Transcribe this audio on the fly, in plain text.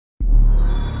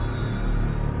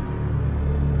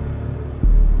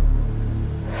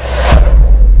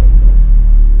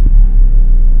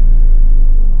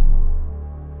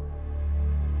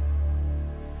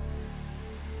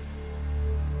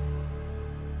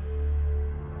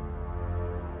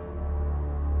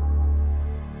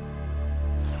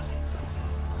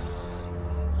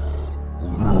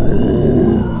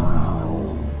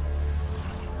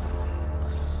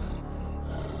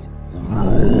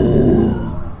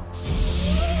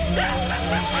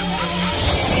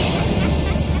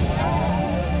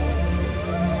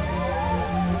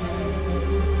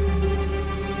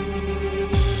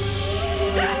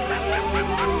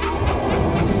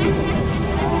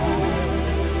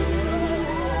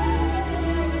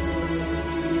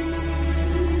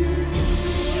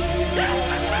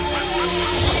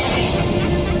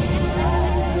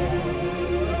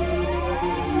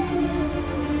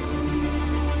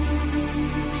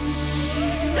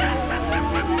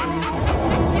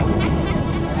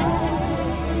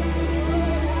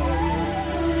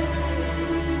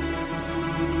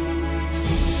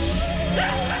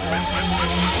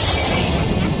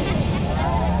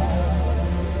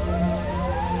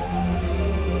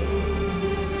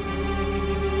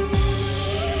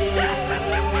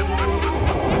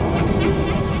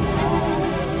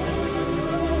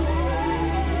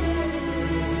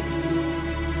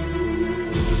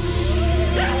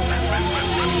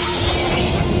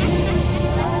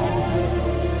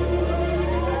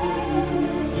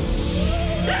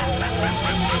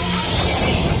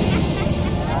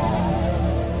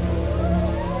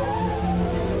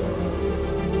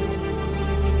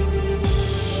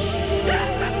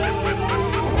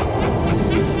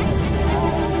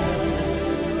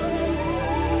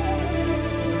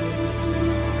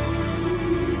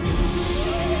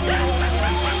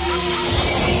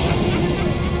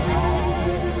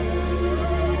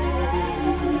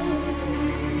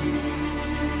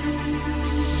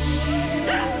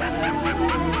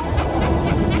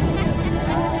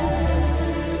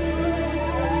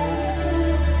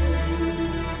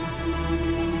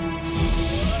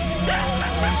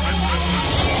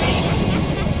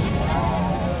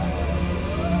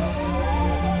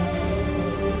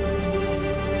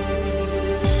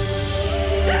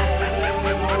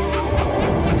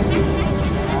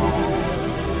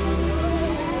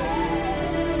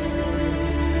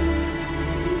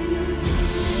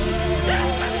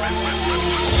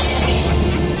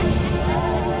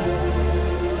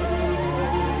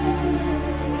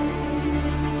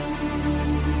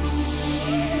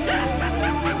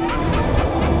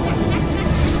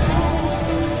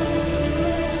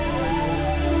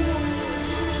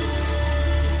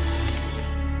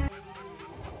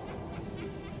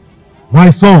My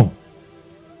son,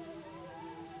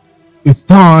 it's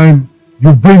time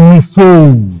you bring me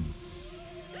souls.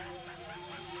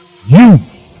 You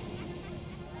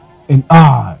and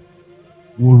I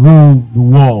will rule the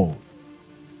world.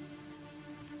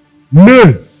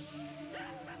 Male,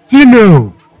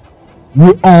 female,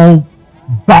 we all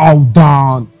bow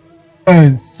down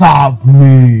and serve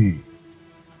me.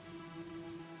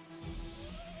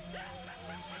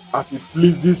 As it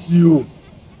pleases you,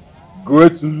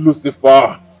 great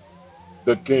Lucifer,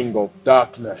 the king of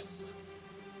darkness.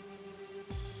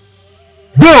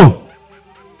 Go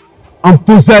and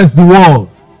possess the world.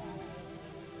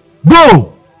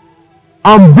 Go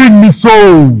and bring me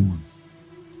souls.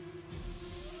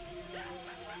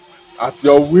 At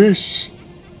your wish,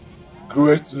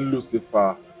 great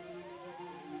Lucifer.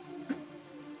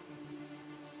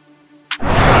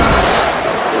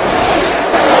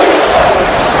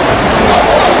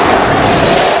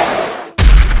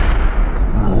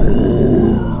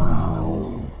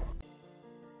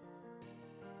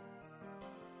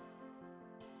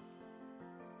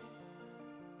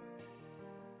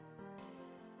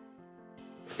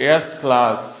 Yes,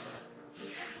 class.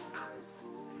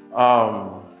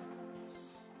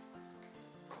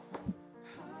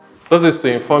 This is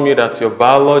to inform you that your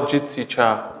biology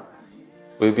teacher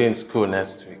will be in school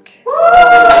next week.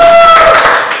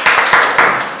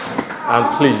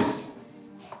 And please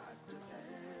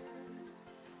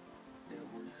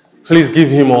give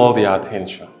him all the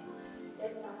attention.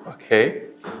 Okay?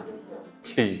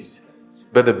 Please,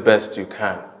 be the best you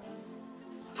can.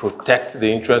 Protect the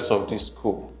interests of this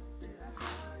school.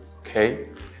 Okay?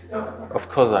 Of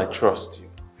course, I trust you.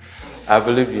 I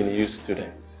believe in you,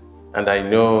 students. And I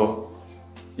know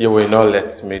you will not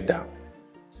let me down.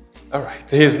 All right.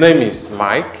 His name is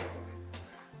Mike.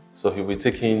 So he'll be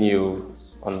taking you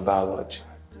on biology.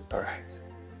 All right.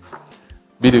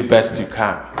 Be the best you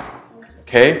can.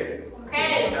 Okay?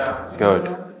 Okay.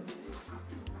 Good.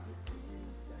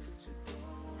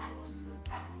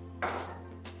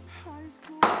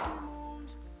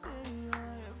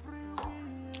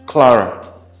 Clara,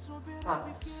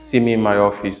 see me in my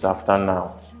office after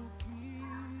now.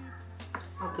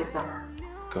 Okay, sir.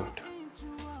 Good.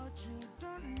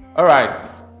 All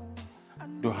right.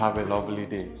 Do have a lovely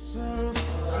day.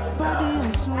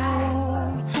 High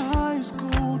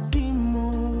school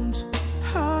demons,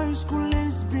 high school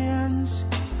lesbians,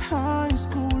 high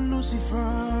school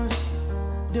Lucifers.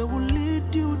 They will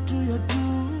lead you to your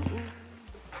doom.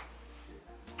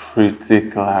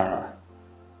 Pretty Clara.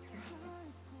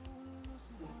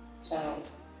 Child.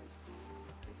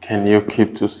 Can you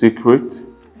keep to secret?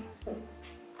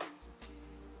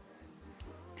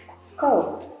 Of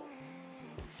course.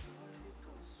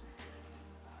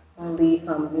 Only if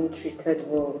I'm being treated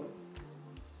well.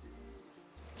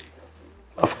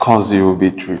 Of course you will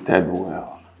be treated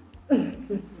well.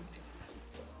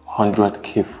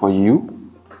 100K for you.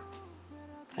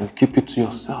 And keep it to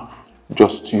yourself.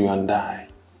 Just you and I.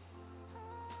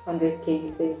 100K, you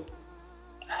say?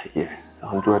 Yes,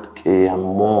 100K and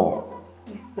more.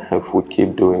 If we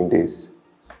keep doing this.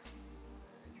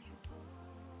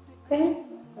 Okay,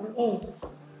 I'm in.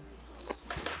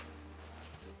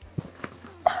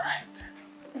 All right.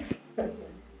 Mr.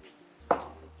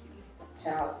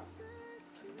 Charles.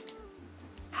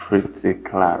 Pretty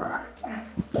Clara.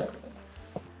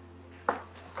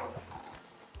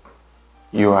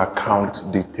 Your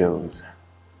account details.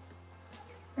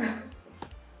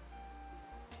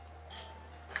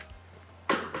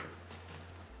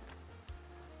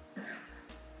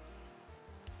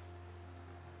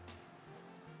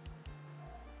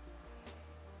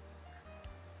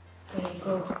 There you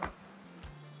go.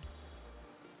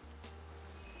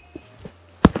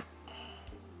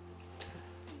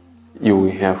 You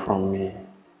will hear from me.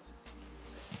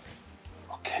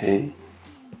 Okay?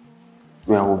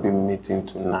 We will be meeting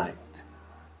tonight.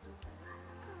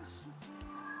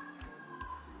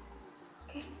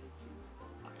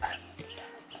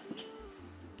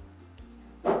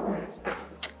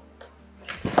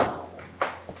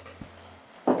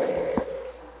 Okay.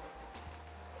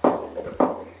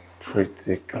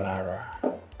 Pretty Clara.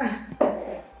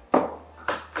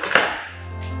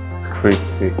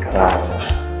 Pretty Clara.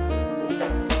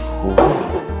 Ooh.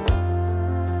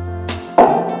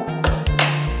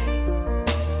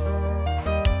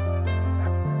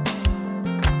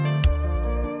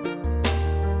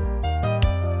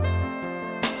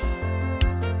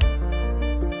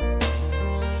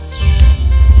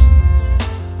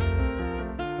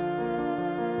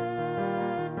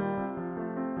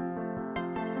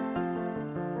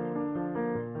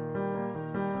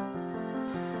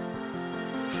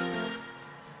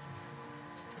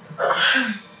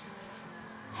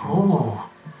 Oh,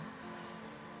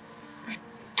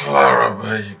 Clara,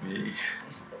 baby.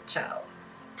 Mr.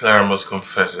 Charles. Clara, must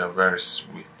confess you're very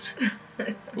sweet.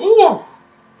 Ooh.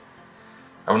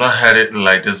 I've not had it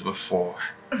like this before.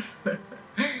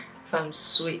 If I'm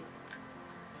sweet,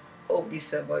 all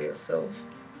this about yourself.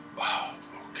 Oh,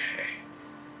 okay.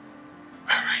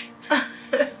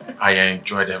 Alright. I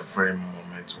enjoyed every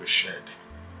moment we shared.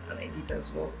 And I did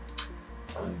as well.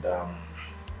 And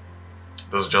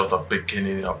this is just the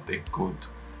beginning of the good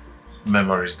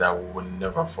memories that we will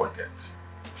never forget.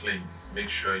 Please make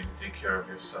sure you take care of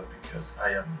yourself because I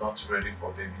am not ready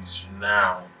for babies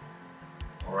now.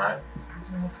 Alright? You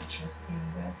don't have to trust me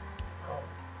in that. Oh.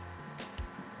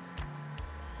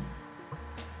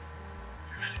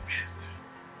 You're the best.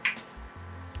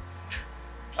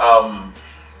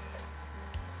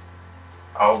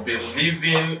 I'll be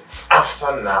leaving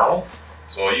after now,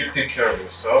 so you take care of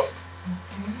yourself.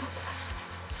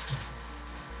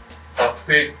 I've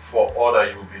paid for all that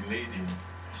you will be needing.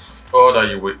 All that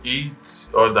you will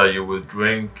eat, all that you will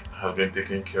drink has been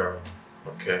taken care of.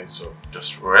 Okay, so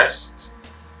just rest.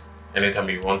 Anytime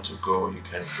you want to go, you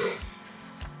can go.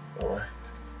 Alright?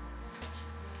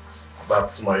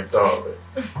 That's my darling.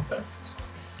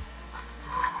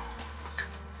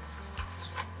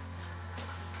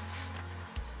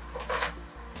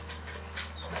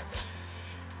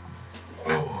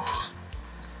 Oh.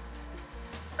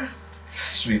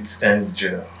 Sweet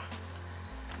angel.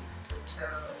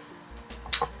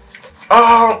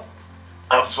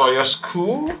 As for your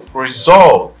school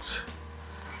results,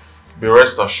 be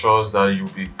rest assured that you'll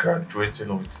be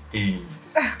graduating with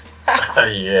ease.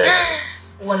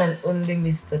 Yes. One and only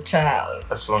Mr. Charles.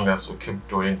 As long as we keep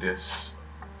doing this,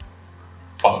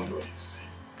 always.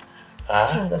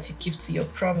 As long as you keep to your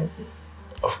promises.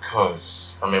 Of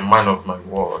course, I'm a man of my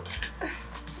word.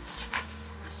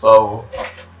 So,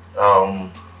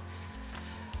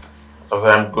 as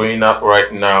I'm going up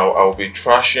right now, I'll be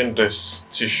trashing these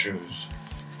tissues.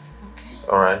 Okay.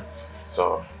 Alright,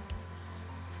 so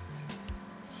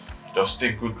just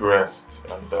take good rest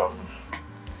and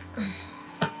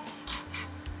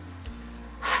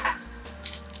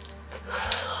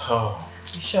oh.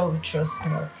 You sure will trust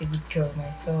me? I'll take good care of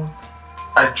myself.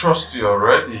 I trust you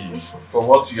already for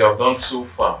what you have done so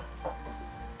far.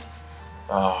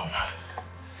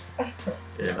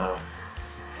 You know.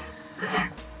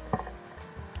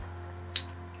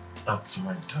 That's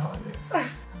my darling.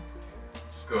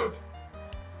 Good.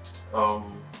 I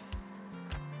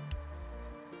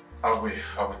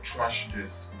will trash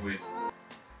this waste.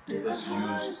 This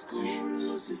used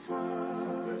tissues.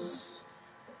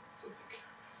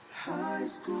 High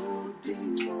school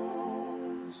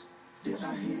demons, they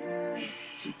are here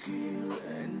to kill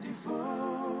and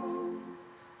devour.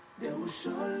 They will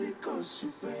surely cause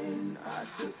you pain at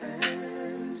the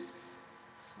end.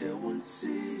 They won't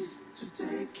cease to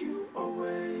take you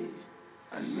away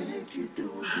and make you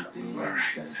do the things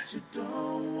that you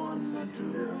don't want to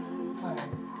do.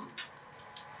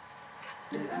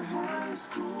 They are high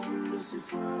school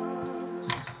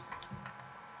Lucifers,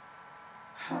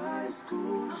 high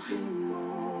school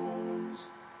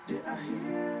demons. They are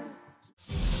here.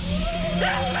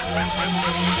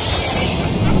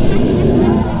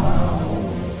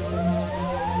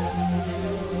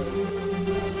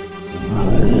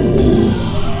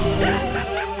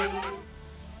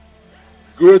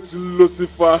 Great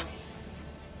Lucifer,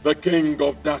 the King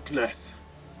of Darkness,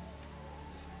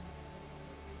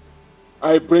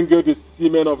 I bring you the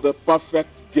semen of the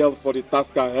perfect girl for the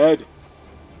task ahead.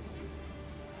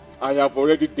 I have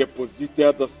already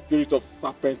deposited the spirit of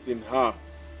serpent in her.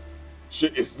 She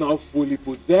is now fully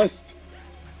possessed.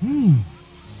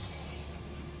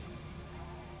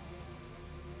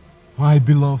 My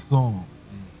beloved son,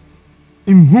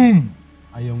 in whom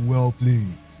I am well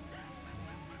pleased.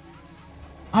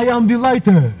 I am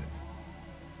delighted.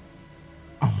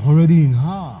 I'm already in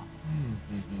her.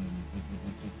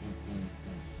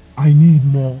 I need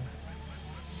more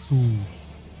souls.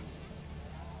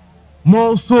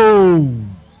 More souls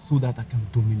so that I can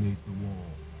dominate the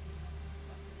world.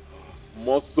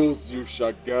 muscles you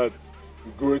shall get,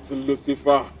 great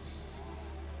Lucifer.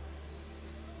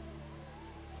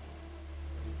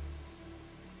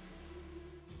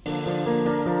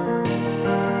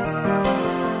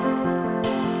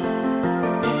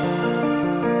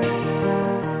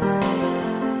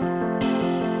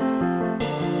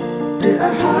 They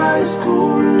are high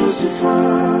school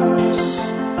Lucifers,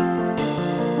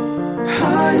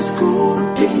 high school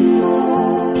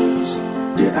demons.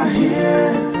 They are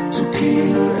here to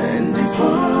kill and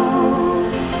devour.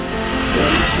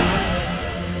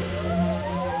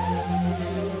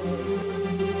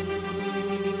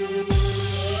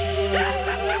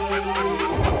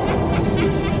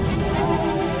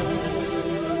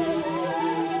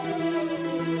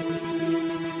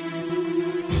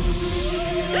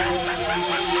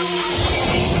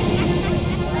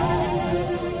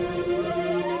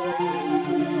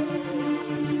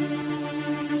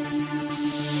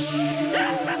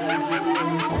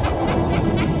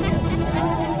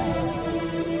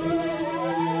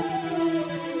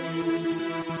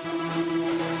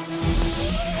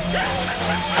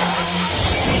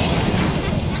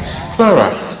 Clara,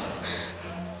 Mr.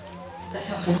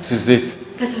 Charles. what is it?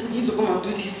 Mr. Charles, you need to come and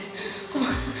do this. Come on,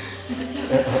 Mr.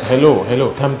 Charles.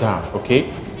 Hello, calm down,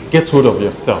 okay? Get hold of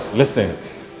yourself. Listen,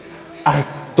 I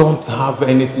don't have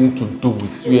anything to do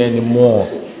with you anymore.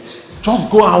 Just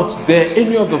go out there,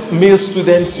 any of the male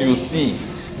students you see,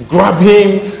 grab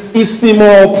him, eat him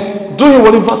up, do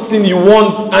whatever thing you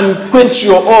want and quench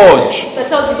your urge. Mr.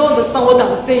 Charles, you don't understand what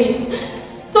I'm saying.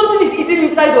 Something is eating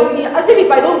inside of me, as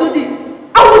if I don't do this,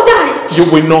 I will die. You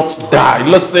will not die.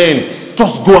 Listen,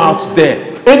 just go out there.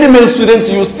 Any male student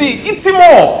you see, eat him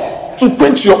up to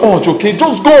quench your urge, okay?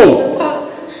 Just go. Charles.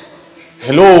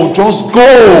 Hello, just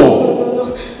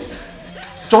go.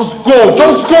 Just go,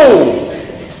 just go.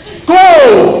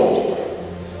 Go.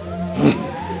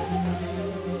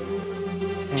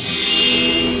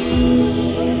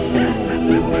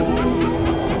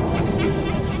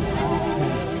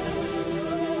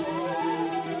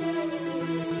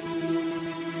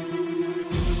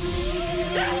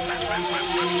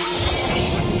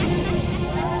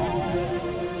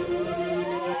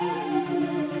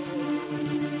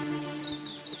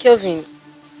 Kelvin,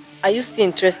 are you still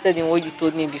interested in what you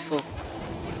told me before?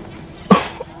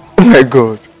 Oh my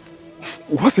God,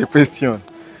 what a question.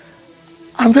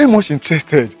 I'm very much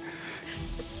interested.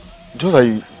 Just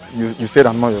like you said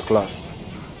I'm not your class.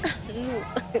 No,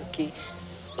 okay.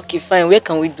 Okay, fine. Where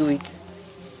can we do it?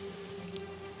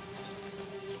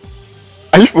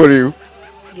 Are you for real?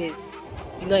 Yes.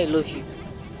 You know I love you.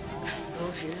 I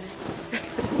love you.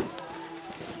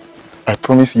 I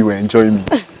promise you will enjoy me.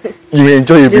 You will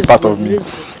enjoy every part of me. Let's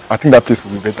go. I think that place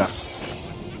will be better.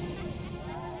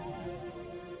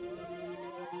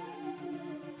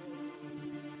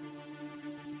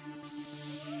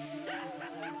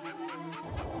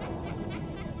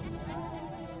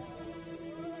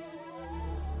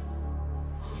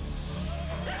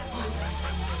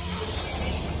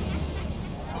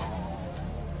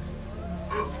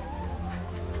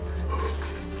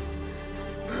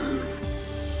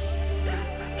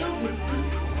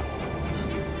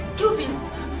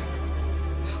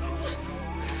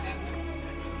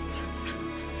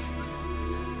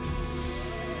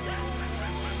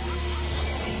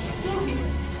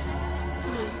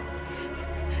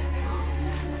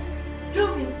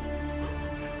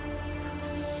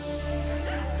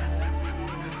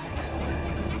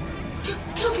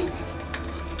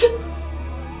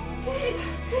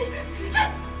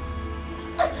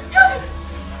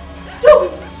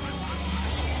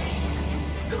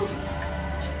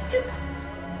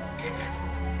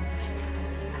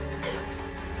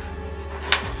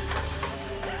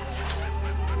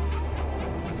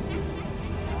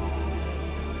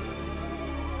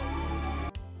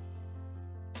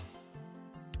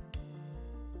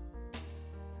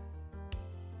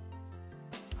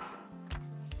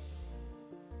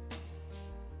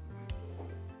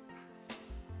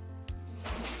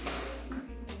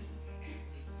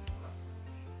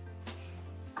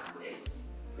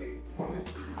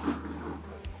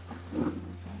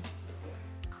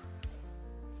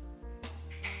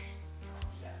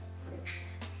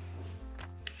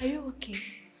 Are you okay?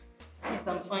 Yes,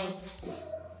 I'm fine.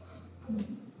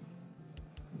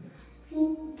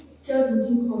 Kelvin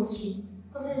didn't hurt you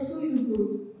because I saw you go.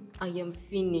 I am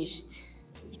finished.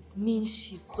 It means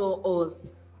she saw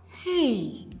us.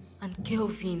 Hey! And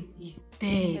Kelvin is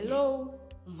dead. Hello?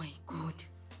 Oh my God.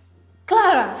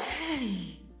 Clara!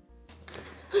 Hey!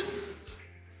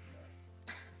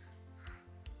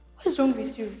 What is wrong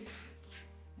with you?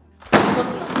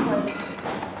 Nothing.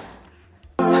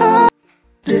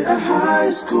 They are high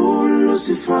school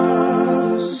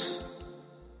Lucifers,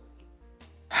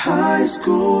 high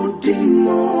school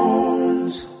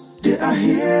demons. They are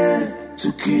here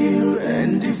to kill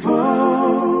and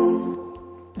devour.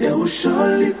 They will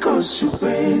surely cause you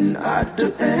pain at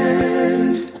the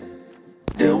end.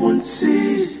 They won't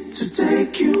cease to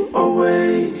take you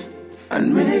away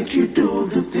and make you do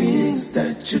the things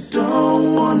that you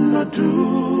don't wanna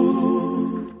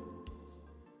do.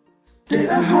 They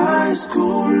are high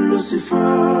school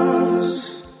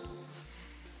Lucifers.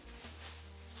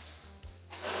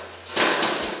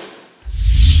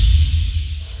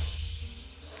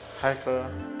 Hi,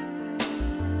 Clara.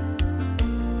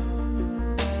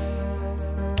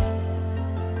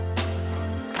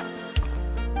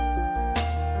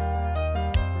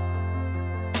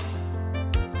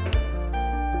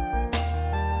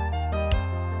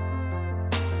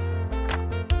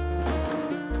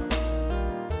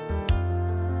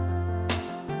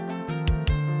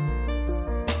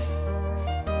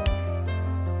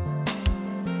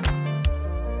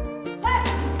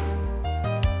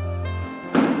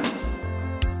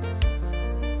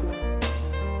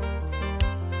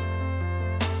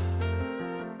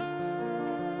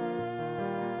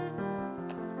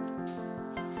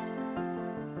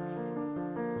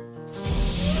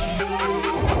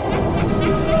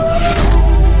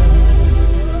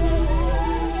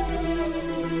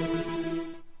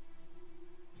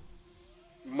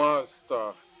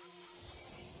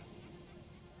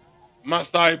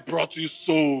 Master, I brought you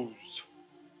souls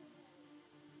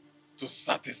to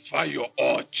satisfy your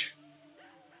urge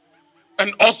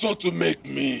and also to make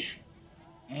me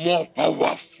more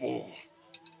powerful,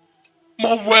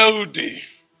 more wealthy,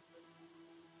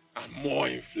 and more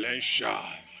influential.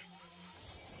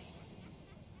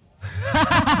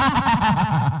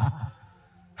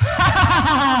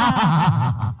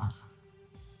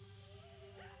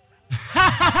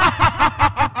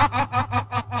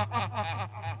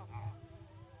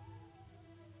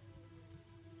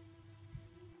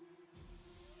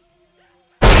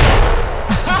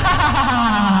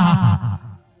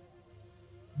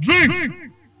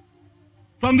 Drink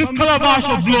from this calabash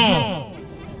of blood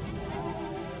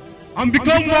and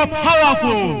become more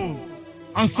powerful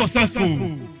and successful.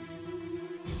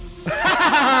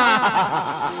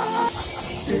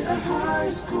 They are high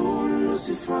school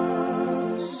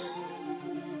Lucifers,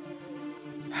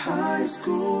 high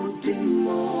school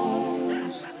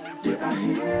demons. They are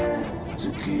here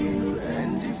to kill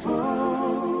and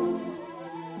devour.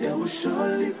 They will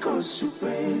surely cause you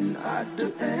pain at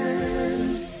the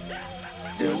end.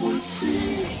 They will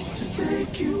cease to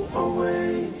take you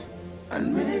away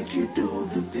and make you do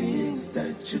the things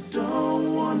that you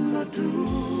don't wanna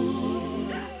do.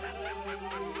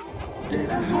 They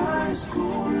are high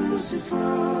school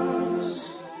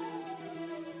Lucifers,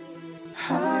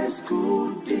 high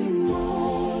school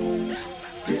demons.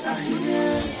 They are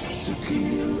here to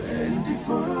kill and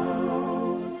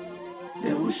devour.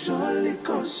 They will surely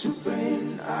cause you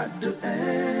pain at the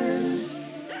end.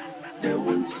 They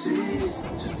won't cease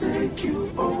to take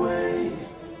you away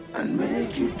and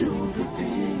make you do the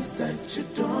things that you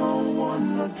don't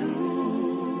wanna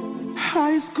do.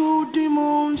 High school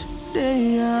demons,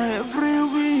 they are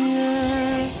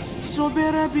everywhere. So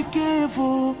better be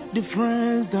careful the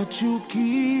friends that you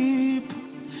keep.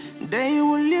 They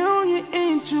will lure you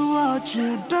into what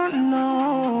you don't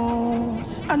know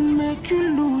and make you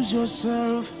lose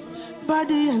yourself,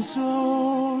 body and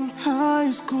soul.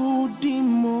 High school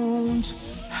demons,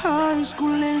 high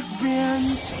school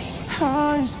lesbians,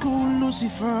 high school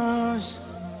Lucifers.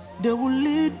 They will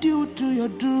lead you to your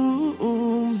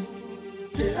doom.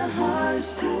 They are high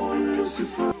school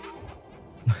Lucifers.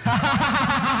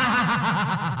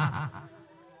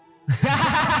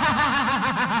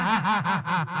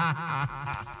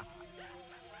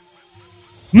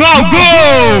 Now go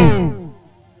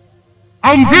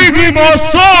and bring me more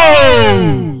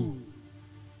souls!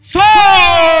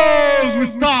 Souls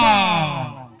with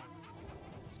stars!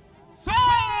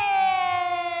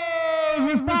 Souls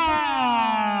with stars!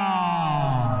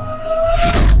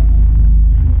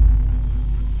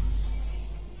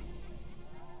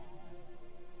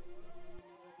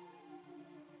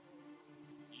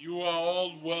 You are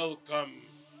all welcome.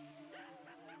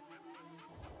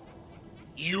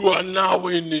 You are now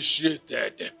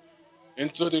initiated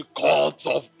into the cult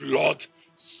of blood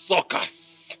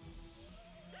suckers.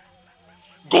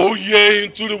 Go ye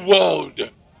into the world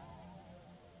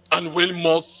and win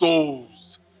more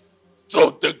souls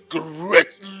to the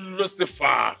great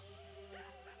Lucifer,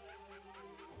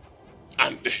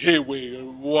 and he will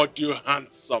reward you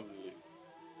handsomely.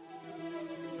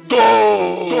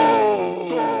 Go! Go!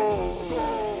 Go!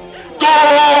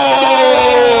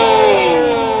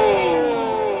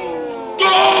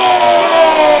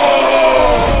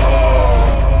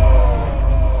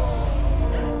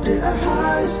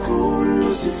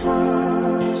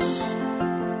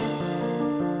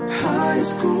 high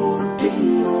school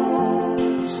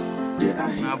demons. They are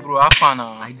here. Nah, bro, have fun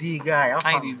now. I did, guy.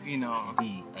 I did, you know.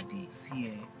 I did. See,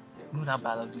 you know that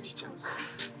biology teacher?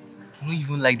 I don't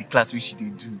even like the class which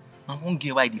they do. I won't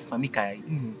get why the family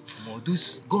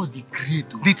Those God they create.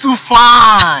 they too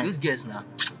fine. Those girls now.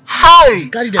 Hi!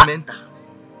 Carry them enter.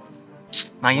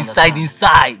 Now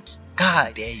inside.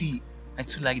 God, There see, I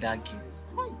too like that game.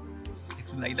 I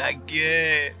too like that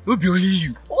game. No be only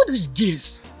you. All those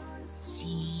girls.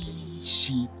 See,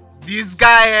 she. This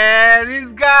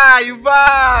guy, you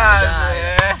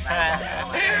bad.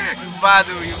 You bad,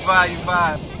 oh, you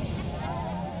bad.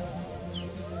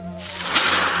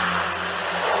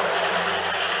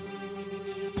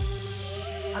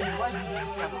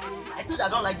 I told you I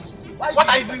don't like this school. Why What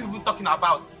are you even talking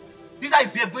about? This guy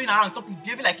behave going around talking,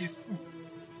 behaving like he's fool.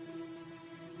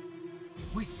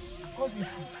 Wait, I called you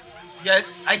fool.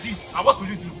 Yes, I did. And what will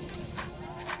you do?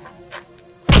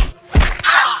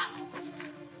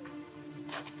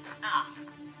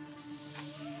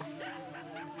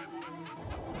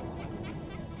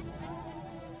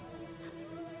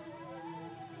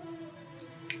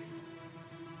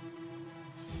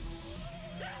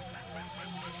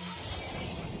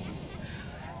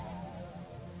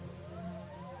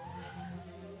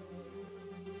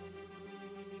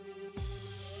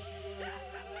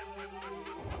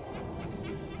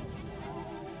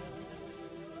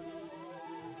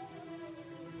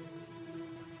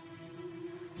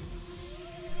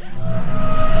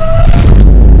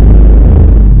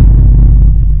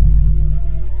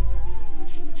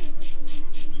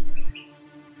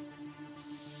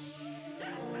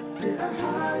 They are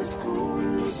high school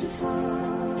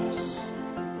Lucifers,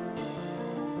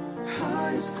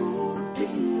 high school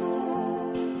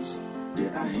demons. They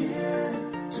are here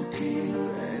to kill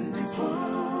and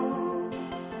devour.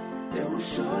 They will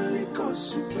surely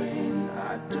cause you pain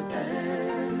at the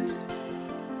end.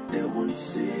 They won't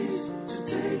cease to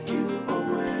take you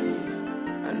away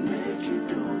and make you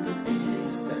do the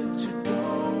things that you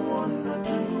don't wanna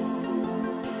do.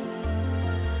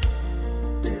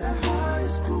 They are high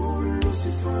school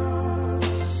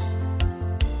Lucifers,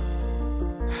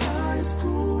 high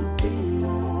school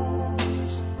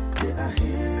demons. They are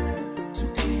here to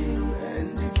kill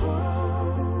and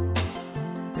devour.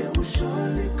 They will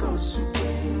surely cause you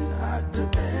pain at the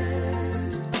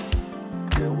end.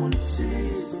 They won't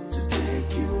cease to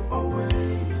take you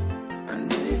away and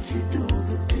make you do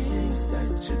the things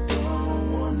that you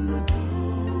don't wanna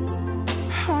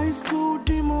do. High school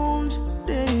demons,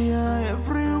 they are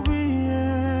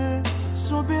everywhere.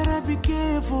 So better be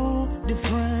careful the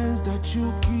friends that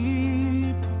you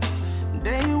keep.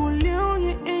 They will lure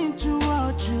you into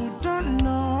what you don't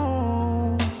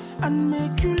know and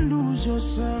make you lose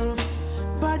yourself,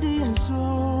 body and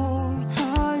soul.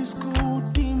 High school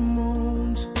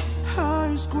demons,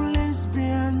 high school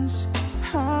lesbians,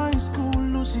 high school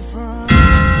Lucifers.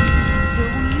 They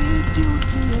will lead you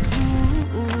to your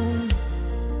doom.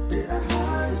 They are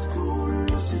high school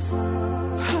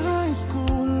Lucifers, high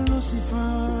school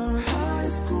Lucifers, high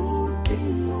school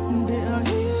demons. They are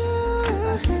here.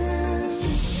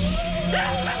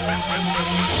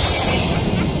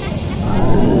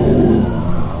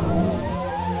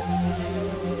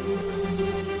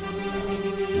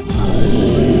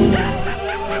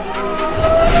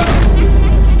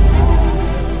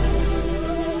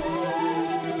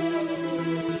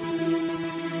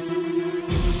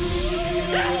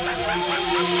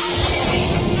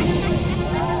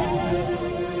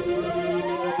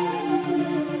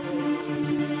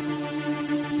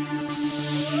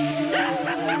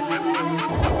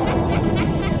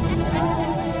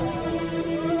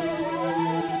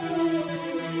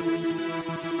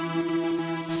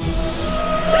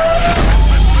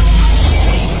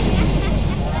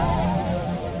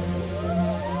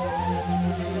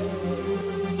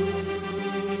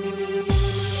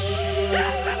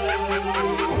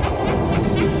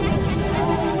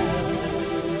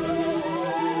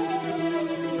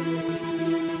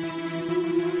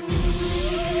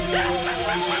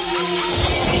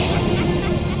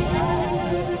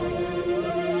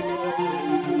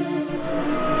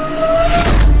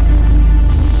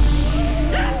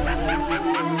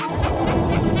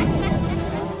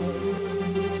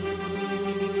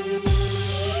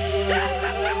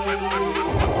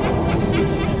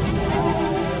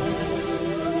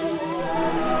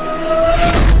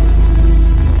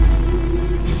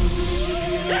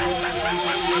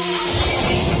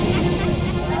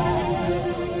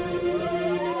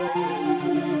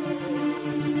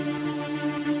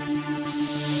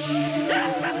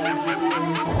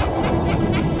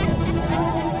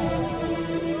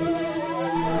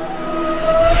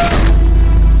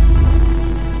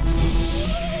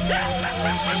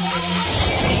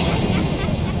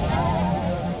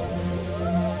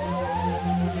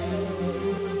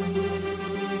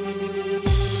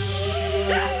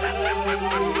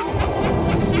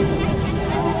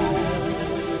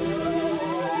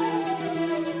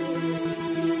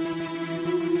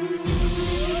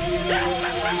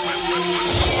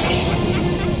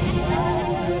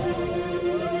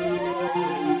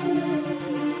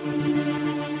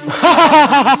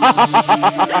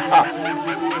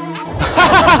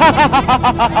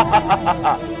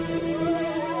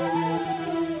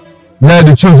 Let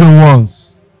the chosen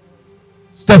ones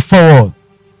step forward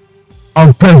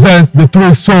and present the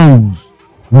three souls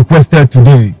requested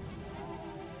today.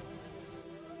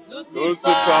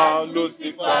 Lucifer,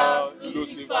 Lucifer,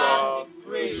 Lucifer,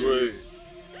 pray.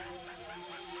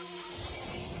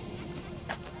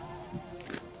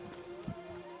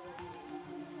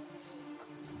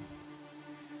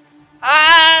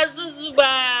 Ah, Zuzuba!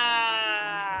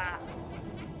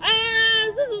 Ah,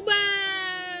 Zuzuba!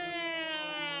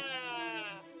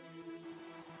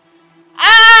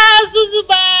 Ah,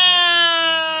 Zuzuba!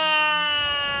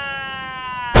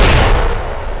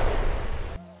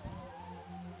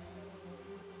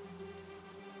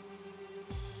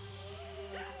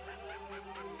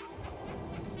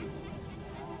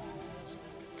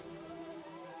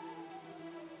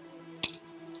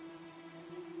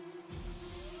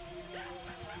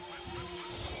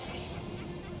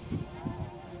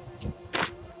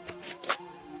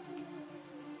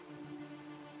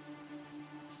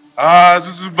 Ah,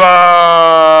 Zuzuba!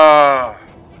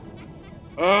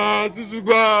 Ah, Zuzuba! Ah,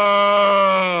 Zuzuba!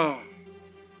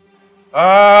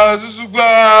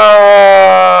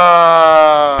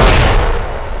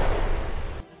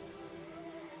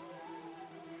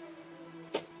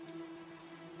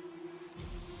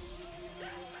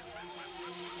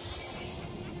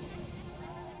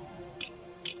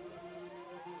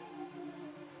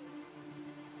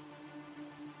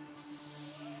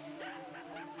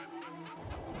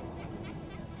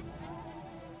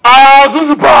 Ah,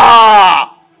 Zuzuba!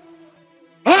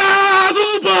 Ah,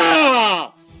 Zuzuba!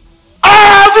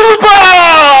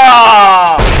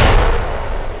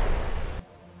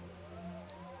 Ah, Zuzuba!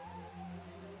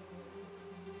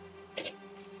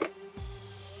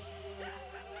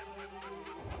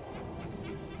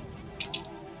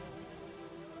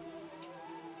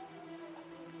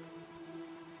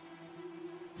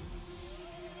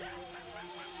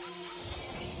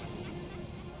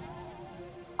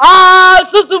 Ah,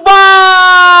 Zuzuba!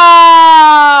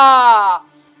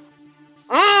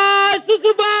 Ah,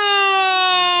 Zuzuba!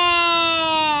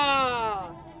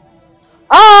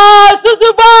 Ah,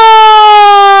 Zuzuba!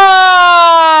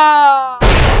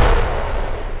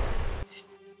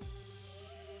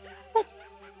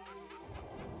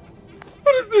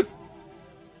 What is this?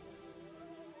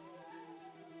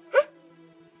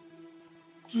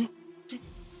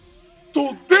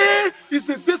 Today is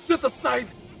the day set aside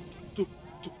to,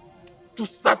 to, to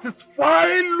satisfy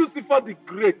Lucifer the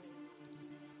Great.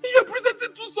 You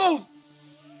presented two souls.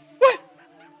 Why?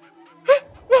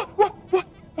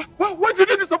 Why did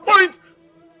you disappoint?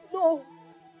 No,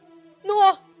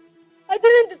 I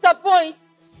didn't disappoint.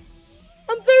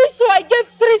 I'm very sure I gave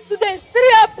 3 students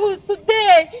 3 apples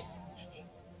today.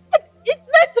 It's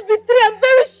meant to be 3, I'm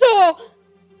very sure.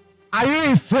 Are you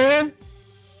insane?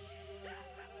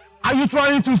 Are you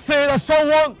trying to say that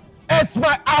someone ate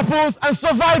my apples and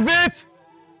survived it?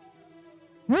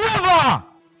 Never!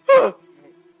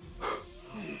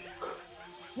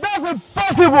 That's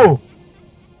impossible!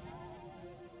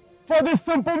 For this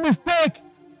simple mistake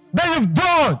that you've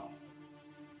done,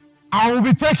 I will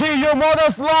be taking your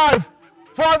mother's life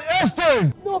for an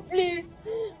exchange! No, please.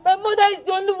 My mother is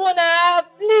the only one I have,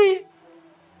 please.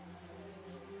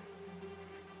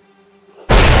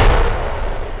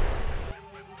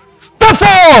 Step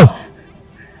forward!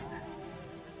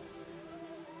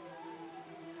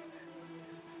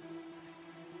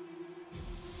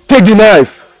 Take the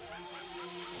knife.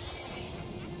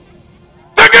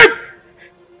 Take it!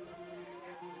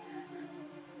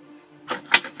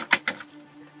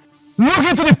 Look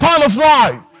into the pot of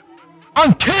life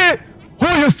and kill who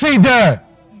you see there.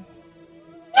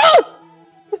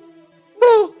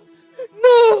 No!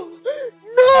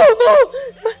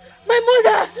 My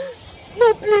mother!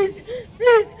 No, please,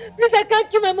 I can't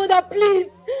kill my mother, please,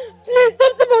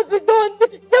 something must be done.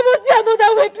 There must be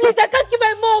another way, please, I can't kill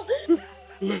my mom.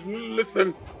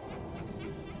 Listen,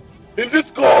 in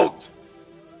this cult,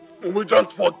 we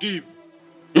don't forgive.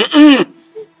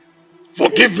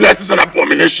 Forgiveness is an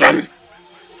abomination.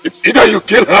 It's either you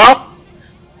kill her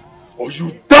or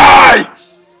you die.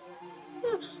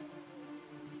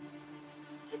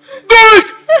 Do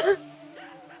it!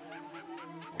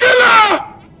 Kill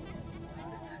her!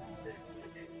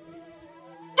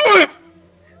 Do it!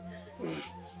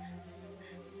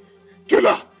 Kill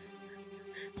her!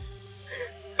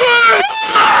 Do it!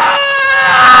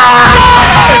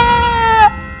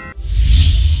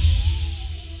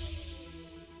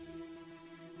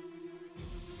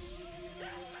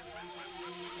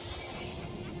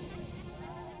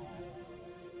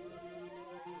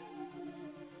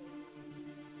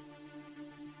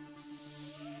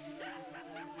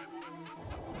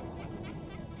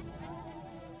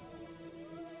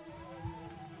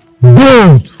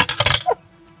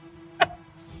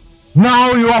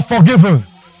 Now you are forgiven.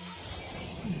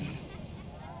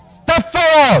 Step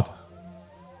forward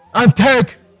and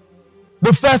take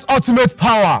the first ultimate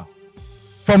power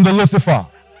from the Lucifer.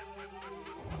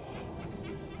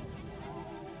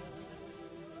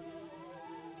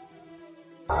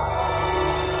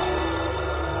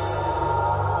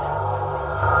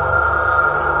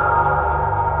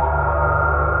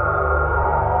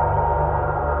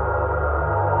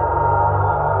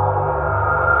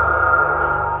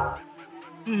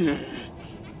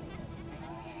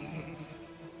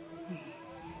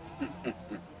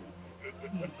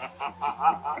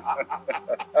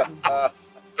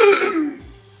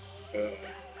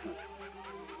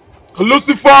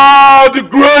 Lucifer the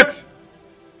Great!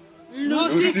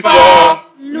 Lucifer!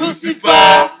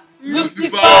 Lucifer!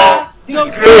 Lucifer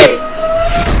the Great!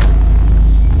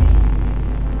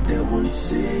 They won't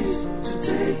cease to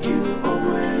take you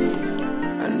away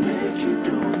and make you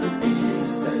do the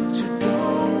things that you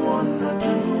don't wanna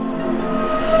do.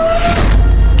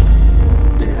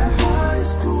 They are high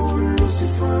school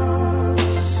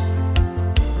Lucifers,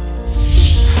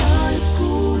 high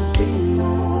school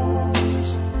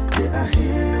demons. They are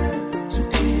here to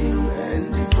kill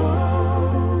and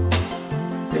devour.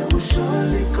 They will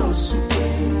surely cause you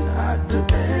pain at the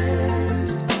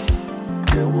end.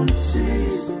 They won't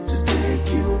cease to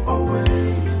take you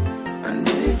away and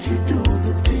make you do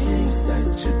the things that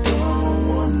you don't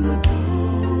wanna do.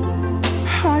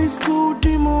 High school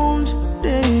demons,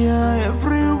 they are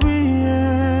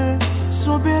everywhere.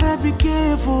 So better be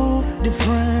careful the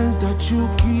friends that you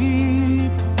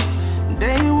keep.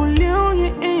 They will lure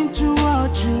you into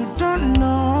what you don't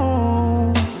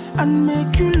know and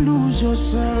make you lose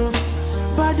yourself,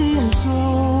 body and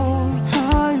soul.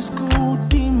 High school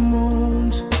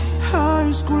demons, high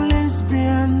school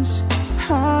lesbians,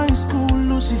 high school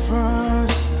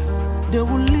Lucifers. They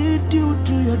will lead you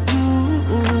to your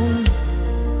doom.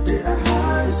 They are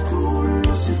high school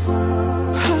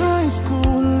Lucifers, high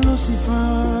school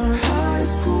Lucifers, high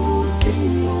school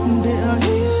demons. They are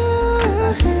here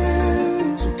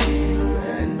to kill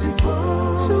and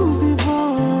devour. To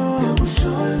devour. They will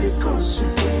surely cause you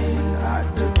pain at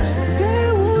the end. They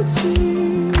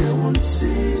won't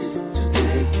cease to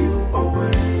take you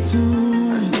away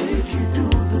and make you do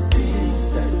the things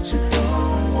that you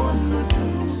don't wanna do.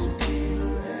 To kill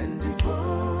and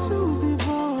devour. To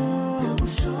devour. They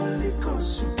will surely cause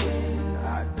you pain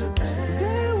at the end.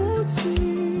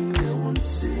 They won't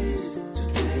cease to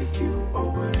take you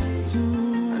away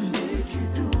and make you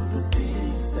do the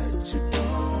things that you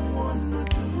don't wanna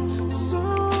do. So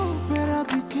better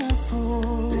be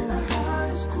careful. They are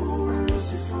high school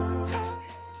Lucifer.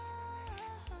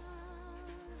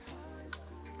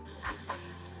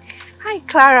 Hi,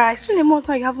 Clara. It's been a month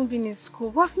now you haven't been in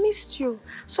school, but I've missed you.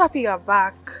 So happy you're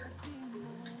back.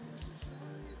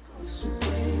 Cause you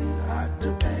pain at the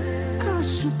end.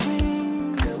 Cause you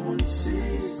pain. They won't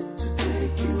cease to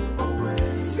take you away.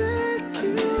 Take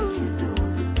you. Make you do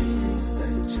the things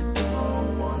that you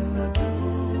don't wanna do.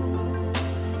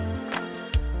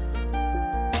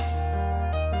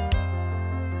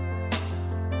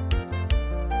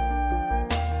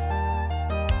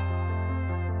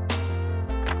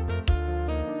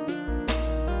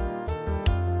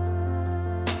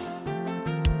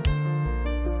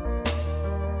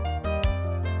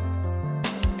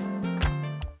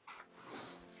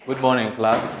 Good morning,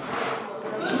 class.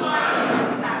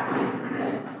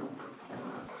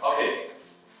 Okay,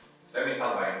 let me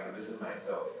start by introducing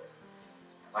myself.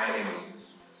 My name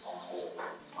is Uncle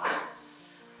Mike.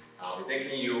 I'll be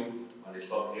taking you on the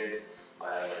subject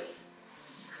biology.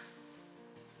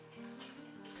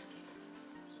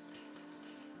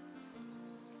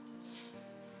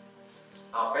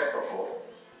 Now, first of all,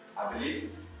 I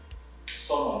believe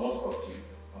some or most of you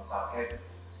must have heard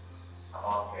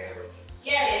about biology.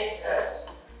 Yes.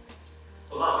 Yes.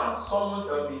 So now, can someone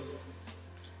tell me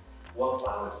what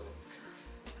biology is?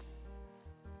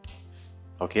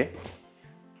 Okay.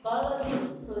 Biology is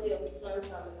the study of plants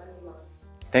and animals.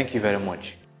 Thank you very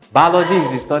much. Biology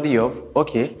is the study of,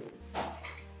 okay.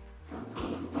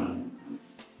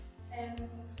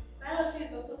 Biology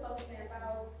is also talking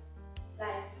about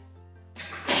life.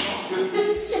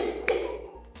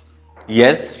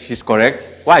 Yes, she's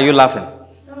correct. Why are you laughing?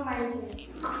 Don't mind me.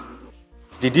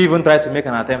 Did you even try to make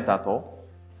an attempt at all?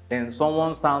 Then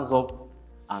someone stands up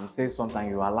and says something,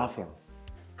 you are laughing.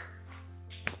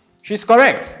 She's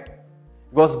correct.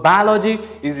 Because biology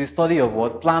is the study of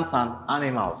what? Plants and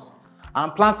animals.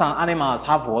 And plants and animals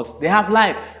have what? They have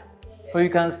life. So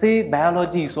you can say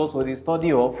biology is also the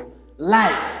study of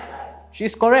life.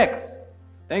 She's correct.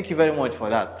 Thank you very much for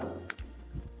that.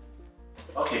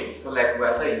 Okay, so like we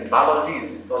are saying, biology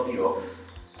is the study of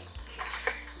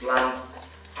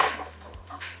plants.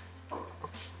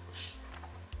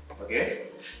 Okay?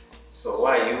 So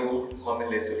why are you coming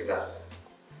late to class?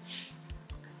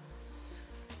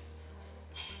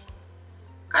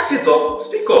 Can't you talk?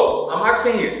 Speak up. I'm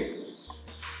asking you.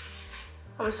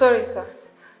 I'm sorry, sir.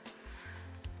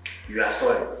 You are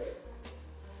sorry.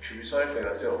 You should be sorry for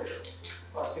yourself.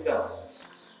 Go and sit down.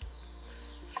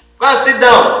 Go and sit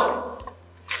down.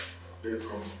 Let's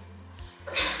come.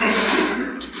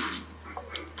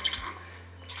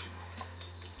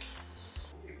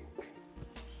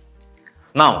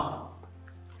 Now,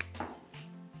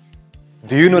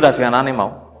 do you know that you're an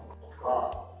animal?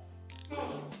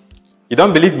 You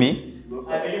don't believe me?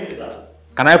 I believe it, sir.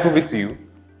 Can I prove it to you?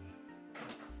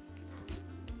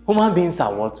 Human beings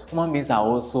are what? Human beings are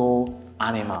also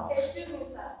animals. Excuse me,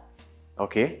 sir.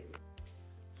 Okay.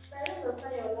 I don't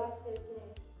understand your last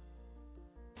statement.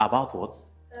 About what?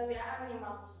 That we are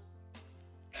animals.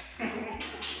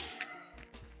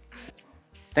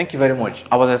 Thank you very much.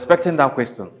 I was expecting that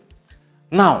question.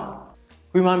 Now,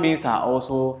 human beings are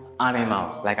also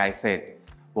animals, like I said,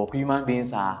 but human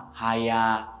beings are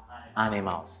higher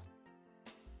animals.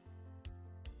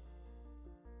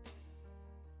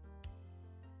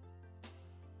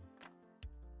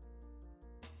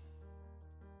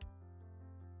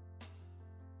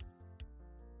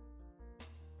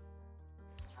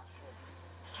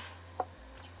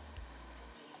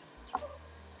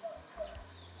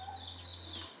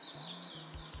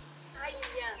 Hi,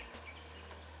 Lillian.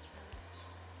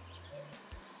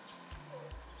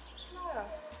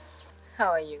 How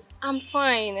are you? I'm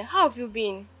fine. How have you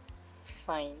been?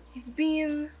 Fine. It's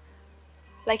been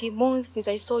like a month since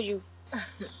I saw you.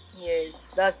 Yes,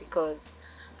 that's because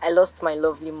I lost my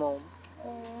lovely mom.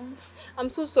 I'm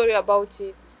so sorry about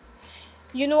it.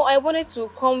 You know, I wanted to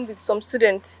come with some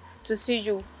students to see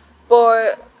you,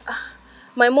 but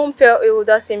my mom fell ill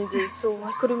that same day, so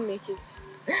I couldn't make it.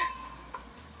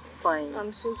 It's fine.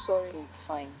 I'm so sorry. It's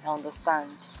fine. I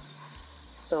understand.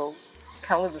 So,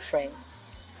 can we be friends?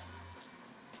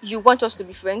 You want us to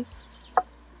be friends?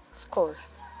 Of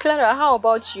course. Clara, how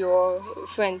about your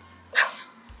friends?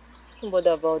 Don't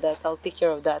bother about that. I'll take care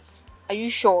of that. Are you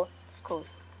sure? Of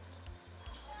course.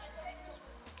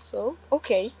 So,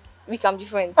 okay. We can be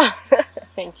friends.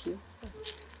 Thank you.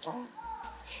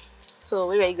 So,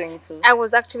 where are you going to? I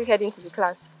was actually heading to the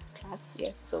class. Class?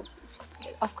 Yes. So,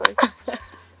 of course. I'm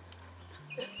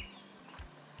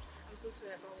so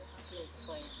sorry about what happened. It's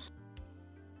fine.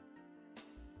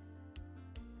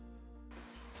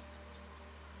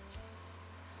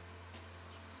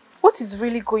 What is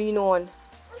really going on?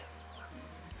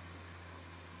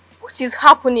 What is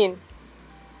happening?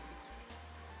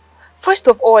 First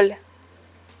of all,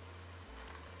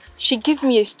 she gave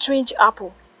me a strange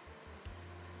apple.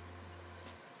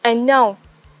 And now,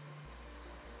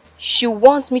 she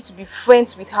wants me to be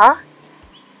friends with her?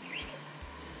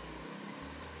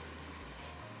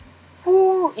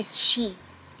 Who is she?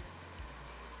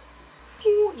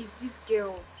 Who is this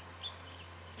girl?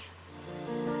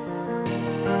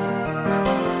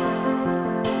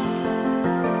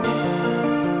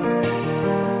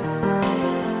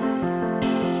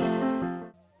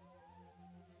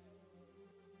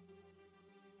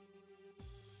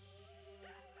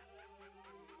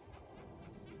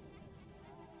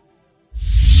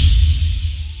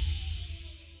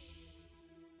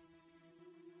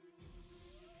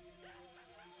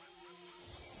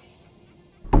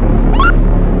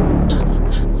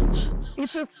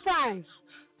 It is time.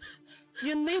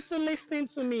 You need to listen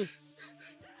to me. Leave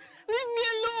me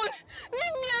alone!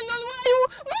 Leave me alone!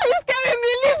 Why are you scaring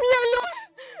me? Leave me alone!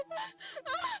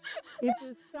 It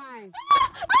is time.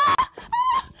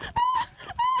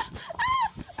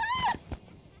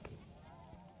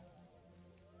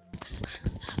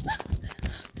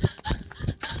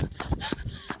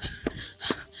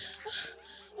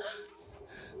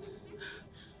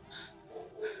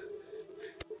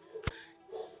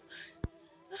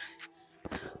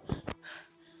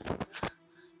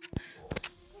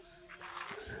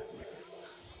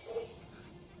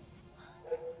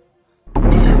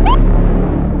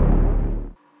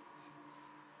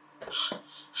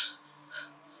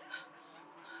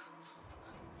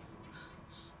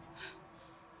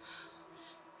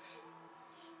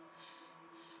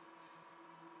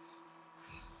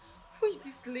 Who is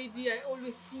this lady I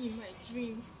always see in my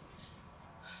dreams?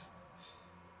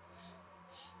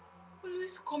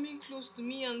 Always coming close to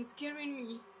me and scaring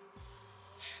me.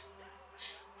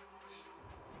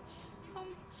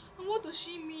 And what does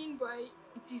she mean by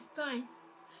it is time?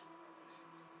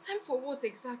 Time for what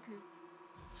exactly?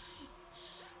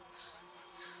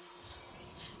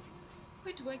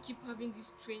 Why do I keep having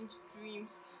these strange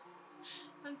dreams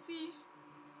and see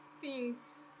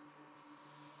things?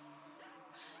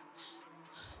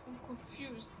 I'm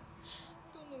confused.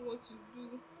 Don't know what to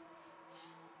do.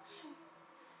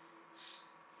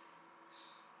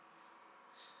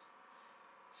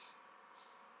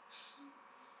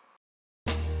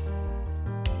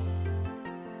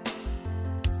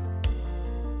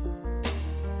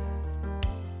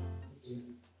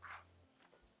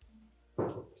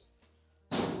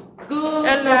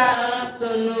 Good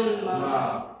afternoon,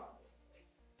 ma'am.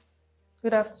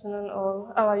 Good afternoon,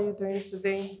 all. How are you doing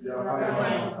today?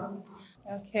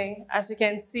 Okay, as you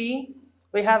can see,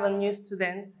 we have a new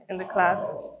student in the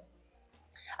class,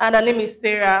 and her name is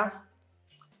Sarah.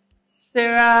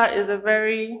 Sarah is a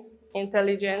very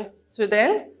intelligent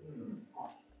student,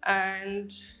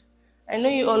 and I know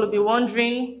you all will be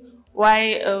wondering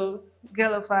why a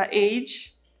girl of her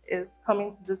age is coming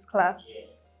to this class.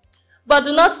 But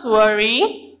do not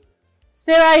worry,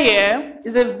 Sarah here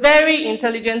is a very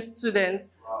intelligent student.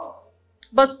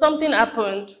 But something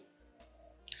happened.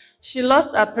 She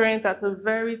lost her parent at a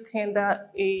very tender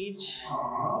age.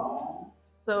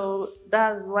 So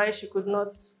that's why she could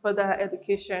not further her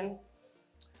education.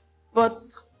 But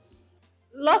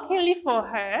luckily for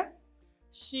her,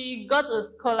 she got a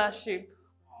scholarship.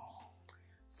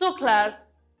 So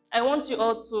class, I want you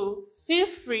all to feel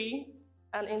free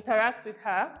and interact with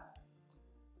her.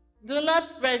 Do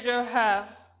not pressure her.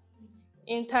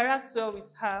 Interact well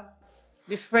with her.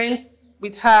 Be friends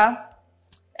with her.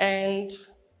 And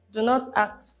do not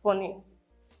act funny.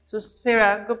 So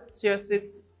Sarah, go to your seat.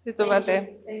 Sit over there.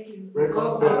 Thank you.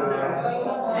 Welcome,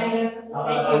 Sarah. Thank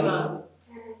you, ma'am.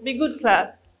 Be good,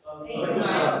 class. Thank you,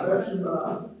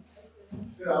 ma'am.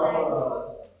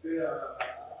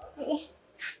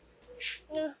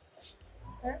 Yeah.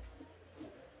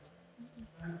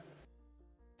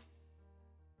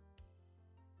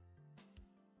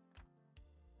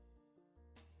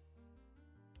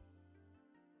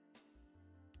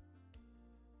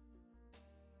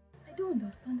 I don't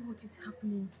understand what is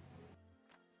happening.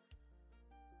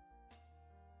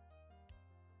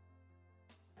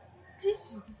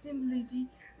 This is the same lady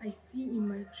I see in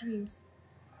my dreams,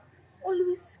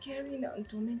 always scaring and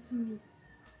tormenting me.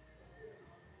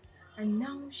 And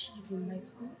now she is in my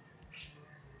school.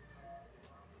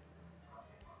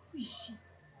 Who is she?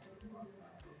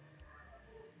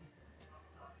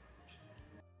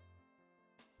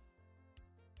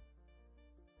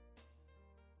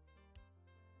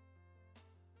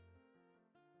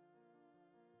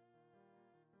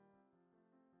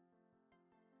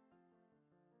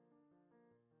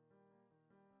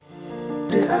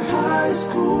 They are high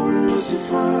school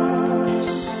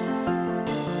Lucifers.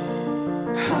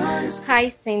 Hi,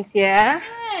 Cynthia.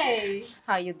 Hey,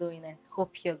 how you doing? I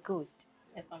hope you're good.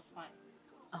 Yes, I'm fine.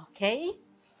 Okay.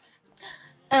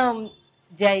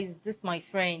 There is this my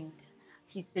friend.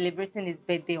 He's celebrating his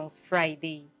birthday on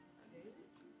Friday.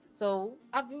 So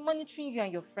I've been monitoring you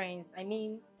and your friends. I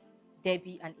mean,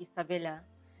 Debbie and Isabella.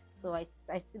 So I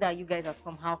see that you guys are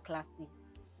somehow classy.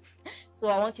 So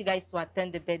I want you guys to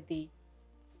attend the birthday.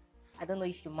 I don't know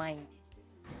if you mind.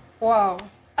 Wow,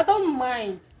 I don't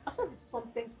mind. As long as it's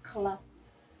something classy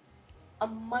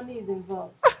and money is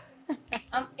involved,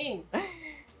 I'm in.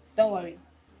 Don't worry.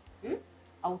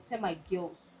 I will tell my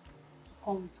girls to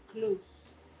come with clothes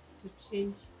to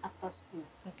change after school.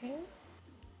 Okay.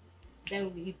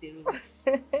 Then we hit the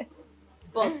road.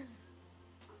 But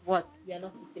what? We are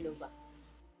not sleeping over.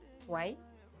 Why?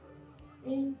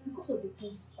 Because of the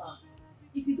principal.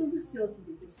 If he doesn't see us in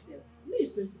the hostel, you know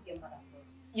he's going to get mad at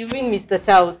us. You mean Mr.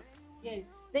 Charles? Yes.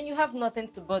 Then you have nothing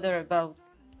to bother about.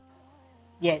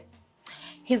 Yes.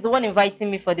 He's the one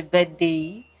inviting me for the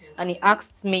birthday, and he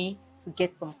asked me to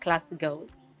get some classy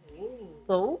girls.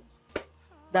 So,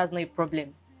 that's no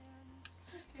problem.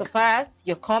 So far as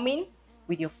you're coming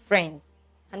with your friends,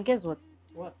 and guess what?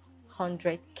 What?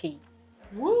 100K.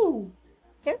 Woo!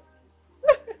 Yes.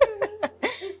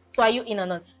 So are you in or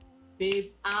not?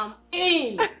 Babe, I'm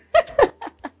in.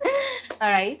 All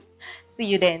right. See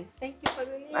you then. Thank you for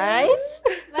the news. All right.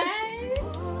 Bye.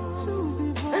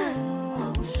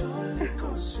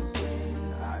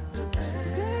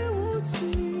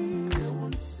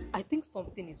 I think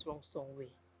something is wrong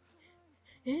somewhere.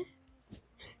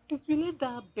 Since we left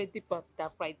that birthday party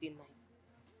that Friday night,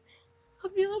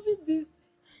 I've been having this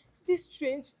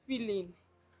strange feeling.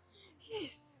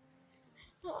 Yes.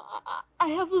 I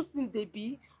haven't seen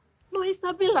Debbie, nor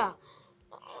Isabella.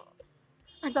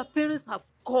 And their parents have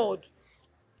called.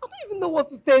 I don't even know what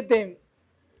to tell them.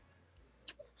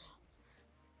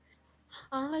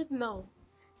 And right now,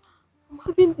 I'm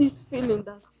having this feeling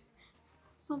that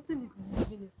something is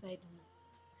living inside me.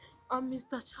 I'm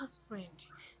Mr. Charles' friend.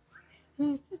 He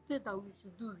insisted that we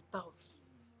should do without.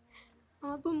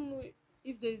 And I don't know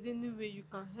if there is any way you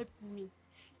can help me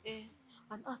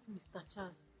and ask Mr.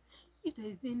 Charles if there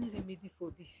is any remedy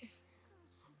for this.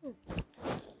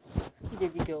 See,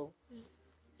 baby girl,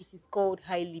 it is called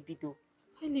high libido.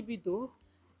 High libido?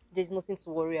 There's nothing to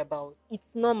worry about.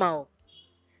 It's normal.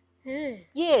 Hey.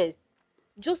 Yes.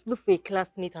 Just look for a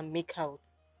classmate and make out.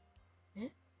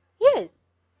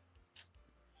 Yes.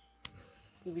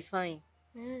 You'll be fine.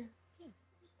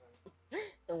 Yes.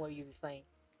 Don't worry, you'll be fine.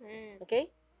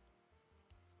 Okay?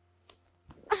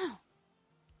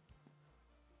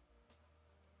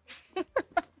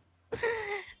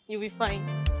 You'll be fine.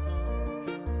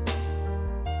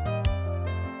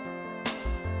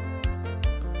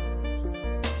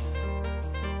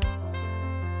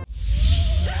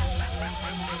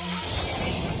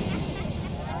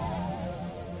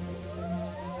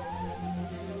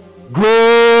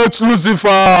 Great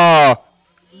Lucifer!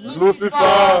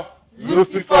 Lucifer!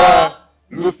 Lucifer!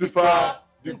 Lucifer!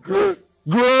 The Great!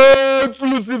 Great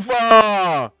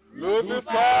Lucifer!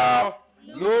 Lucifer!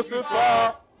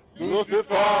 Lucifer!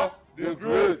 Lucifer! The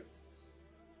Great!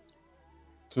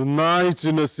 Tonight's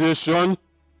initiation,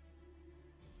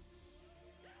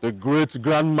 the great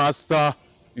Grandmaster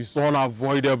is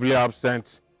unavoidably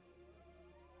absent.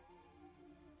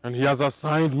 And he has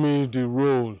assigned me the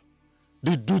role,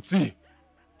 the duty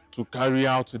to carry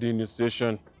out the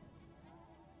initiation.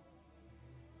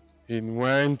 He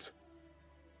went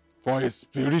for a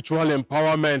spiritual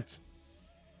empowerment,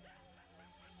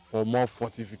 for more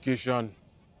fortification.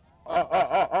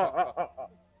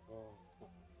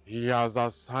 He has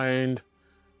assigned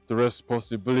the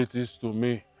responsibilities to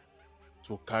me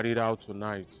to carry it out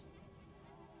tonight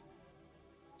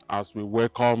as we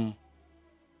welcome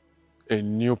a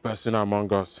new person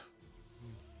among us.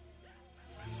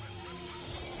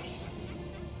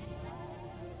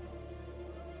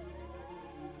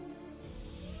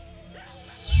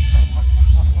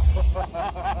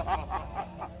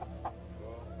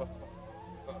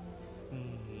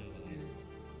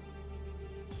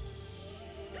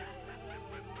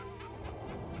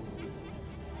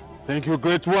 Thank you,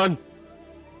 Great One.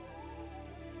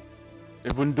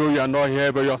 Even though you are not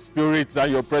here, but your spirit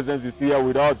and your presence is still here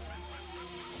with us.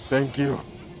 Thank you.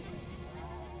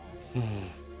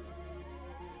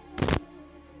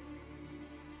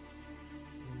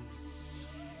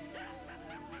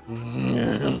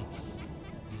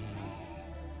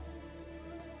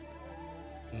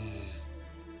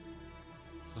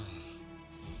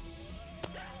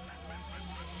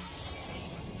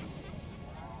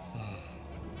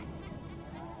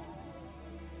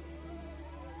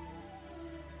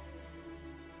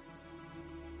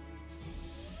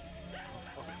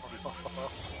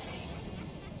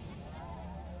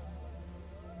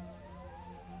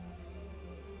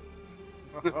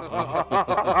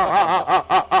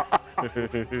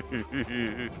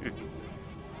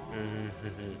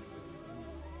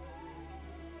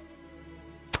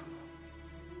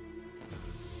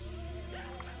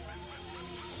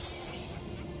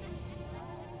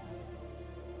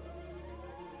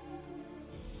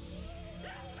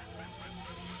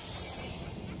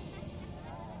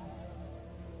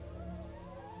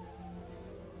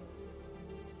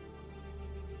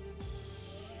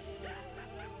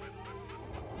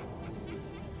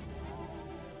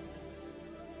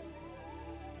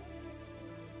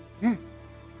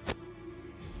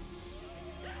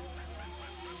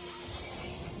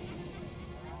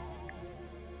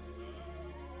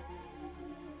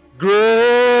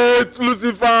 Great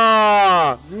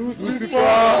Lucifer!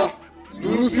 Lucifer!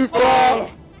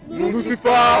 Lucifer!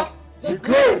 Lucifer! The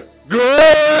Great!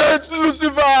 Great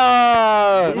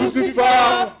Lucifer!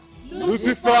 Lucifer!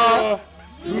 Lucifer!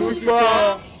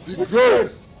 Lucifer! The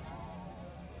Great!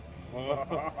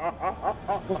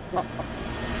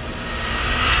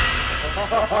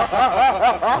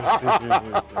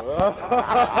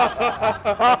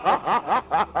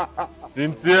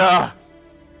 Cynthia!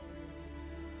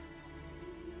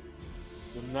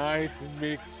 Tonight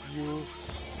makes you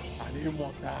an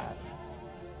immortal.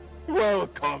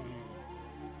 Welcome.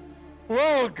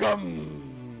 Welcome.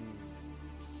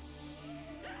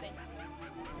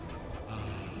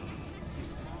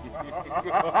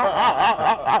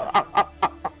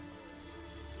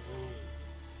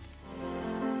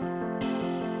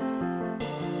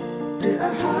 They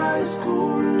are high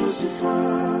school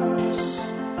Lucifers,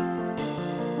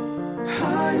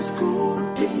 high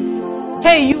school demons.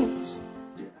 Hey, you!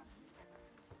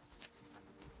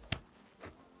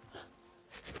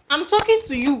 I'm talking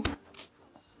to you.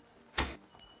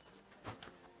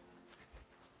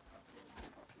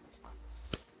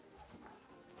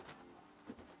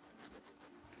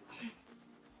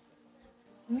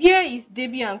 Where is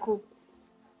Debbie and Co?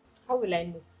 How will I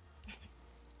know?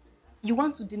 You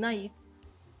want to deny it?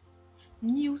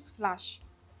 News flash.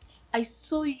 I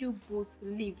saw you both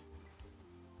leave.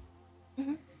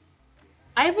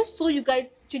 I even saw you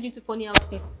guys change into funny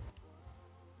outfits.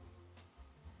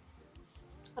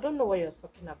 I don't know what you're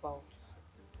talking about.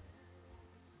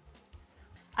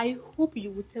 I hope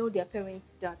you will tell their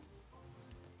parents that.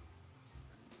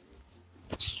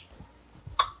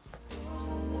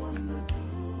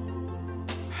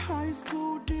 High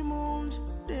school demons,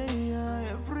 they are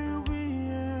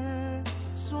everywhere.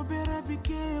 So better be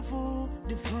careful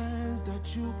the friends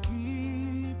that you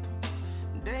keep.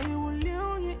 They will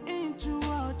lure you into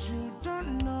what you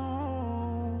don't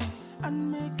know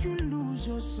and make you lose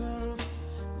yourself,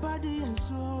 body and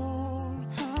soul.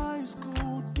 High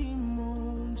school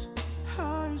demons,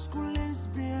 high school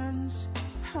lesbians,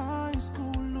 high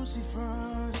school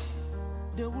lucifers.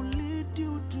 They will lead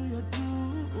you to your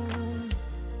doom.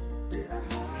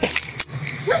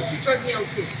 Why did you drag me out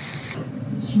here?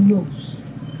 She knows.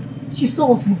 She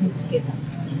saw us moving together.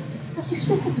 And she's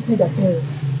threatened to tell their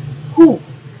parents. Who?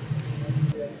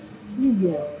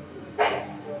 Lillian.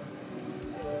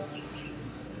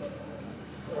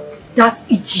 That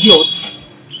idiot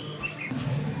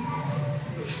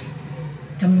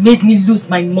that made me lose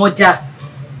my mother.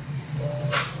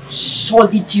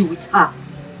 Surely deal with her.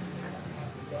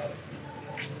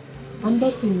 I'm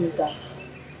not telling you that.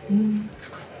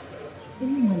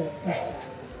 Any man I start to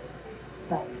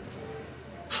dies.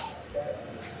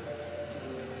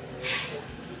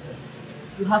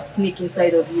 You have snake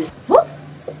inside of you. Huh?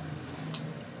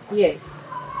 Yes.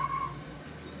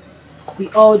 We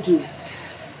all do.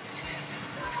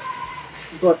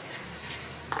 But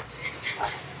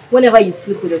whenever you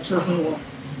sleep with a chosen one,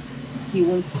 he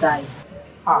won't die.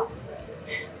 Ah.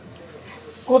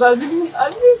 God, I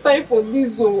didn't sign for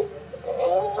this, so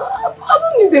I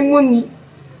don't need the money.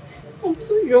 I'm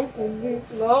too young for this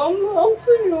now. I'm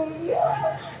too young.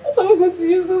 What am I going to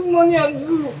use this money and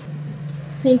do?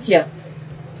 Cynthia,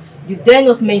 you dare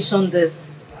not mention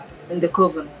this in the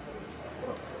coven.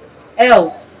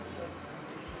 Else,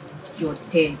 you're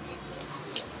dead.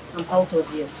 I'm out of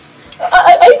here.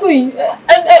 Are you going?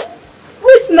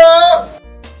 Wait now.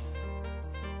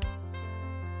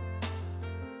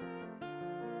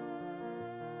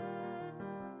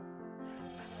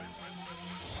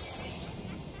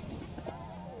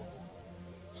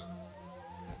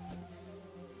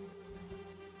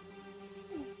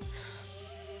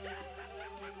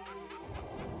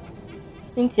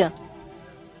 Cynthia,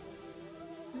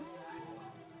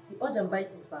 the urge and bite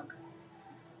is back.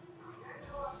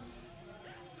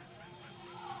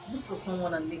 Look for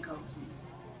someone and make out with,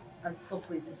 and stop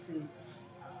resisting it.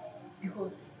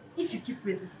 Because if you keep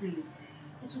resisting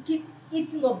it, it will keep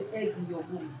eating up the eggs in your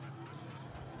womb.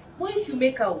 But if you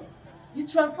make out, you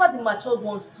transfer the matured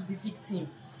ones to the victim.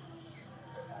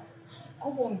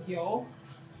 Come on, girl.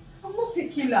 I'm not a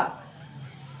killer.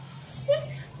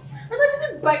 And I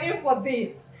didn't bargain for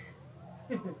this.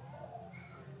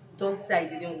 Don't say I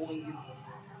didn't warn you.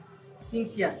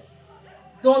 Cynthia,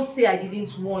 don't say I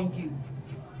didn't warn you.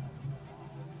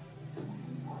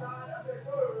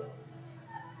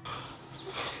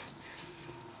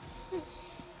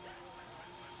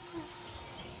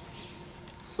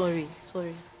 Sorry.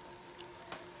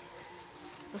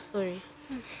 Oh, sorry.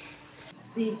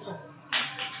 Cynthia,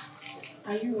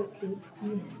 are you okay?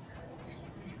 Yes.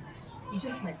 It's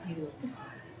just my period.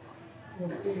 Your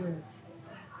period.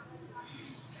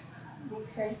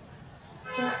 Okay.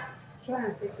 Just try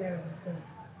and take care of yourself.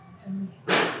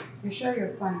 You sure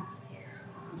you're fine? Yes.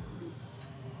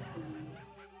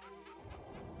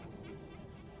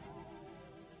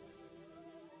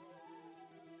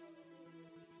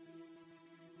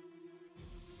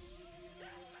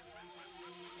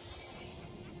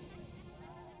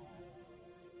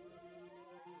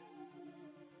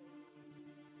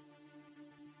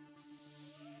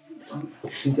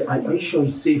 Cynthia, are you sure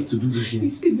it's safe to do this here?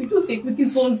 If you just take quickly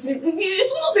something,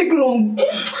 it will not take long.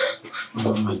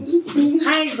 Never mind.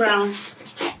 Hi, Brown.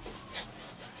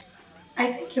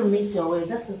 I think you miss your way.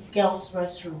 This is girls'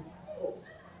 restroom.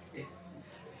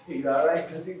 You are right. I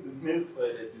think the men's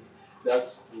toilet is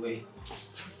that way.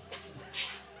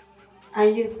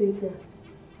 And you, Cynthia,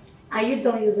 are you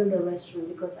done using the restroom?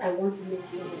 Because I want to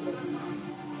make you a bit.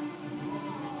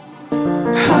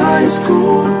 High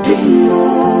school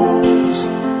demons,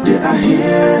 they are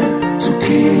here to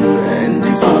kill and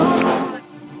devour.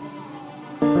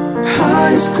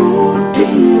 High school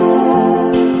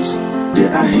demons, they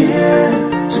are here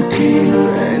to kill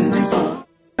and devour.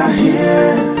 They are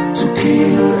here to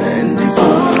kill and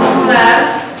devour.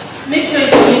 Class, make sure you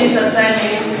finish this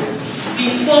assignment.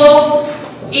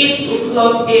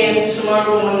 12 a.m.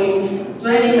 tomorrow morning. Do I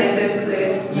make myself clear?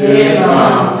 Yes,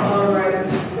 ma'am. Alright.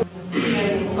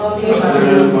 Okay,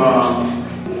 yes, ma'am.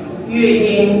 You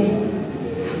again.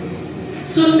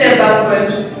 2 steps backward.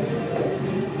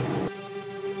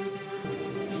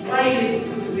 Why are you late to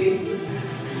school today?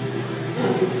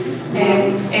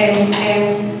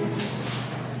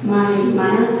 My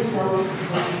aunt is self.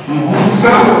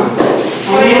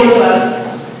 How your class?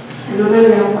 I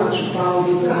normally help her to bow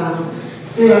with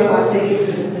still help her take it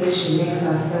to the place she makes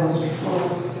herself before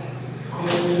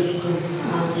coming to school.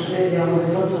 And today there was a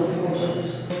lot of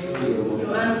photos.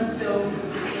 Your aunt is self.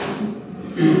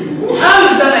 How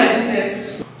is that my business?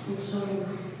 I'm sorry.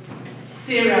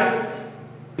 Sarah,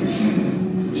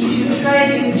 if you try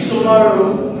this tomorrow,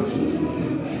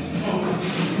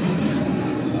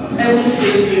 I will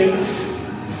save you.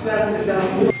 Go and sit down.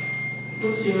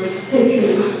 What's yours?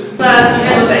 Class, you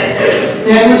heard what I said.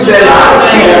 Yes,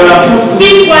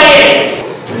 keep quiet.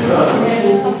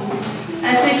 I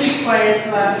said keep quiet,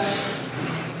 class.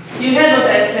 You heard what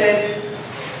I said.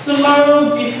 Tomorrow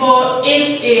before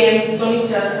 8 a.m. submit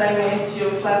your assignment to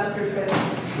your class prefect.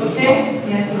 Okay?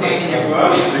 Yes, ma'am.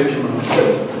 Thank you, ma'am.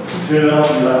 Sarah,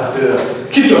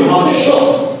 keep your mouth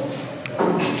shut.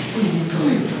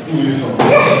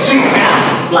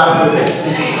 Class prefect.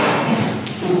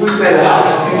 Who said that?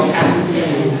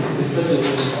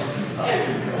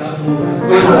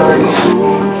 High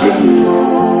school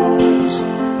demons,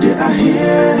 they are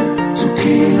here to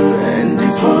kill and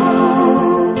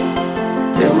devour.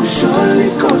 They will surely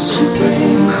cause you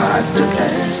pain at the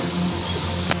end.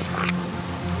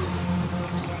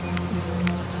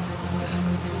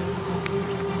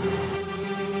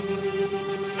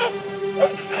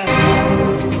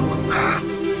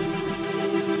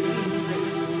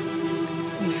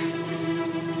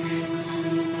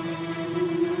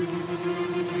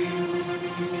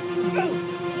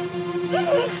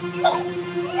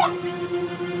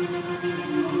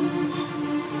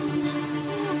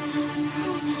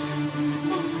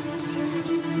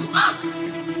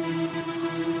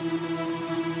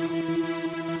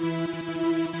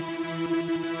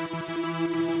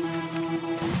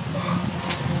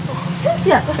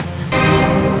 Cynthia!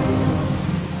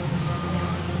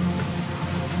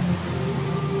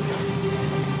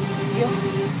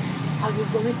 Are you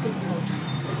vomiting blood?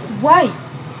 Why?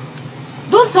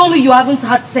 Don't tell me you haven't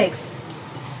had sex.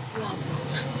 You have not.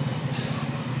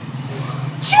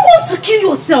 Do you want to kill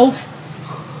yourself?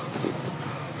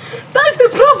 That's the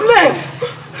problem.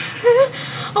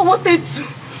 I wanted to,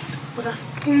 but that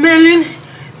smelling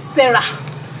Sarah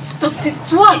stopped it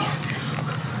twice.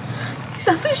 It's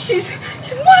as if she's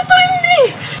monitoring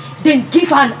me. Then give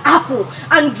her an apple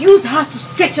and use her to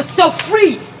set yourself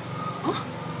free. Huh?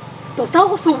 Does that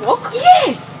also work?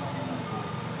 Yes.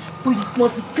 But it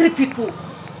must be 3 people.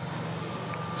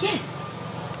 Yes.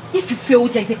 If you fail,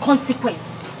 there is a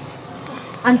consequence.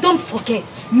 And don't forget,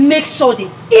 make sure they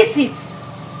eat it.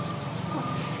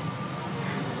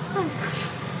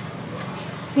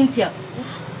 Cynthia,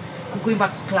 I'm going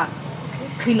back to class. Okay.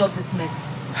 Clean up this mess.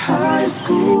 High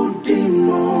school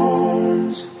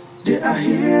demons, they are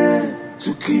here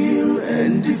to kill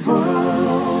and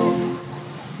devour.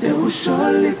 They will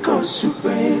surely cause you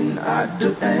pain at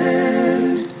the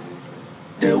end.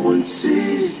 They won't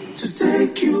cease to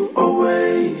take you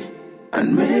away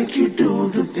and make you do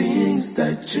the things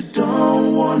that you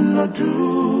don't wanna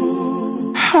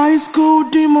do. High school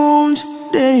demons,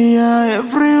 they are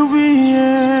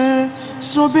everywhere.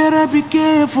 So better be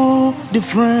careful the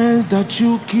friends that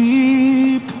you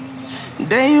keep.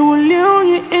 They will lure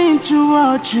you into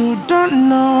what you don't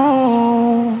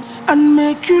know and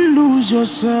make you lose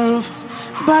yourself,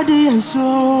 body and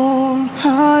soul.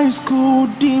 High school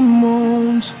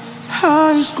demons,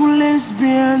 high school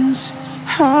lesbians,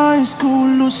 high school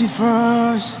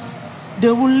Lucifers.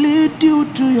 They will lead you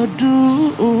to your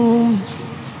doom.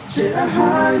 They are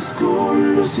high school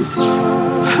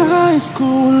Lucifers, high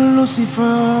school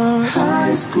Lucifers,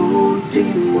 high school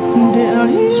demons. They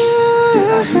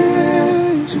are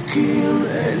here to kill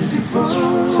and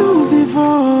devour. To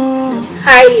devour.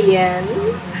 Hi, Lillian.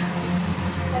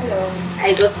 Hello.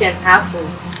 I got you an apple.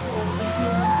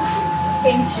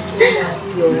 Thank you so much.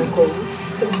 You're welcome.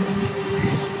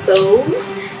 So,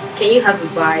 can you have a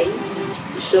bite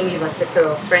to show me your sector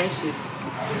of friendship?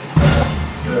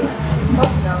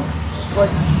 Not now, but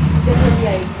definitely I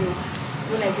will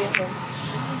when I get home.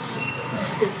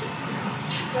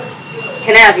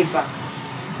 Can I have it back?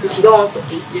 Since you don't want to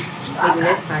eat it, maybe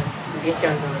next time we'll get you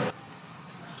on the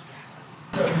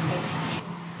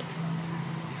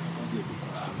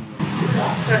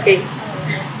Okay.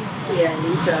 Yeah,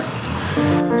 later.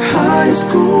 High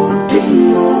school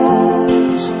demons,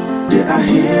 They are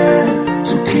here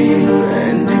to kill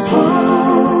and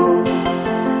devour.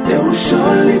 They will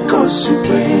surely cause you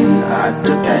pain at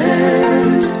the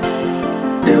end.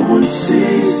 They won't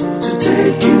cease to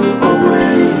take you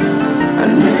away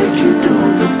and make you do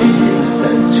the things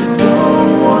that you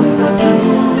don't wanna do.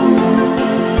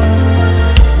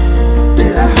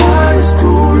 They are high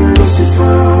school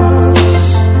Lucifers,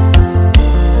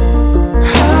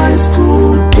 high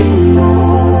school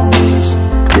demons.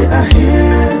 They are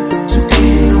here to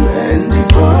kill and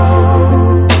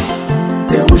devour.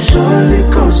 They will surely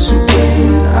cause you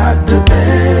pain at the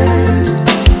end.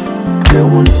 They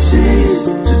won't cease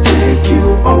to take you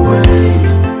away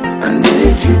and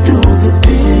make you do the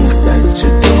things that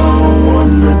you don't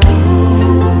wanna do.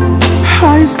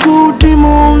 High school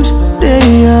demons,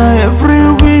 they are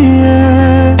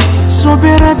everywhere. So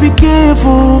better be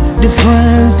careful the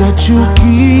friends that you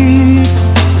keep.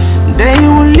 They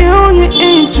will lure you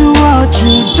into what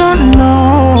you don't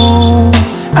know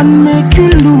and make you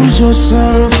lose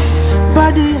yourself.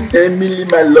 Emily,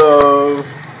 my love.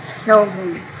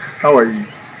 Kelvin. How are you?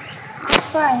 I'm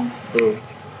fine. Oh,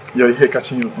 you're here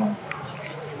catching your phone.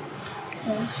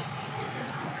 Yes.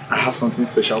 I have something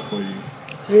special for you.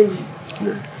 Really?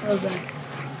 Yeah. How's that?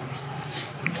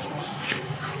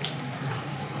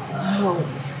 Wow.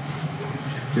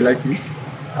 You like it?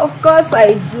 Of course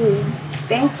I do.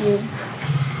 Thank you.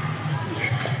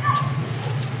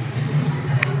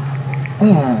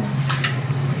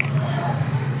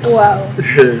 Wow.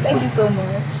 Yes. Thank you so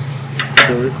much.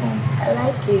 You're welcome. I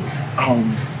like it.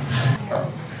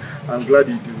 I'm glad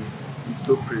you do. It's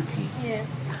so pretty.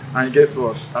 Yes. And guess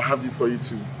what? I have this for you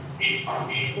too.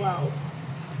 Wow.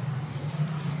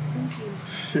 Thank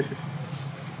you.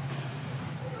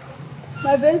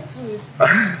 My best food.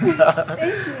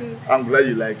 Thank you. I'm glad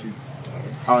you like it.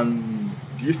 And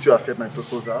do you still accept my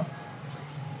proposal?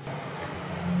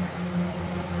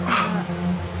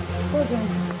 What's wrong?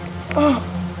 Oh,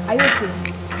 are you okay?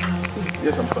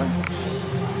 Yes, I'm fine.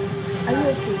 Are you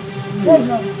okay? What's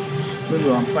wrong? No,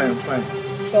 I'm fine,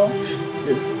 Sure?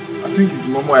 Yes. I think it's the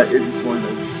moment I ate this morning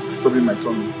that is disturbing my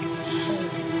tummy.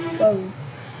 Sorry.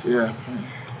 Yeah, I'm fine.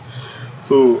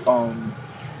 So,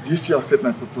 do you still accept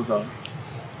my proposal?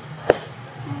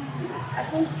 I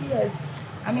think yes.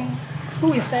 I mean, who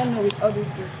will send me with all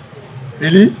these gifts?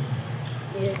 Really?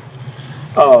 Yes.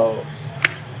 Oh,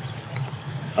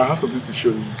 I have something to show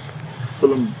you.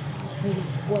 Follow me. Really?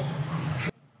 What?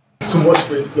 Too much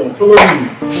question. Follow me.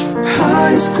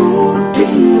 High school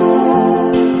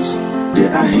demons, they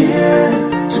are here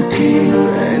to kill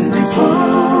and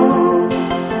devour.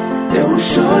 They will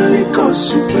surely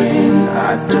cause you pain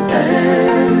at the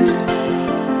end.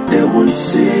 They won't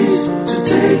cease to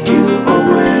take you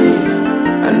away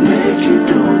and make you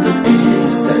do the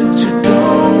things that you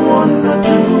don't wanna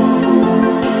do.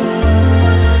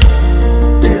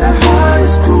 They are high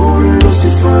school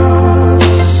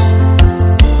Lucifers,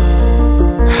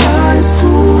 high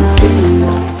school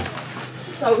demons.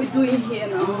 What are we doing here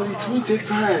now? Oh, it won't take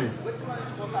time.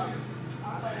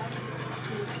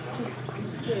 Please, I'm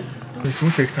scared. It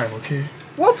won't take time, okay?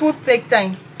 What would take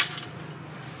time?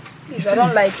 Please, I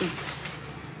don't like it.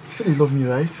 You said you love me,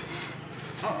 right?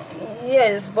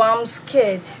 Yes, but I'm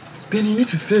scared. Then you need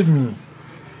to save me.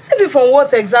 Save me from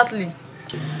what exactly?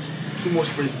 Too much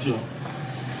pressure.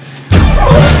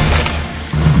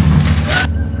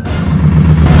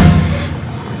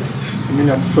 I mean,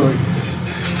 I'm sorry.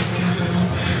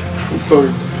 I'm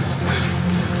sorry.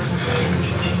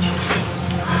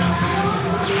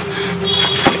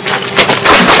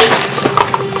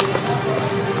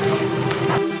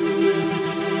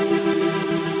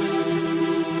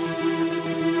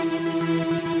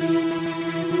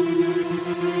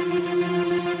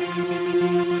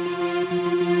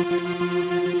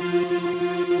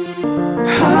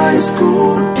 High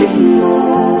school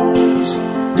demons,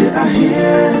 they are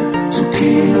here to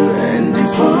kill and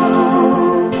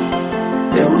devour.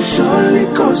 They will surely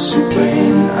cause you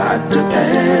pain at the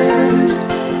end.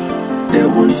 They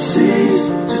won't cease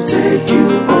to take you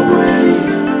away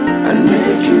and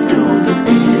make you do the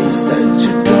things that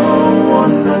you don't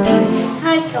wanna do.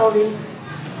 Hi, Kelvin.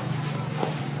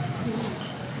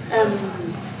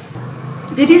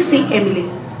 Did you see Emily?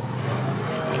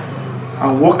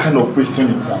 And what kind of question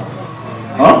is that?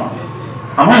 Huh?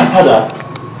 Am I her father?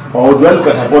 Or do I look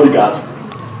like her bodyguard?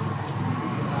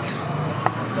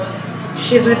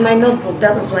 She's with my notebook,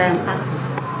 that is why I'm asking.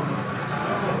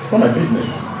 It's not my business.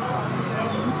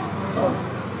 Oh,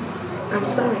 I'm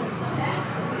sorry.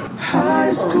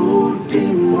 High school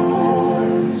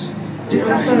demons, they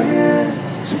are here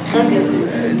to kill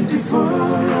and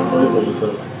devour. Sorry for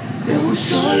yourself. They will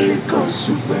surely cause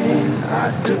you pain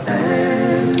at the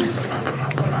end.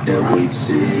 They will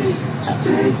cease to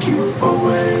take you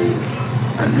away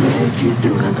and make you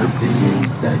do the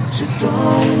things that you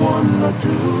don't wanna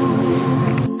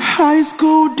do. High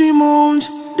school demons,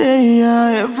 they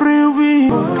are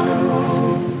everywhere.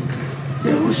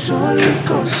 They will surely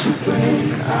cause you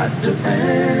pain at the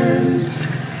end.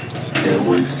 They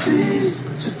will cease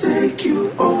to take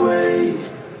you away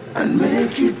and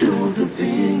make you do the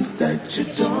things that you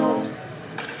don't.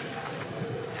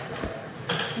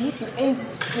 I need to end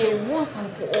this fear once and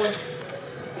for all.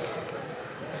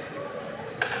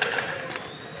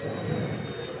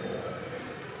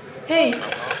 Hey!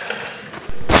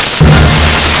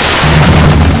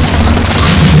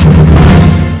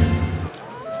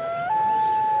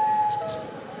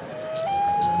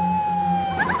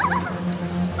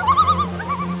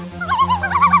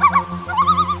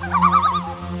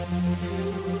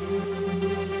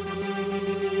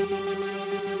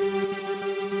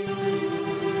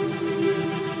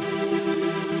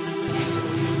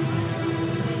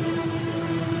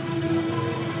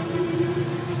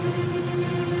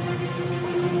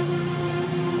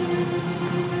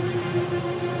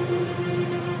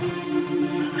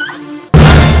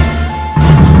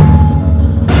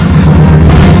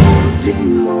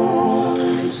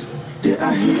 Demons, they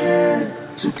are here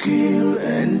to kill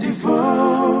and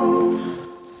devour.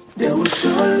 They will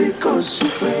surely cause you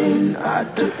pain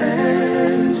at the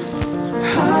end.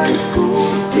 High school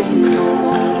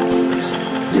demons,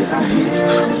 they are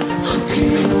here to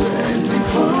kill and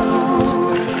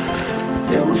devour.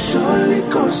 They will surely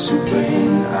cause you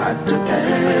pain at the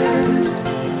end.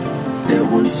 They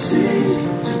won't cease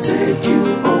to take you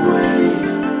away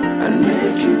and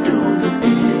make you do the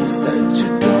things that you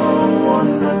don't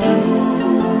wanna do.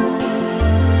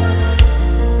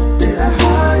 They are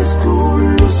high school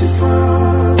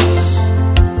Lucifers,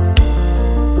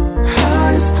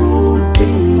 high school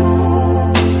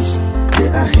demons. They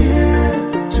are here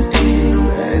to kill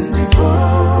and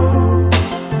devour.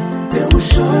 They will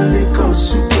surely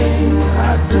cause you pain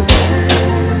at the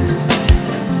end.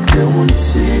 They won't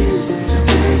cease to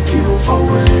take you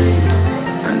away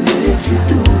and make you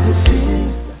do the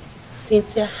things.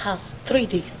 Cynthia has 3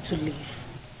 days to leave.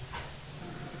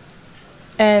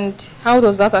 And how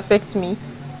does that affect me?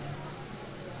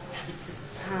 It is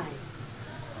time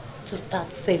to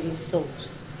start saving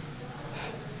souls.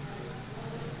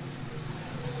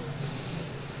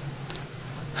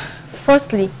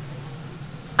 Firstly,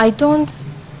 I don't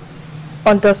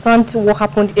understand what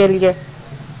happened earlier.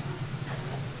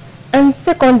 And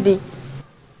secondly,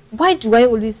 why do I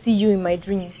always see you in my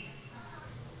dreams?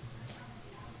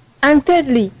 And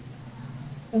thirdly,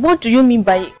 what do you mean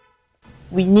by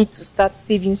we need to start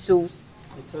saving souls?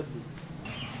 Exactly.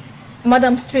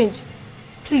 Madam Strange,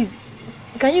 please,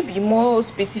 can you be more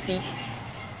specific?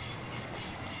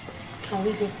 Can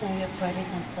we go somewhere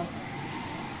private and talk?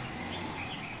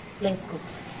 Let's go.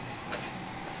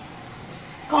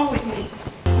 Come with me.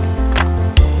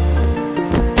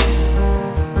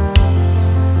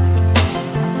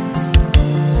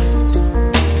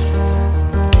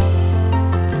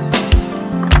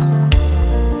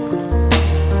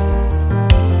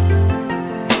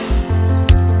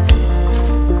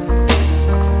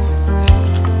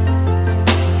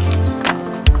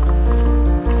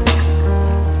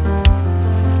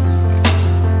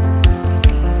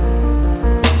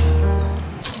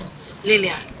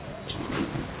 Lillian,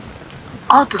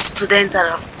 all the students that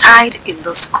have died in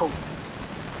the school,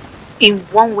 in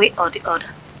one way or the other,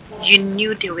 you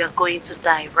knew they were going to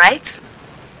die, right?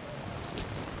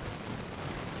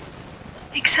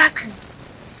 Exactly.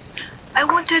 I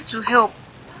wanted to help,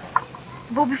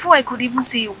 but before I could even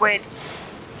say a word,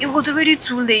 it was already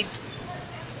too late.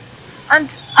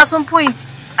 And at some point,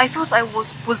 I thought I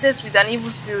was possessed with an evil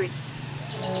spirit.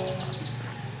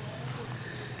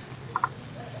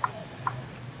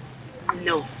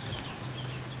 No.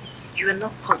 You are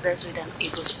not possessed with an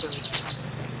evil spirit.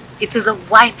 It is a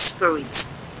white spirit,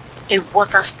 a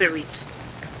water spirit,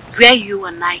 where you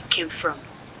and I came from.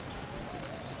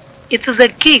 It is a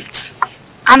gift,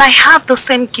 and I have the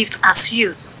same gift as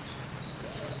you.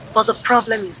 But the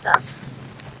problem is that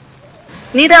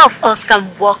neither of us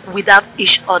can walk without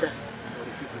each other.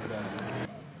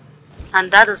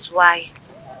 And that is why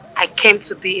I came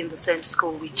to be in the same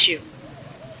school with you.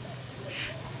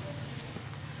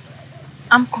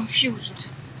 I'm confused.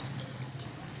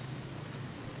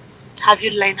 Have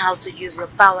you learned how to use your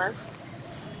powers?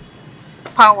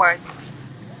 Powers?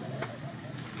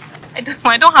 I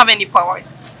don't have any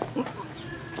powers.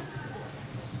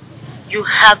 You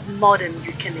have more than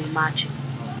you can imagine.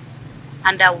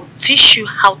 and I will teach you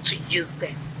how to use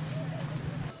them.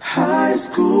 High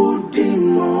school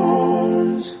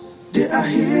demons, they are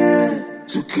here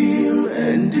to kill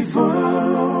and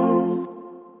devour.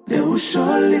 They will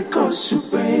surely cause you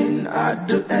pain at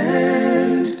the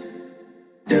end.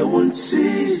 They won't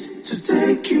cease to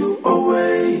take you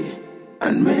away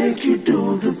and make you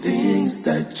do the things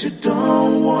that you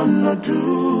don't wanna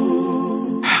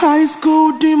do. High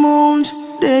school demons,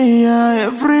 they are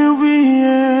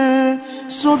everywhere.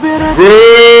 So better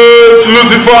Great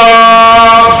Lucifer!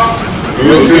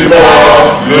 Lucifer!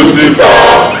 Lucifer!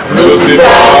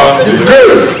 Lucifer! The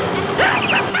Great!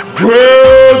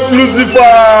 Great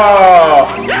Lucifer!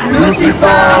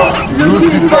 Lucifer!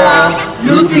 Lucifer!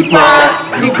 Lucifer!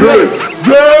 The Great!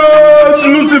 Great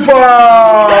Lucifer!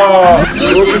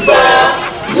 Lucifer!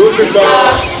 Lucifer!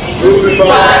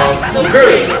 Lucifer! The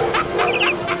Great!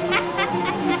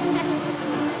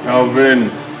 Alvin.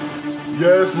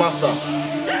 Yes, master.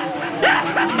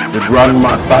 The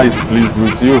Grandmaster is pleased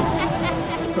with you.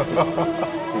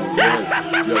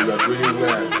 Yes, you are doing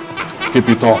well. Keep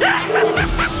it up.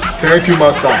 Thank you,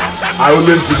 master. I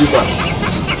always deliver.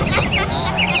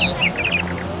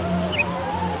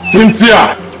 Cynthia!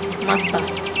 Master.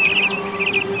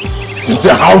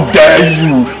 Cynthia, how dare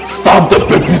you starve the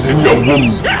babies in your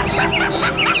womb?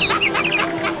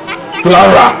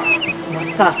 Clara!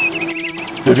 Master.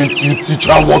 Didn't you teach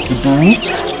her what to do?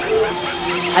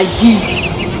 I did,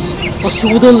 but she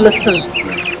wouldn't listen.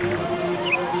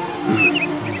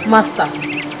 Master,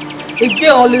 a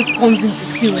girl always comes in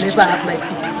between whenever I have my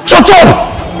feet. Shut up!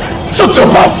 Shut your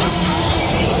mouth!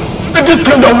 In this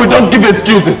kingdom we don't give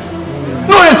excuses.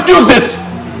 No excuses!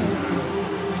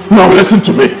 Now listen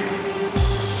to me.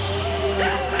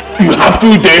 You have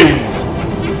 3 days.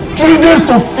 3 days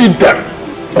to feed them.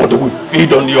 Or they will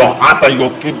feed on your heart and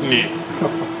your kidney.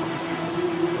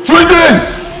 3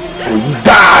 days! Or you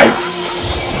die!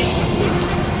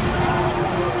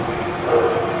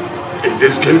 In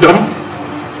this kingdom,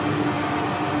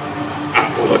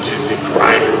 apology is a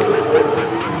crime.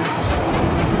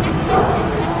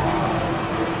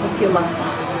 Okay, Master.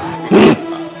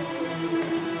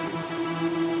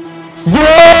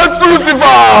 Great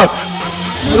Lucifer!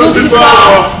 Lucifer!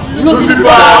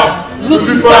 Lucifer!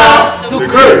 Lucifer! The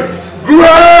Great!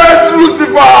 Great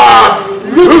Lucifer!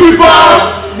 Lucifer!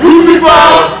 Lucifer!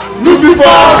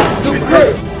 Lucifer! The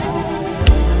Great!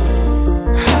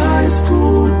 High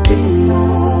school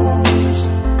demons,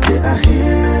 they are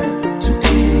here to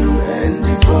kill and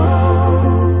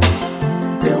devour.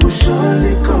 They will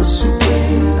surely cause you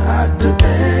pain at the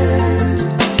end.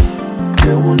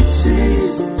 They won't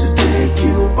cease to take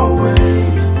you away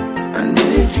and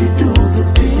make you do the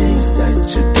things that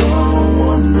you don't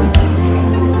wanna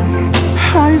do.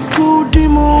 High school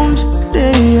demons,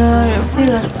 they are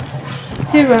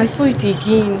Sarah, I saw it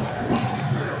again.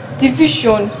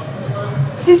 Division.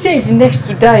 Cynthia is next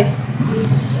to die.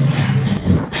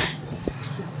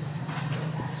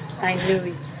 I knew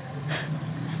it.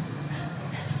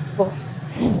 But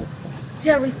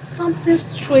there is something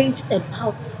strange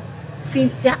about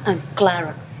Cynthia and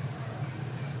Clara.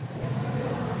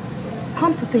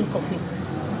 Come to think of it,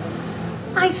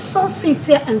 I saw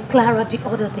Cynthia and Clara the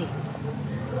other day,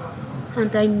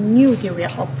 and I knew they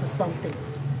were up to something.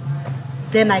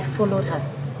 Then I followed her.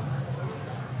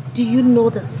 Do you know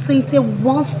that Cynthia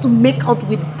wants to make out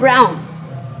with Brown?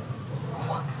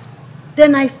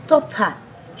 Then I stopped her.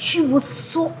 She was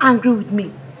so angry with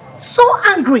me. So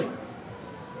angry.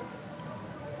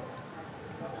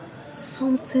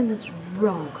 Something is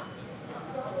wrong.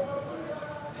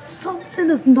 Something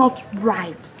is not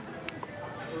right.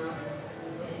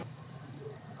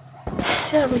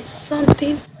 There is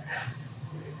something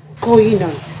going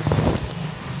on.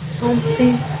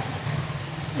 Something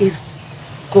is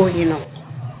going on.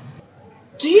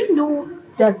 Do you know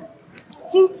that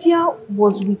Cynthia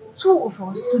was with 2 of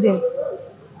our students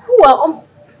who are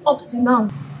up to now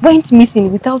went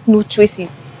missing without no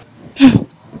traces?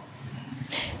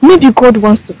 Maybe God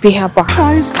wants to pay her back.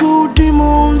 High school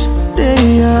demons,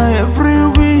 they are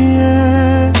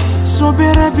everywhere. So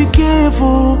better be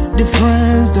careful the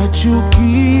friends that you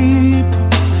keep.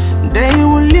 They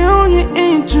will lure you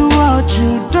into what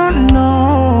you don't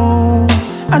know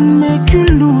and make you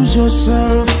lose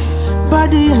yourself,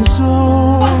 body and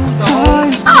soul.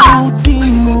 High school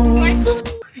demons.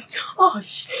 Oh,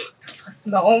 shit. Fast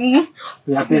now.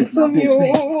 We are big.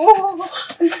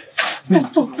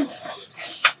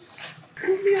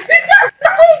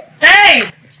 Hey!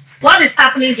 What is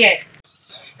happening here?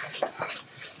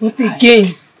 What again?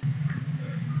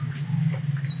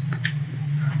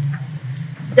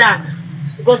 Dan,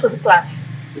 go to the class.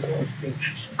 It's not what you think.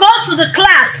 Go to the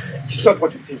class. It's not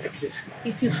what you think, please.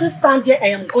 If you still stand here, I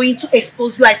am going to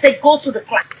expose you. I said go to the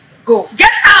class. Go.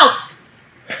 Get out!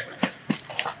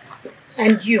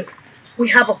 And you, we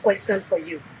have a question for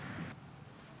you.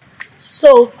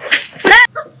 So, hey,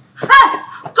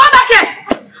 come back here!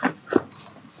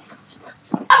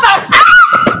 Come back!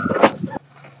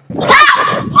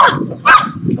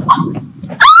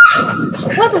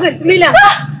 What is it, Lillian?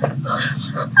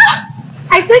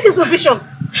 I think it's the vision.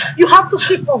 You have to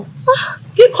keep on.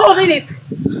 Keep holding it.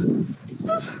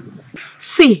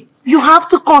 See, you have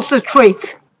to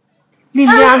concentrate.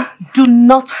 Lillian, do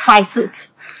not fight it.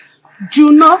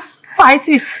 Do not fight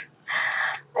it.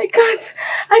 I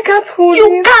can't hold it.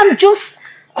 You can't just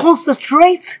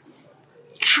concentrate.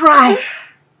 Try.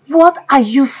 What are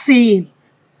you seeing?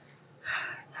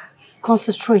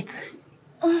 Concentrate.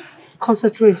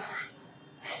 Concentrate.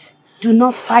 Do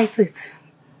not fight it.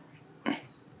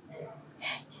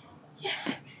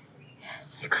 Yes.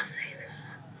 You can see it.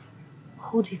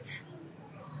 Hold it.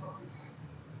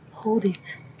 Hold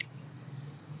it.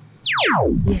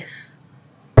 Yes.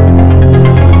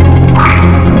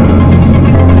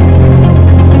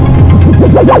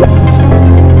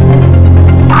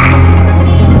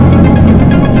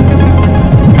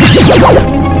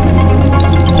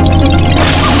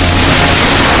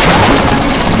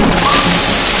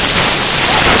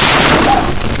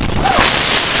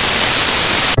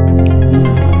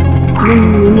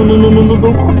 No,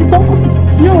 don't cut it, don't cut it.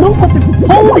 No, don't cut it.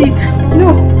 Hold it. No.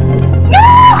 No!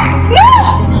 No!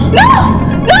 No!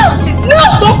 No! No!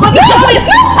 Don't cut it, hold it.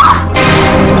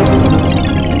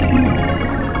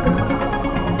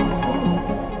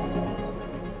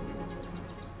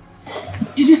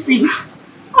 Did you see it?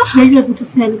 Were you able to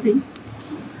see anything?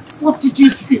 What did you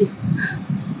see?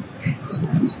 Yes.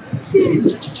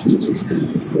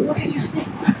 What did you see?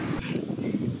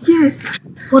 Yes.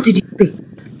 What did you see?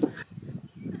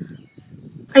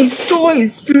 I saw a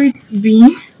spirit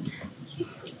being.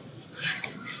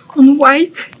 Yes. On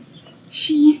white.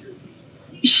 She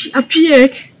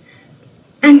appeared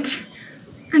and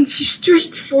she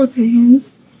stretched forth her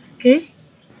hands. Okay.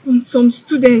 On some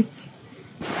students.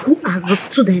 Who are the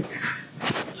students?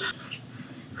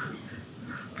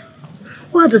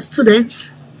 Who are the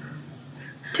students?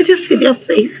 Did you see their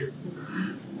face?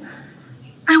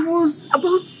 I was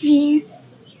about seeing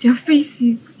their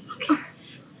faces.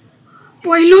 But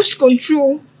I lost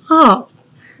control. Oh,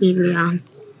 Lillian.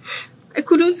 I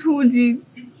couldn't hold it.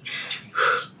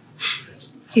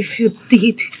 If you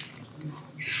did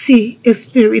see a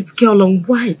spirit girl on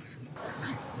white,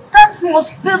 that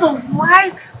must be the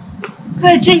white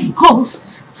virgin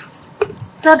ghost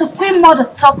that the Queen Mother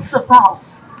talks about.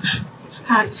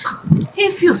 And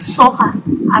if you saw her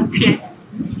appear,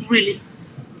 really,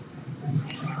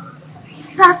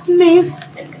 that means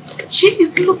she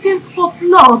is looking for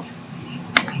blood.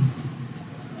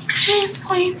 She is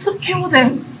going to kill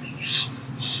them.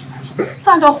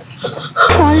 Stand up.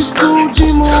 High school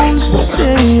demons,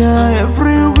 they are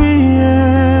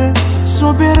everywhere.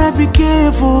 So better be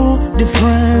careful the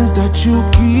friends that you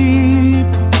keep.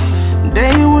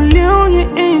 They will lure you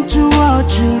into what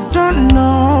you don't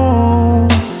know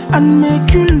and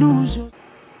make you lose your...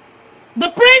 The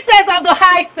princess of the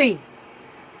high sea,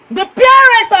 the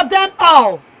purest of them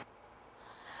all,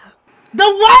 the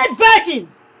white virgin,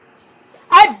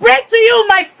 I bring to you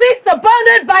my sister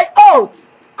bounded by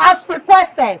oaths as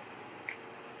requested.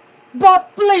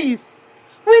 But please,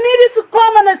 we need you to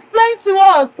come and explain to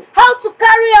us how to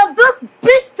carry out this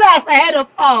big task ahead of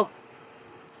us.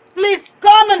 Please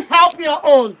come and help your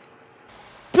own.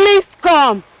 Please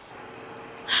come.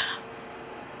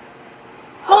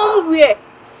 Come where?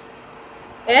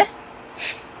 Eh?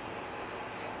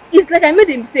 It's like I made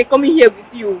a mistake coming here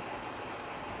with you.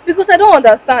 Because I don't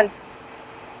understand.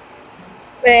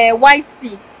 White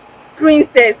sea,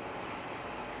 princess.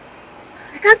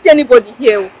 I can't see anybody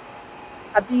here.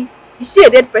 Abi, is she a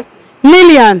dead person?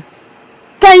 Lillian,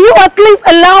 can you at least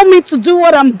allow me to do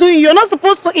what I'm doing? You're not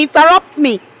supposed to interrupt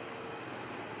me.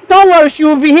 Don't worry, she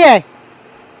will be here.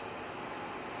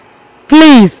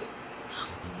 Please.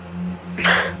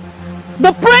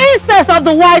 The princess of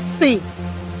the White Sea,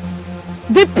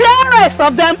 the purest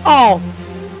of them all.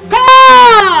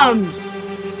 Come!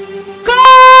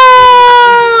 Come!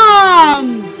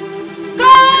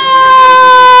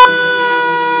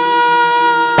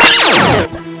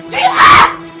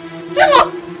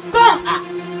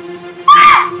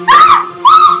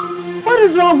 What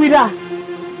is wrong with her?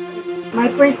 My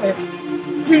princess,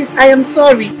 please, I am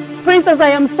sorry. Princess, I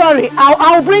am sorry.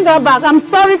 I'll bring her back. I'm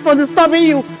sorry for disturbing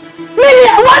you.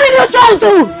 Lillian, what did you just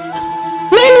do?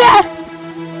 Lillian!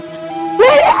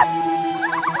 Lillian!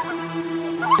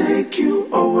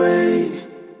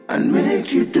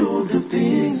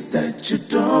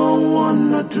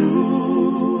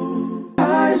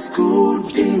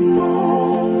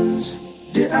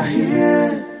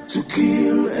 to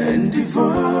kill and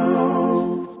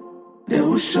devour. They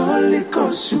will surely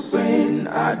cause you pain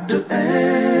at the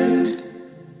end.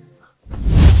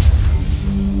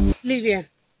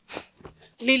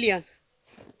 Lillian,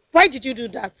 why did you do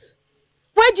that?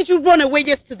 Why did you run away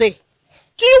yesterday?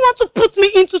 Do you want to put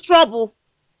me into trouble?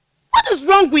 What is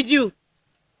wrong with you?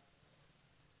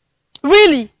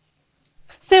 Really?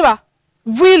 Sarah,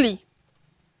 really?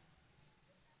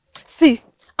 See,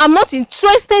 I'm not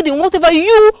interested in whatever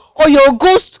you or your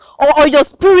ghost or your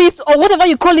spirit or whatever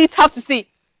you call it have to say.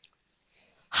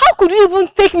 How could you even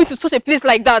take me to such a place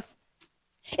like that?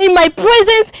 In my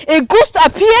presence, a ghost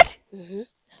appeared?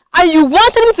 And you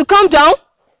wanted me to calm down?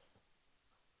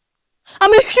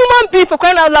 I'm a human being, for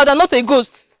crying out loud, and not a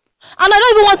ghost. And I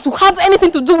don't even want to have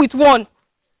anything to do with one.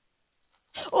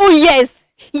 Oh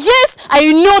yes, yes,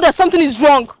 I know that something is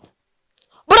wrong.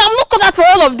 But I'm not cut out for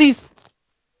all of this.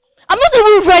 I'm not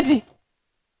even ready.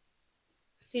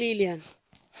 Lillian,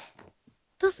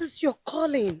 this is your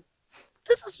calling.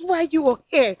 This is why you are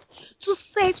here, to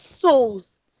save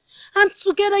souls. And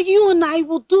together you and I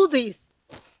will do this.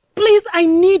 Please, I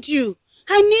need you.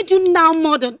 I need you now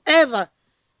more than ever.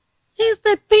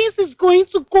 Instead, things is going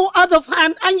to go out of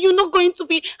hand and you're not going to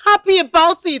be happy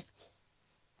about it.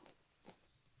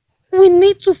 We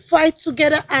need to fight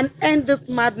together and end this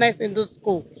madness in the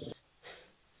school.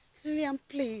 Lillian,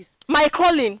 please. My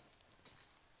calling.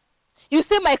 You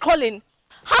say my calling.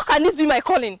 How can this be my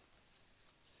calling?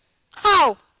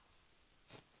 How?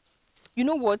 You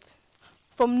know what?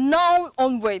 From now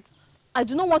onwards, I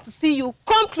do not want to see you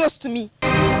come close to me.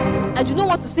 I do not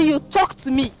want to see you talk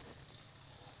to me.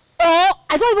 Or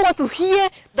I don't even want to hear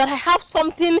that I have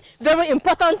something very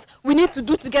important we need to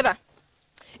do together.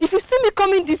 If you see me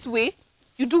coming this way,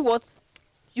 you do what?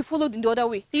 You followed in the other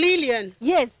way. Lillian.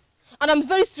 Yes. And I'm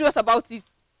very serious about this.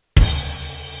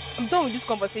 I'm done with this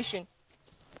conversation.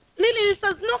 Lillian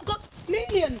says no go.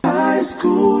 Lillian. High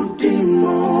school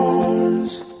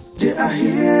demons, they are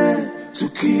here to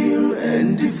kill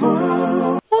and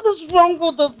devour. What is wrong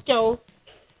with this girl?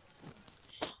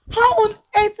 How on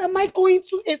earth am I going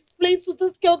to explain to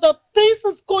this girl that things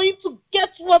is going to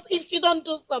get worse if she don't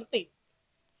do something?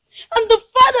 And the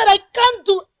fact that I can't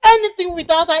do anything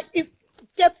without her is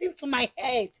getting to my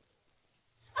head.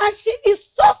 And she is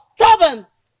so stubborn.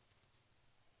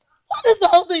 What is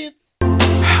all this?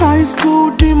 High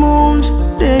school demons,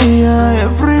 they are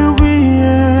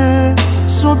everywhere.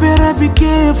 So better be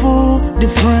careful the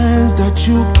friends that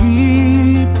you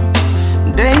keep.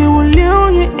 They will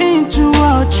lure you into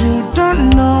what you don't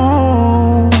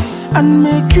know and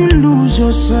make you lose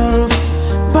yourself,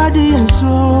 body and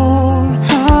soul.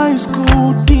 High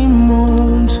school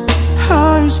demons,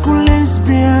 high school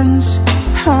lesbians,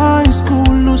 high school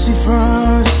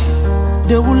lucifers.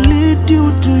 They will lead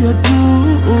you to your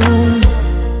doom.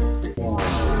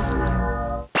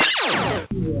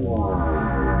 Do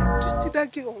you see that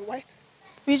girl on white?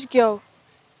 Which girl?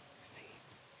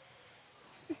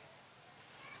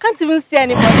 Can't even see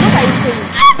anybody. What are you saying?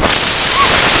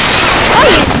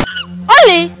 Ollie!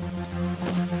 Ollie!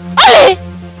 Ollie!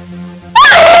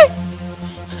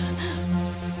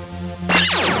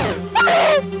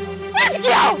 Ollie! Which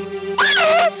girl?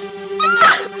 Ollie!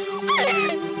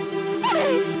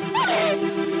 Ollie!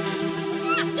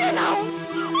 Which girl now?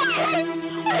 Ollie!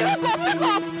 Ollie, wake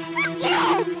up! Which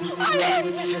girl? Ollie!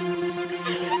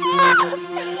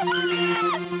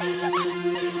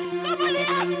 Somebody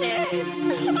help me!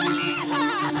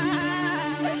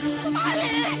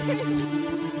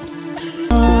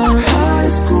 High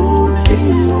school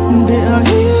demons, they are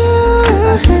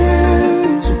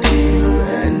here to kill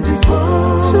and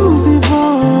devour.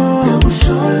 They will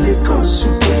surely cause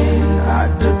you pain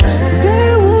at the end.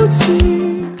 They won't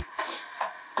see.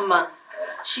 Mama,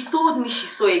 she told me she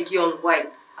saw a girl on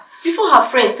white before her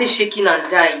friend started shaking and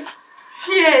died.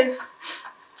 Yes,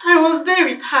 I was there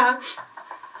with her.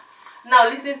 Now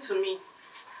listen to me.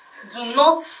 Do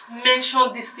not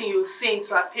mention this thing you're saying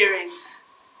to her parents.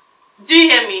 Do you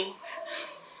hear me?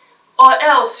 Or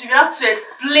else you have to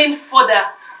explain further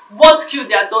what killed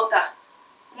their daughter.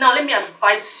 Now let me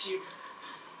advise you.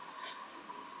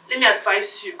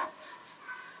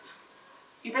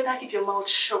 You better keep your mouth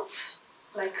shut.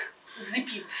 Like, zip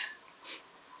it.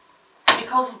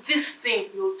 Because this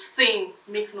thing you're saying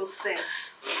makes no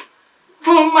sense.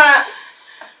 Mama,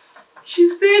 she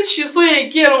said she saw a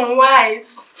girl on white.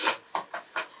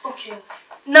 Okay.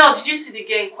 Now, did you see the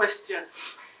girl in question?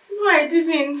 No, I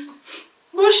didn't.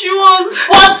 But she was...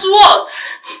 But what?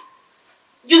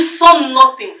 You saw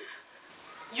nothing.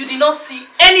 You did not see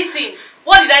anything.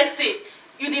 What did I say?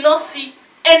 You did not see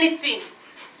anything.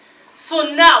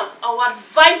 So now, I would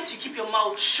advise you keep your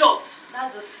mouth shut.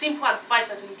 That's a simple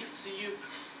advice I can give to you.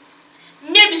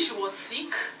 Maybe she was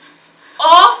sick,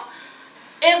 or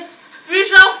a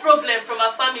spiritual problem from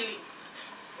her family.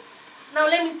 Now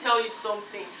let me tell you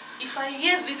something. If I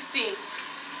hear this thing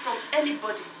from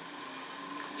anybody,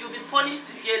 you'll be punished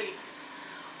severely.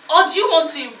 Or do you want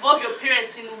to involve your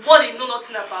parents in what they know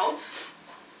nothing about?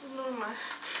 No, ma.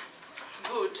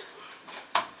 Good.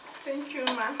 Thank you,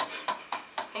 ma.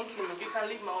 Thank you, ma. You can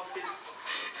leave my office.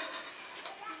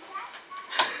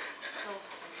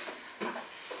 Nonsense.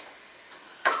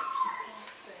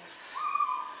 Nonsense.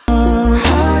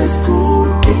 High school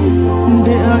demons,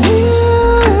 they are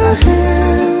here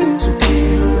to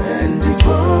kill and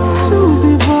devour.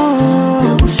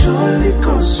 They will surely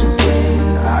cause you pain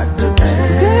at the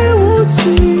end.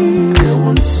 They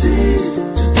won't cease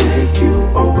to take you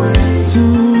away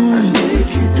and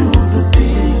make you do the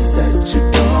things that you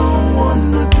don't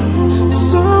wanna do.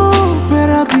 So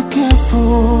better be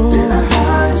careful. They are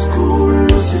high school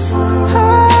Lucifer.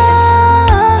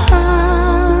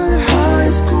 High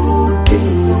school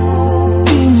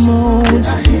demons. They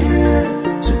are here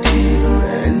to kill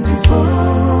and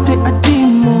devour. They are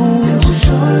demons. They will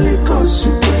surely cause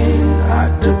you pain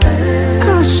at the end.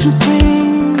 Cause you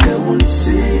pain. They won't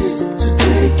cease to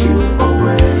take you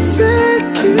away.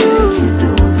 Take you. And make you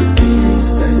do the things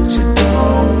that you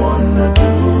don't wanna do.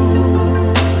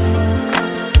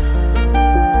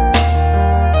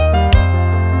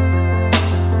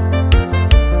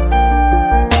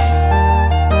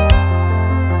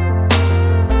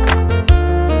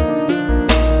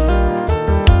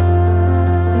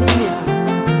 Lillian,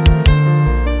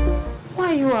 why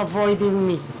are you avoiding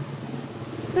me?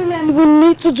 Lillian, we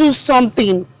need to do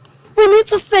something. We need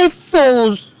to save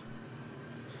souls.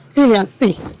 Lillian,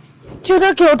 see, the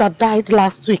other girl that died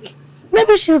last week,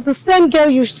 maybe she's the same girl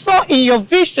you saw in your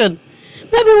vision.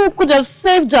 Maybe we could have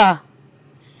saved her.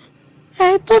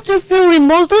 Hey, don't you feel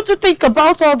remorse? Don't you think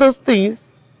about all those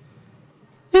things?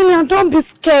 Lillian, don't be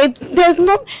scared. There's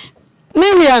no...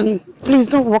 Lillian, please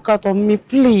don't walk out on me,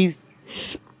 please.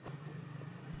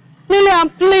 Lillian,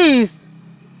 please.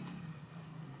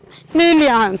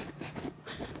 Lillian.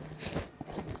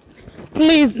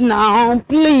 Please now,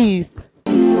 please.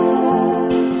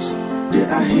 Demons, they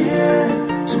are here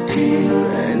to kill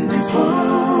and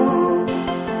devour.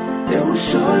 They will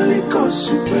surely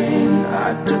cause you pain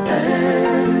at the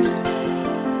end.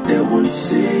 They won't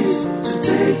cease to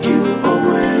take you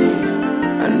away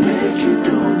and make you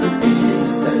do the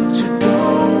things that you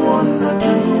don't wanna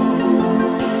do.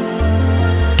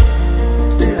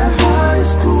 They are high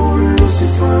school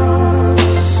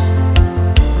Lucifers.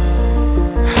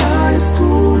 High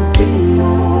school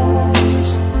demons,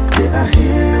 they are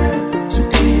here to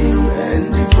kill and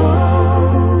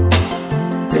devour.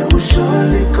 They will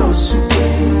surely cause you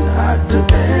pain at the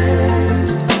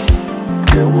end.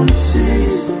 They won't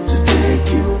cease to take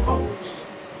you away.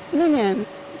 Lillian,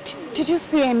 did you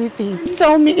see anything?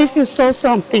 Tell me if you saw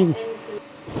something.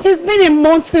 It's been a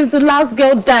month since the last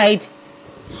girl died.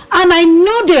 And I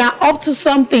know they are up to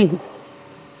something.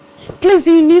 Please,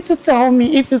 you need to tell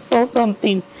me if you saw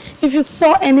something. If you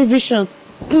saw any vision.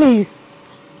 Please.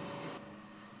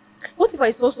 What if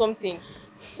I saw something?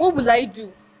 What will I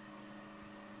do?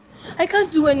 I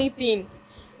can't do anything.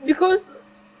 Because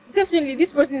definitely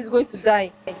this person is going to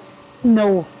die.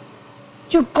 No.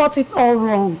 You got it all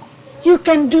wrong. You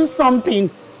can do something.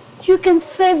 You can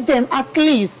save them at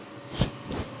least.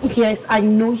 Yes, I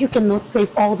know you cannot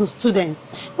save all the students.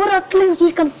 But at least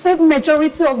we can save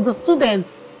majority of the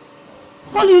students.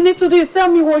 All you need to do is tell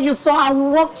me what you saw and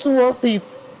we'll work towards it.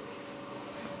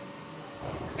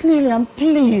 Lillian,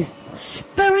 please.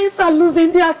 Parents are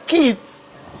losing their kids.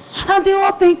 And they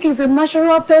all think it's a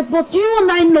natural death, but you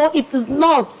and I know it is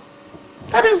not.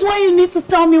 That is why you need to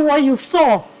tell me what you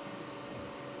saw.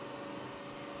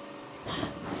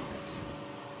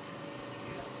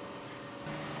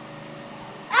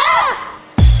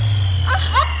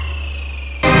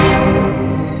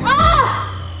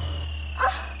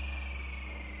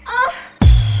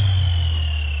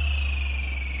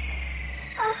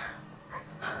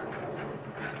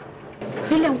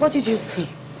 Lillian, what did you see?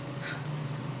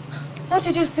 What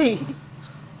did you see?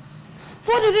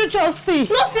 What did you just see?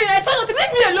 Nothing! I saw nothing!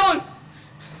 Leave me alone!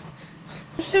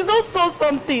 She just saw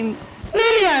something.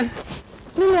 Lillian!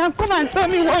 Lillian, come and tell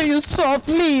me what you saw,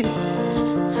 please.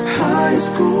 High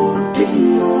school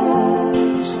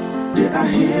demons, they are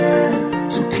here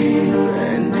to kill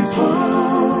and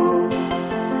devour.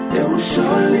 They will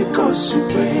surely cause you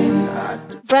pain at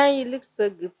the... Brian, you look so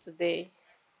good today.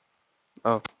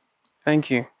 Oh, thank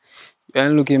you. You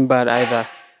aren't looking bad either.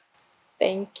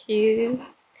 Thank you.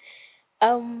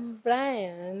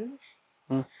 Brian,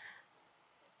 Hmm.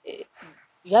 eh,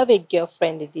 you have a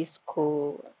girlfriend in this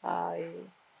school. I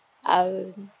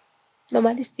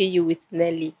normally see you with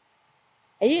Nelly.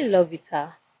 Are you in love with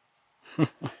her?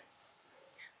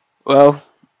 Well,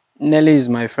 Nelly is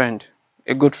my friend,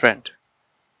 a good friend.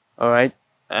 All right.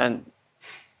 And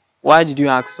why did you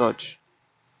ask such?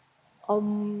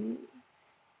 Um,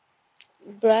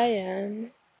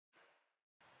 Brian,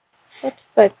 what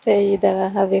if I tell you that I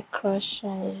have a crush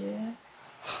on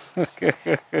you?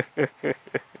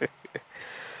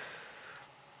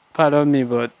 Pardon me,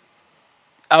 but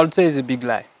I would say it's a big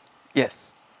lie.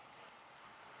 Yes.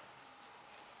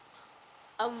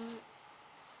 Why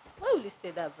will you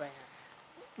say that, Brian?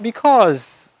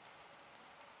 Because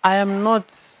I am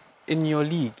not in your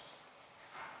league.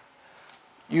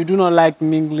 You do not like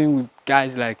mingling with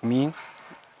guys like me.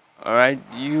 All right.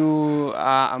 You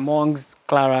are amongst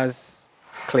Clara's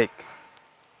clique.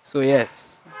 So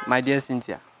yes, my dear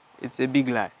Cynthia, it's a big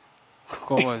lie.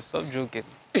 Come on, stop joking.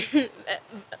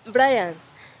 Brian,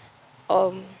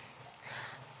 um,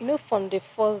 from the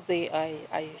first day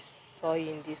I saw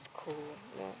you in this school,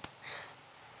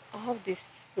 I have these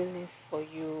feelings for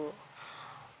you,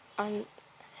 and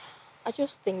I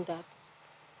just think that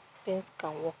things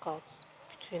can work out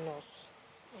between us.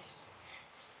 Yes.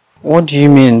 What do you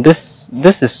mean? This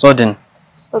is sudden.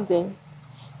 So then,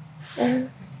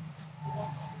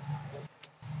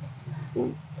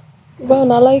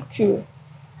 Brian, I like you.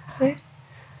 Eh?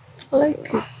 I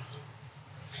like you.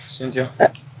 Cynthia,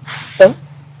 Huh?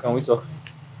 can we talk?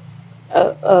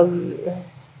 Uh, um,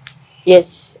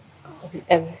 yes.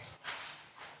 Um,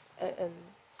 um,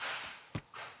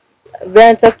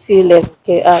 Brian, talk to you later.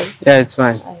 Okay. Yeah, it's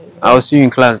fine. I'll see you in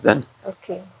class then.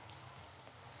 Okay.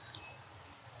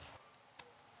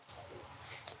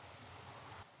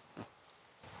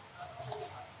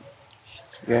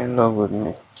 You're in love with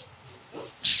me.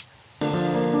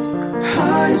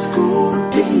 High school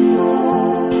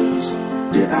demons,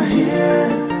 they are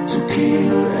here to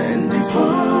kill and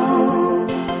devour.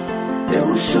 They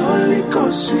will surely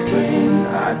cause you pain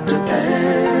at the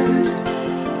end.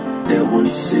 They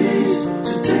won't cease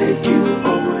to take you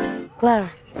away. Clara,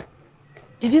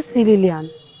 did you see Lillian?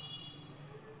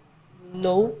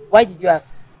 No. Why did you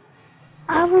ask?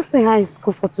 I haven't seen her in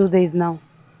school for 2 days now.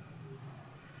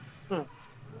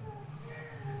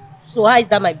 So how is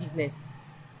that my business?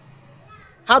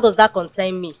 How does that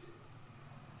concern me?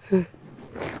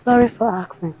 Sorry for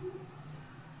asking.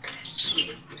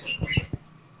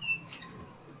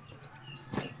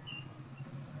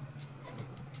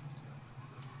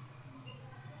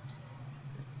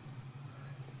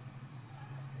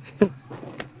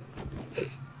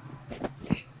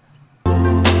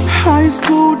 High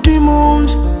school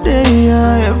demons, they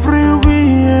are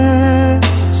everywhere.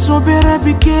 So better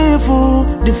be careful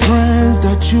the friends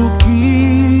that you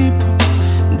keep.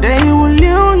 They will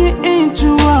lure you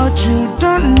into what you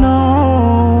don't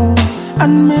know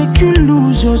and make you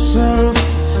lose yourself,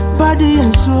 body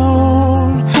and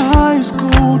soul. High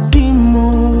school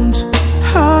demons,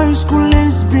 high school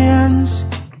lesbians.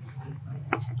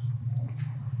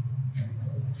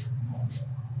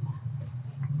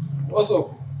 What's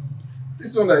up?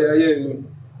 This one that you're here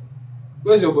alone.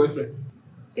 Where's your boyfriend?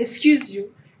 Excuse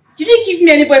you. You didn't give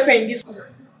me any boyfriend in this school.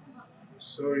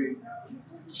 Sorry.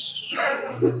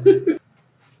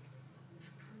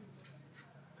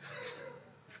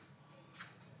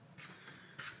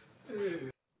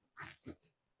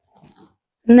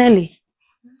 Nelly,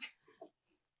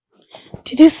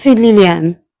 did you see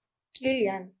Lillian?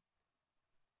 Lillian,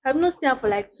 I've not seen her for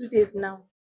like 2 days now.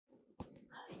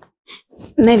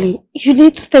 Nelly, you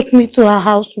need to take me to her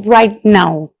house right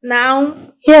now.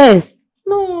 Now? Yes.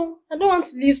 No, I don't want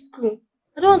to leave school.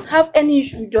 I don't want to have any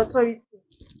issue with the authority.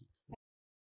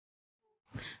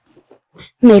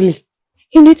 Nelly,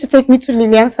 you need to take me to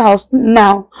Lillian's house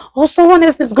now, or someone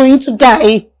else is going to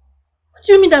die. What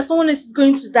do you mean that someone else is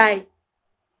going to die?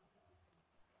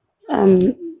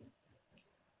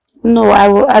 No,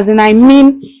 I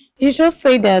mean, you just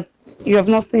say that you have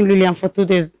not seen Lillian for 2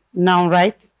 days now,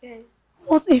 right? Yes.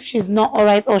 What if she's not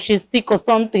alright or she's sick or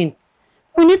something?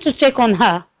 We need to check on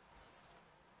her.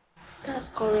 That's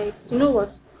correct. You know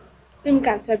what? Let me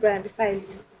go and tell Brian before I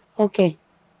leave. Okay.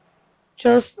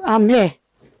 I'm here.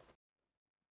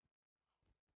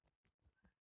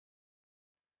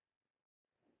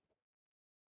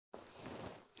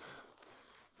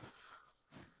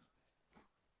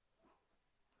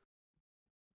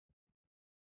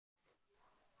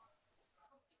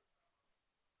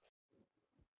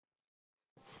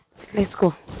 Let's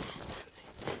go.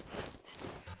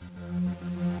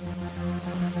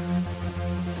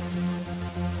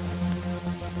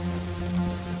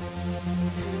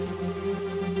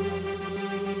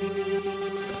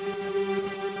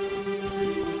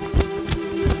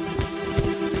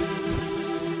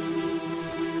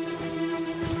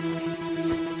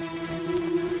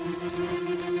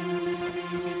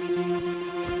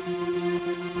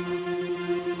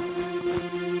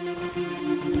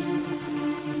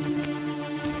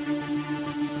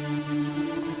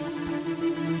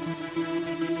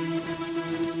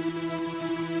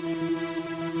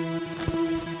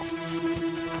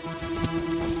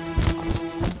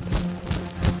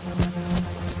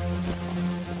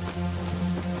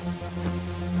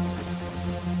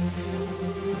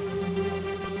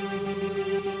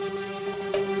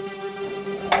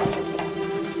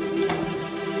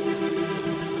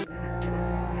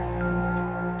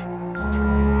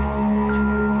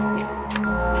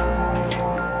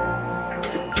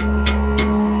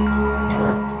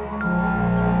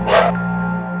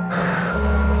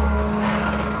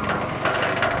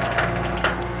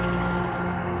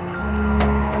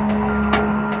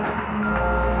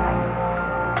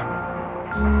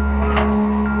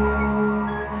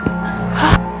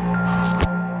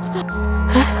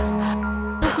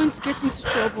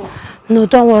 No,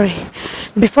 don't worry.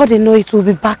 Before they know it, we'll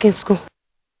be back in school.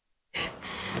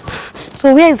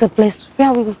 So where is the place? Where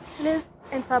are we going? Let's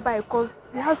enter by because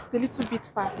the house is a little bit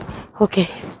far. Okay.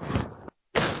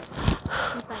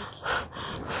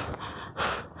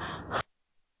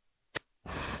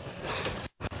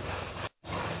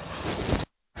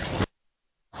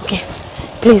 Okay.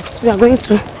 Please, we are going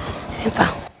to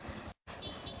enter.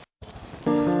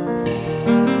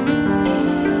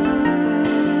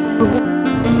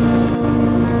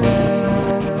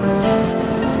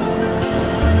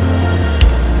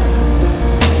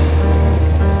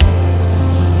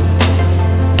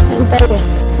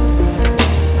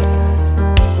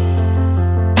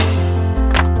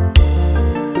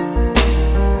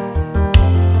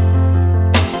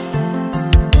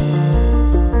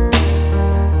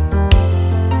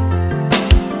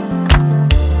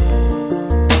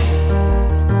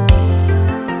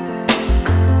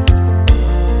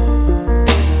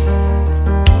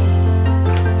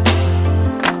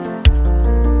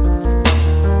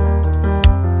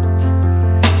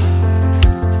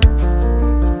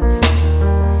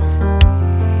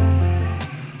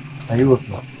 Are you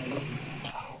okay?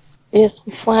 Yes,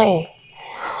 I'm fine.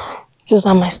 Just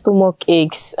that my stomach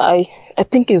aches. I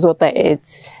think it's what I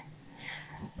ate.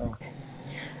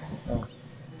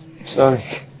 Sorry.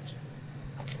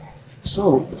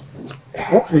 So,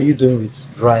 what were you doing with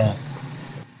Brian?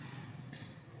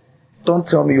 Don't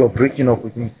tell me you're breaking up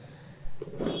with me.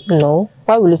 No,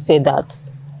 why will you say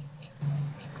that?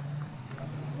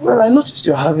 Well, I noticed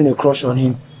you're having a crush on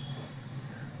him.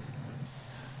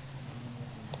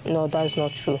 No, that's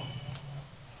not true.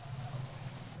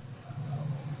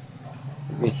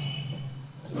 Wait.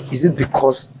 Is it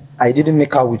because I didn't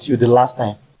make out with you the last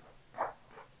time?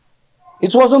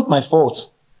 It wasn't my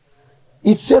fault.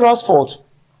 It's Sarah's fault.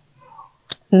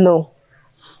 No.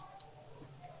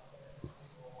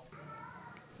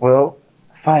 Well,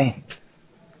 fine.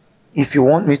 If you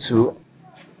want me to,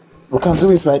 we can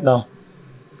do it right now.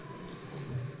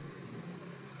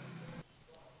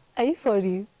 Are you for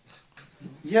real?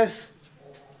 Yes.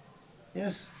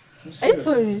 Yes. I'm Are serious. you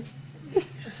for real?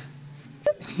 Yes.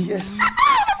 Yes.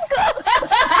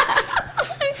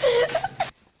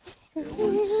 They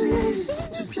won't cease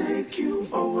to take you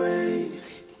away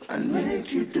and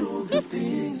make you do the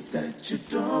things that you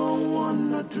don't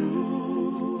wanna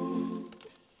do.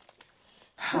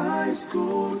 High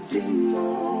school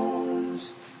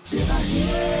demons, they are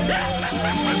here to kill.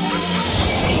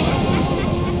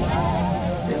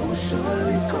 They will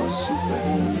surely cause you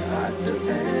pain at the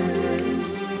end.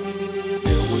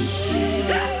 They will cease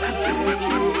to take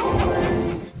you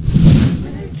away and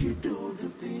make you do the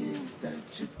things that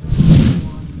you don't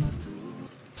wanna do.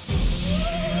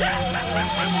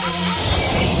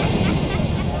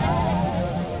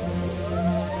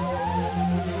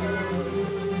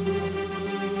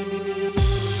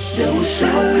 They will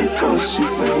surely cause you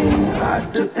pain at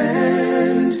the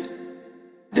end.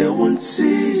 They won't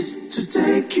cease to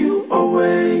take you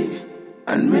away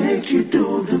and make you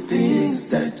do the things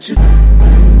that you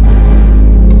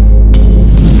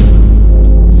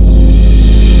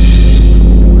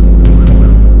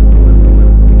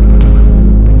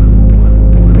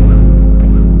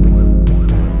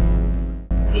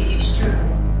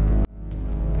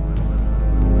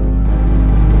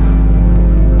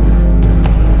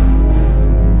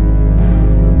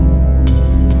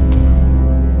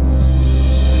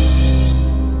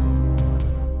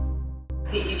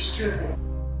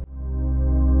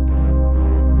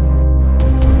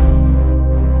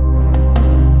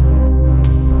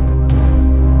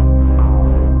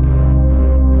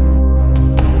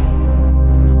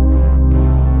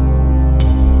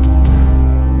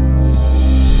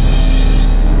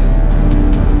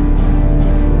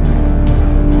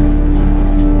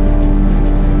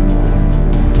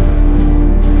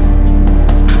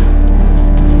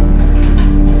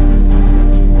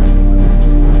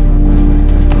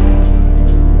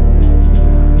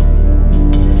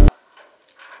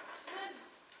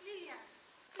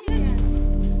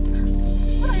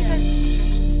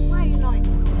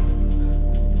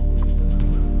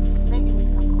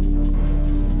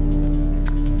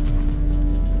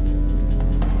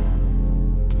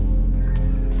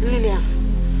Lillian,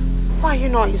 why are you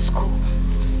not in school?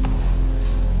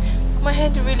 My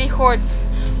head really hurts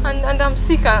and I'm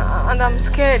sick and I'm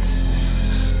scared.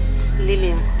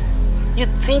 Lillian, you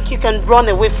think you can run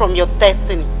away from your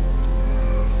destiny?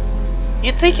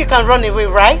 You think you can run away,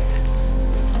 right?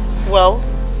 Well,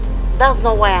 that's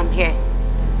not why I'm here.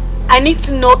 I need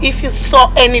to know if you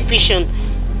saw any vision,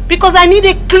 because I need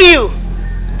a clue.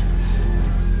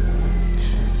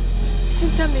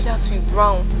 Cynthia made out with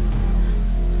Brown.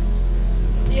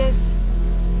 Yes.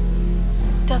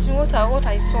 It has been what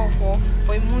I saw for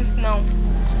a month now.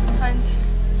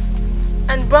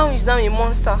 And Brown is now a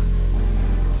monster.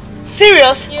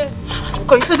 Serious? Yes. I'm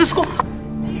going to the school.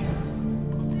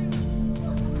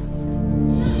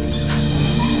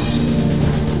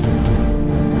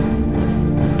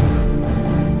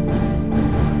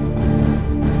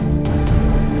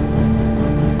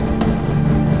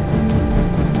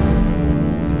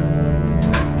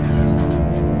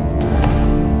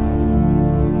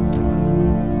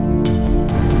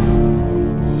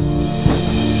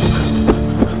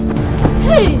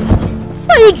 Hey!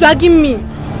 Why are you dragging me?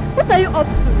 What are you up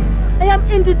to? I am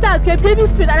in the dark, you're behaving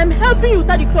straight, and I'm helping you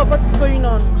tell the club what is going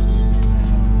on.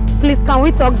 Please, can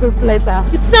we talk this later?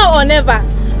 It's now or never.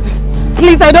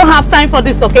 Please, I don't have time for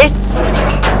this, okay?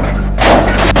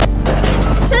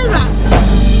 Sarah!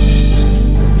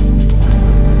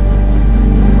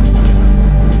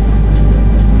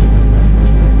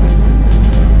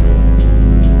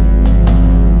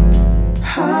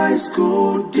 High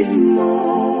school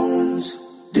demons,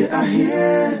 they are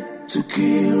here to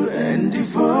kill and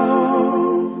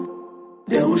devour.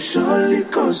 They will surely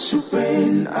cause you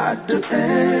pain at the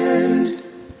end.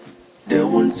 They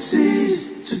won't cease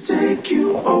to take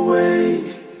you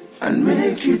away and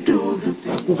make you do the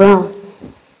thing. Brown,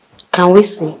 can we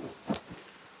sing?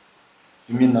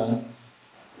 You mean now?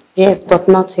 Yes, but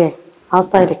not here.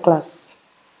 Outside the class.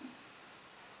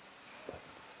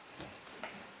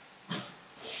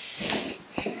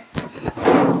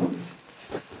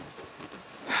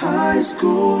 High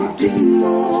school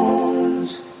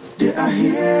demons, they are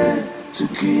here to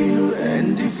kill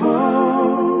and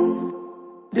devour.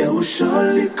 They will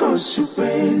surely cause you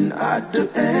pain at the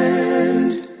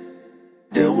end.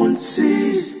 They won't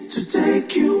cease to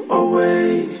take you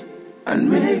away and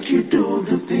make you do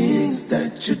the things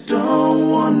that you don't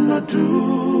wanna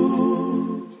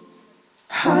do.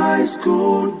 High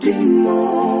school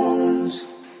demons,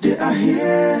 they are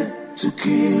here to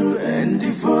kill and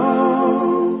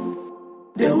devour.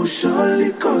 They will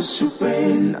surely cause you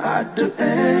pain at the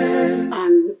end.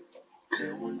 And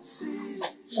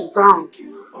Brown,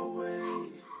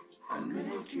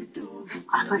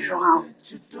 I don't know how.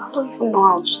 I don't even know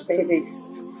how to say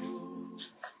this.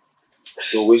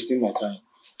 You're wasting my time.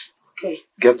 Okay.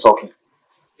 Get talking.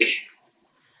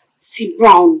 See,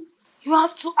 Brown, you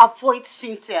have to avoid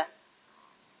Cynthia.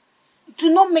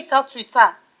 Do not make out with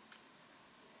her.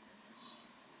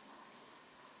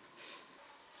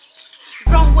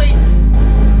 Brown, wait.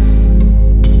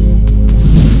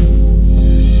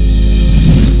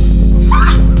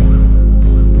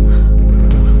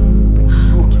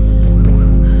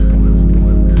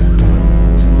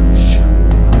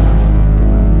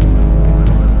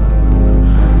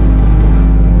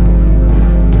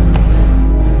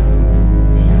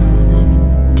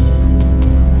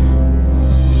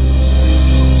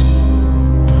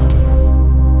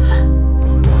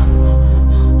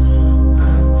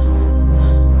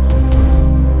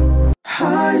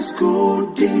 High school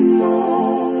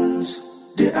demons,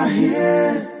 they are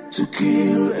here to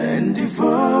kill and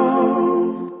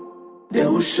devour. They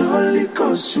will surely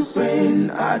cause you pain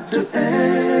at the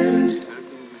end.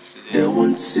 They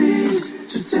won't cease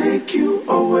to take you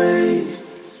away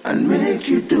and make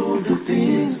you do the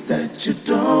things that you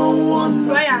don't want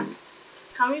to Brian, do.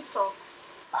 can we talk?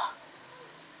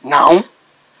 Now?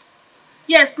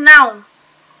 Yes, now.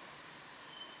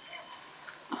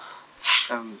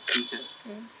 Cynthia,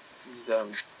 please,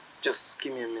 just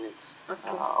give me a minute. Okay.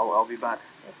 I'll be back.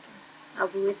 Okay. I'll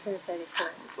be waiting inside the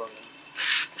class. No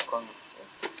problem.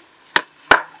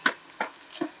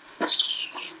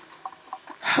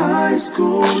 High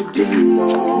school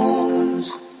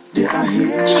demons, they are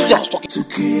here to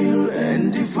kill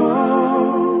and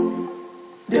devour.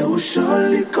 They will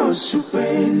surely cause you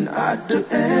pain at the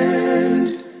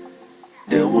end.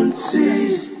 They won't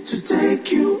cease to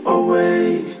take you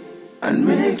away and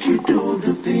make you do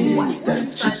the things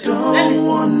that you don't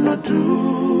wanna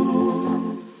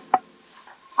do.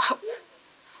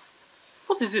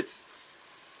 What is it?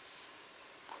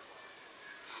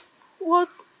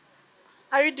 What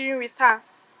are you doing with her?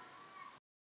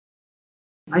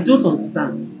 I don't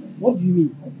understand. What do you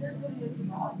mean?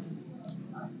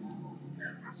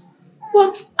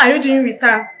 What are you doing with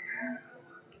her?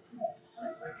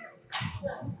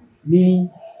 Me?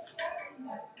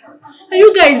 Are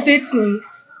you guys dating?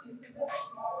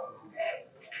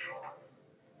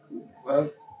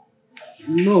 Well,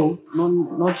 no,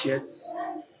 not yet.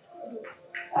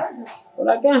 But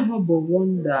I can't help but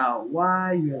wonder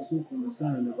why you are so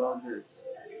concerned about this.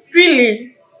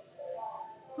 Really?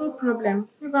 No problem.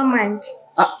 Never mind.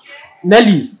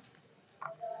 Nelly!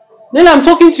 Nelly, I'm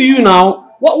talking to you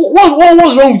now.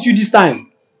 What's wrong with you this time?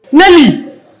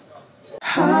 Nelly!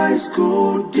 High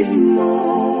school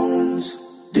demons,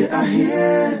 they are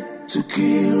here to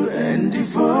kill and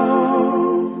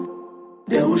devour.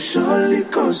 They will surely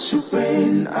cause you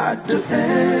pain at the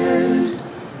end.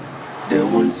 They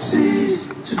won't cease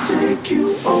to take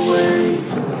you away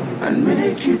and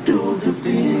make you do the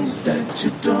things that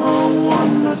you don't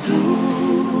wanna do.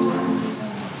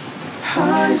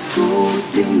 High school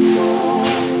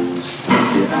demons,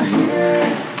 they are here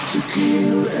to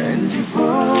kill and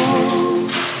devour.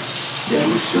 They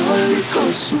will surely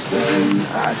cause you pain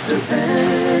at the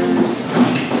end.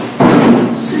 They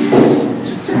won't cease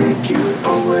to take you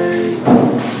away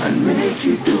and make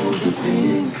you do the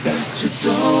things that you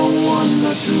don't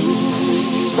wanna do.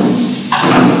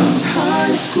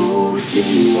 High school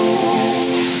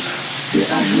demons, they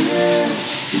are here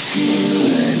to kill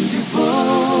and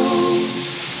devour.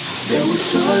 They will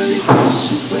surely cause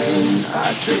you pain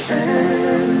at the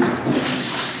end.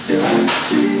 They won't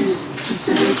cease to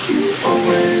take you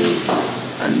away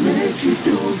and make you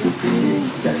do the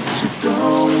things that you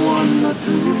don't wanna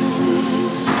do.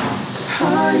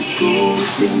 High school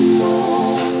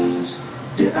demons,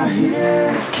 they are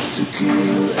here to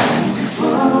kill and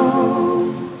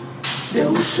devour. They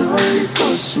will surely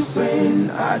cause you pain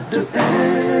at the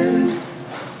end.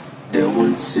 They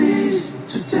won't cease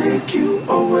to take you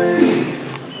away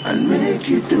and make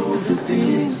you do the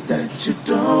things that you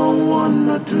don't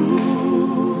wanna do.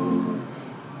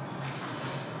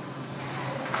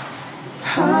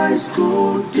 High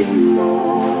school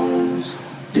demons,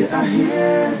 they are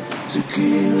here to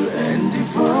kill and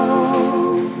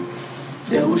devour.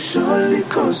 They will surely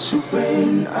cause you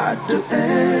pain at the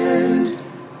end.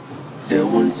 They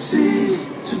won't cease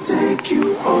to take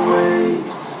you away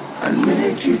and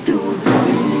make you do the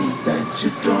things that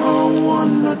you don't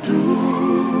wanna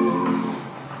do.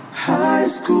 High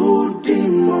school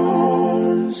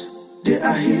demons, they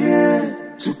are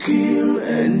here to kill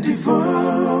and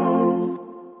devour.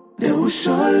 They will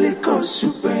surely cause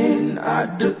you pain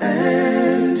at the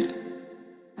end.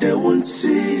 They won't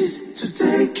cease to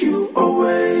take you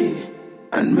away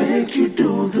and make you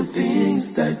do the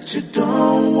things that you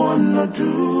don't wanna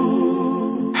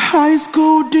do. High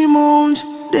school demons,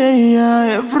 they are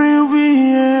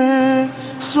everywhere,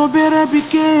 so better be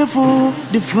careful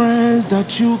the friends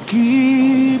that you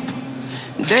keep.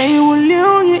 They will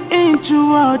lure you into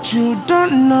what you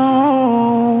don't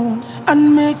know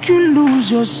and make you lose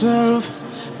yourself,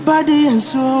 body and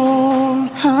soul.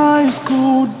 High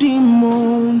school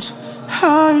demons,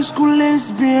 high school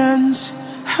lesbians,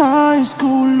 high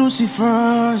school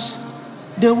Lucifers,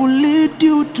 they will lead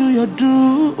you to your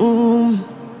doom.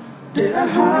 They are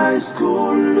high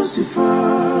school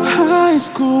Lucifers, high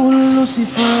school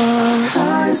Lucifers,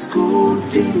 high school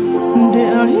demons. They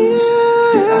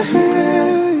are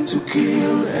here to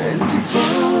kill and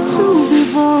devour.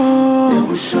 They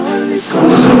will surely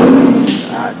cause you pain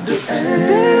at the end.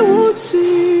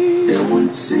 They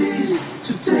won't cease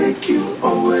to take you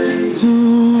away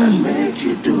and make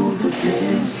you do the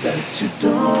things that you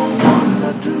don't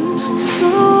wanna do.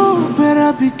 So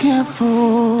better be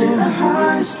careful. They are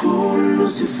high school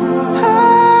Lucifers,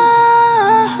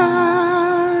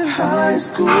 high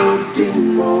school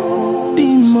demons.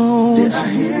 They are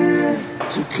here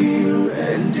to kill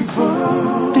and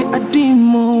devour. They are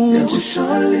demons. They will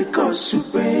surely cause you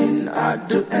pain at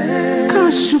the end.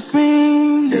 Cause you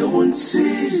pain. They won't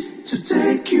cease to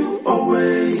take you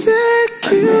away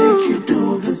and make you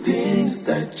do the things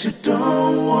that you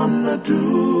don't wanna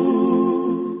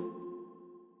do.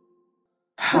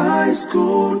 High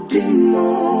school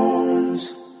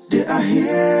demons, they are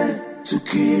here to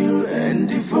kill and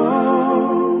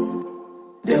devour.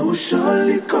 They will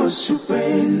surely cause you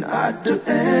pain at the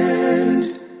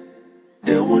end.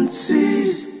 They won't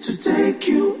cease to take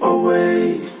you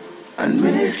away and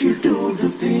make you do the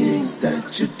things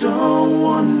that you don't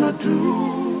wanna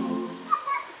do.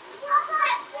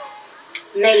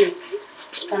 Nelly,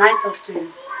 can I talk to you?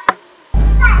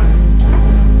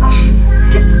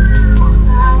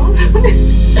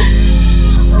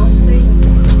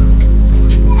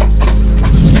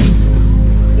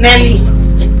 Nelly,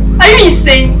 are you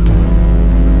insane?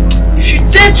 If you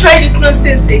dare try this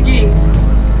nonsense again,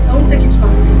 I won't take it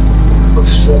from you. What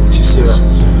is wrong with you, Sarah?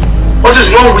 What is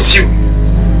wrong with you?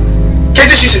 Can't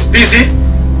you see she's busy?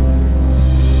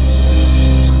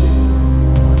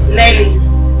 Nelly.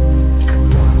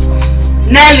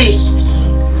 Nelly.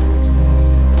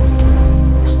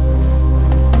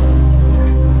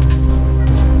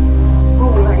 What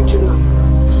will I do now?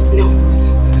 No.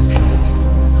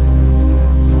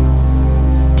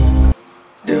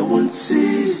 They won't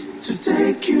cease to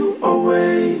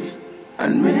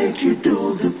and make you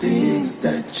do the things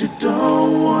that you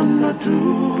don't wanna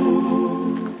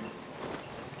do.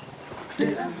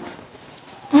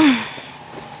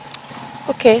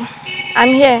 Okay, I'm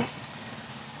here.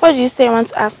 What do you say you want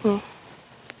to ask me?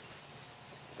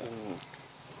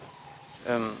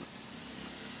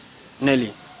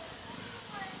 Nelly,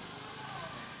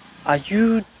 are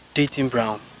you dating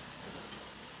Brown?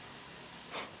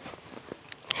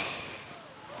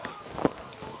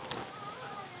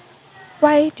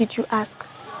 Why did you ask?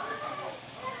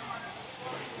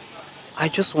 I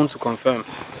just want to confirm.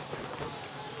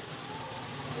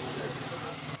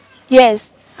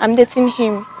 Yes, I'm dating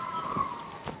him.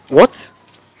 What?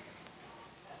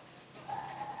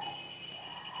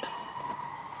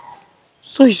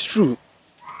 So it's true.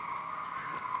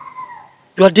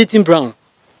 You are dating Brown?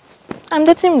 I'm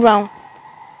dating Brown.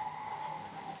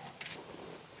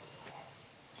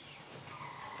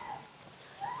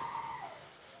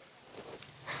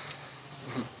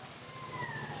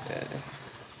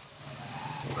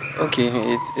 Okay,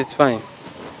 it's fine.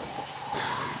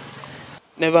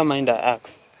 Never mind, I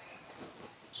asked.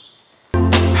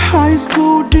 High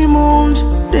school demons,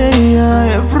 they are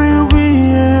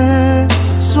everywhere.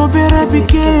 So better be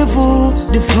careful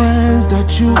the friends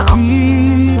that you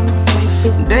keep.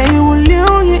 They will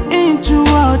lure you into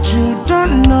what you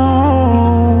don't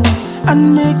know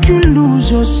and make you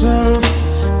lose yourself,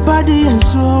 body and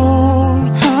soul.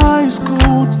 High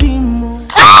school demons.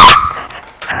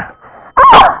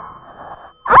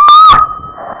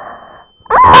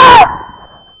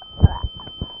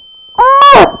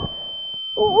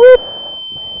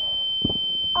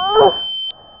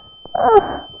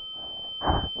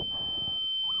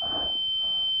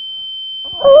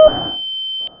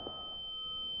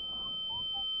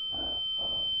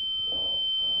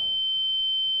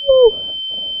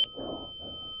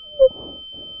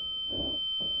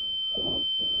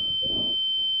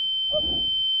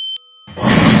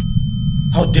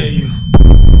 How dare you?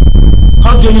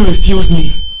 How dare you refuse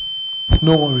me?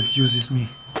 No one refuses me.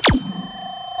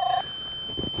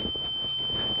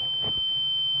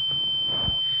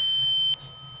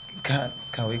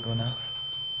 Can we go now?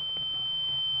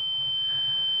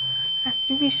 As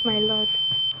you wish, my lord.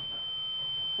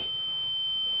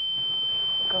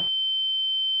 Come.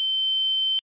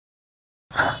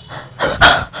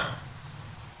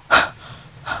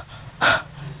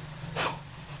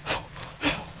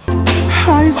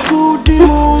 High school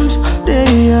demons,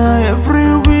 they are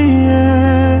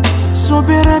everywhere. So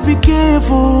better be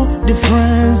careful the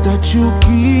friends that you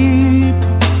keep.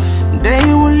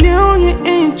 They will lure you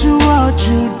into what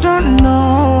you don't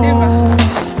know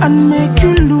and make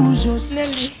you lose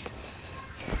yourself.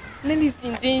 Nelly's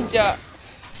in danger.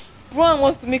 Brown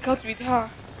wants to make out with her.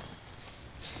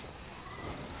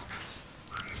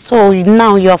 So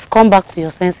now you have come back to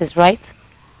your senses, right?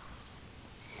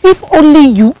 If only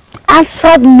you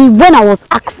answered me when I was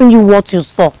asking you what you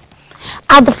saw.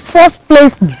 At the first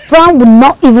place, Brown would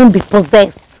not even be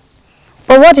possessed.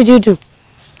 But what did you do?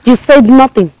 You said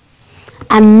nothing.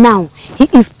 And now he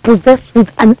is possessed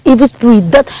with an evil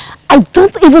spirit that I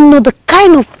don't even know the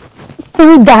kind of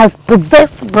spirit that has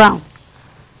possessed Brown.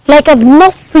 Like I've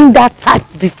not seen that type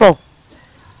before.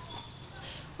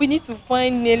 We need to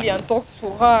find Nelly and talk to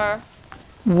her.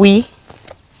 We?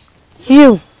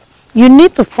 You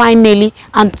need to find Nelly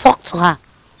and talk to her.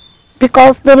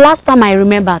 Because the last time I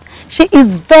remembered, she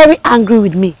is very angry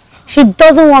with me. She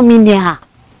doesn't want me near her.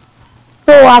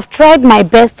 So I've tried my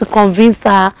best to convince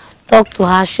her, talk to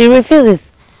her. She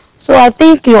refuses. So I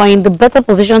think you are in the better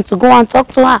position to go and talk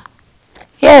to her.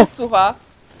 Yes. Talk to her?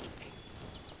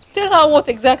 Tell her what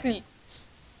exactly?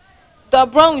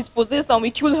 That Brown is possessed and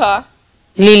we kill her?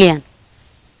 Lillian,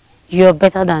 you're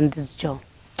better than this, Joe.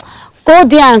 Go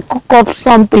there and cook up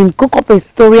something, cook up a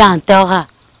story and tell her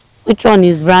which one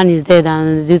is Brown is dead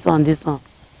and this one.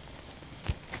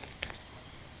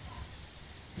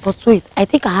 But wait, I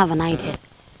think I have an idea.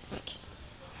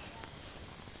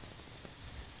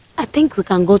 I think we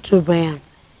can go through Brian.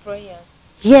 Brian?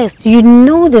 Yes, you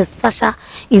know that Sasha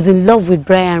is in love with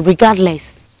Brian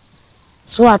regardless.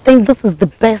 So I think this is the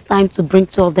best time to bring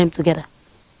two of them together.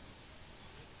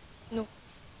 No.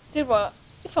 Sarah,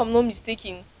 if I'm not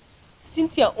mistaken,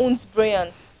 Cynthia owns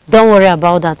Brian. Don't worry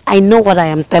about that. I know what I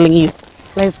am telling you.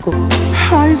 Let's go.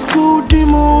 High school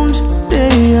demons,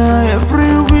 they are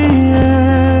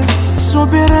everywhere. So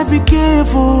better be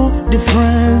careful the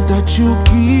friends that you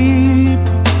keep.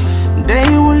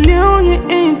 They will lure you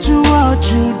into what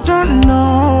you don't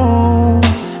know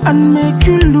and make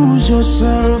you lose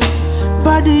yourself,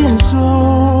 body and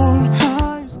soul.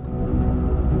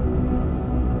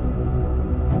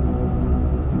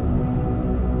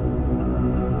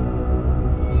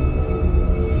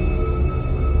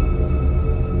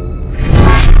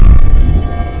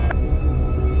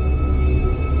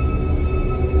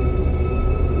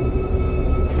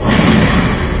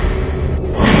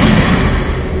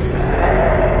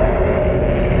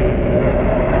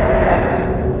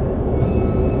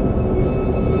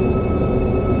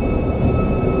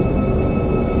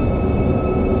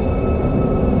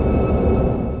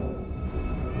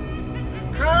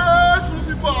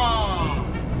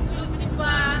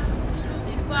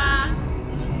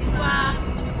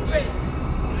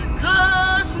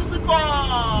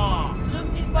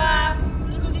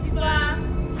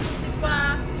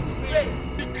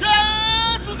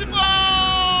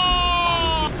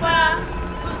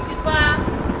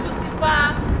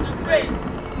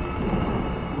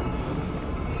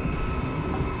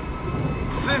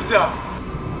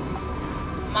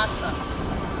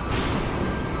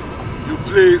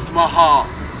 heart.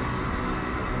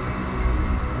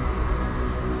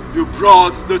 You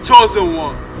brought the chosen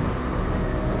one,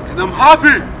 and I'm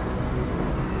happy.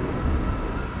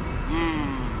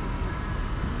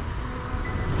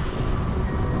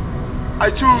 I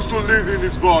choose to live in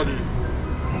his body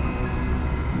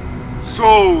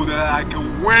so that I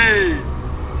can win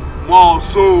more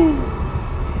souls.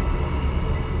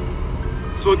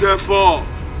 So therefore,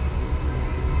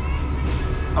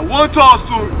 I want us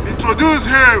to introduce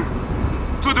him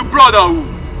to the brotherhood.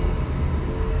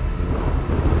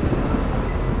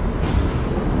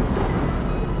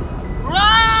 Run!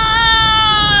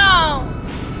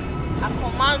 I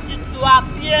command you to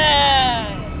appear.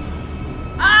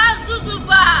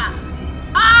 Azuzuba!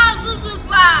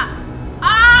 Azuzuba!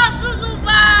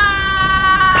 Azuzuba!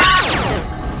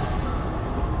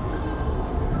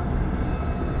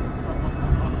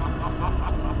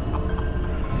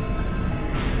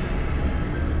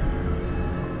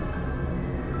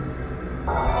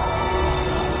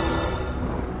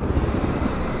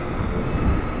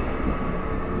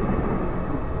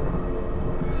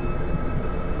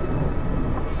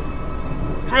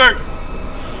 Drink!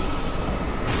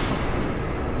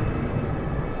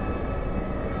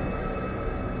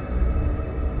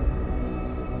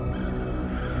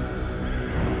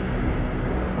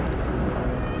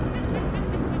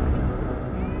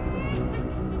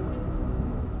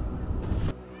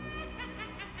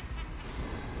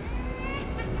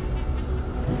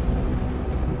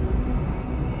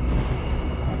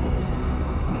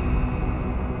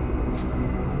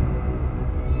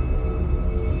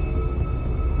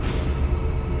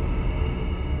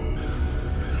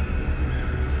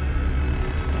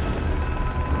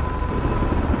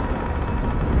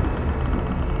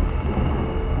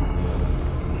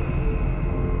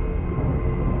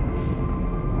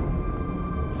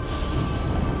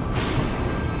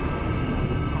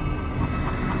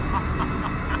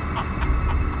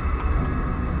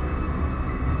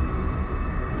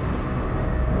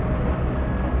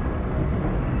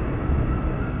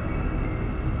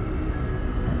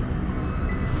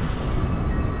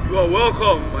 You are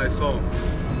welcome, my son.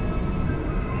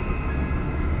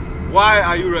 Why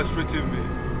are you restricting me?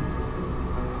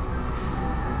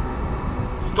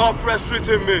 Stop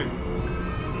restricting me,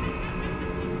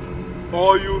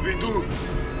 or you'll be doomed.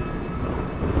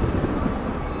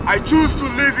 I choose to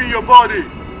live in your body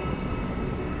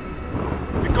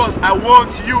because I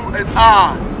want you and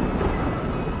I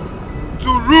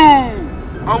to rule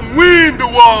and win the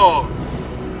world.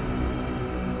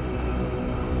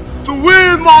 To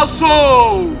win more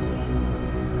souls!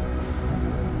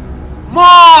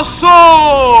 More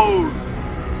souls!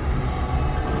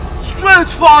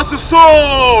 Strength for the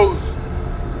souls!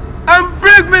 And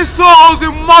bring me souls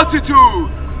in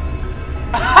multitude!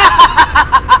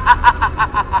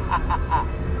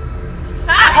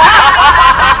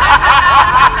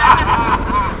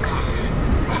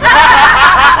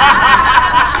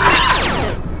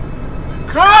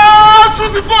 Come,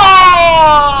 Lucifer!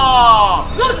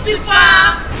 Lucifer!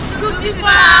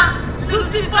 Lucifer!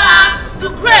 Lucifer! The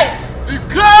Great! The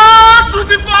great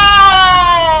Lucifer!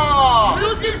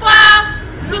 Lucifer!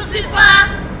 Lucifer!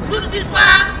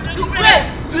 Lucifer! The Great!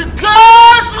 The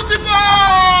great Lucifer!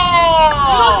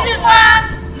 Lucifer!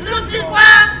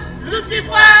 Lucifer!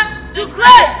 Lucifer! The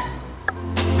Great!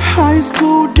 High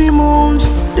school demons,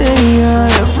 they are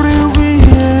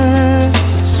everywhere.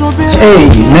 Hey,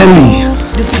 Nelly.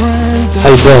 How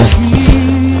you doing?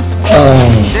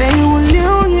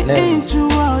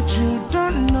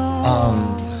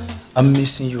 I'm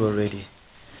missing you already.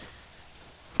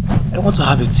 I want to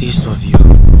have a taste of you.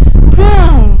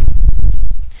 Wow!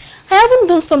 I haven't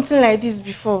done something like this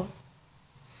before.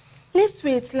 Let's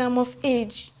wait till I'm of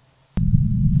age.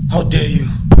 How dare you?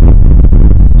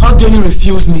 How dare you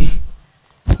refuse me?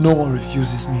 No one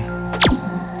refuses me.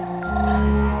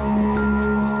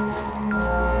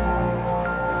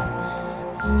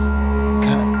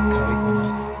 Can we go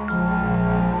now?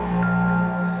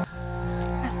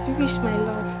 As you wish, my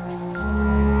love.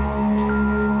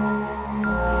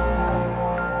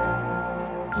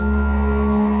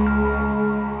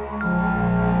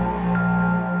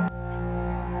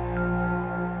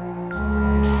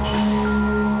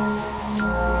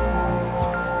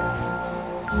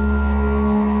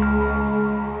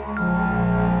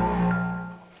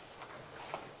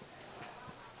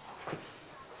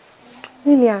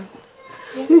 Lillian,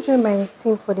 will you join my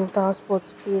team for the inter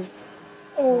sports, please?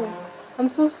 Oh, I'm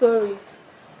so sorry.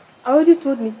 I already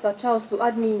told Mr. Charles to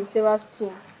add me in Sarah's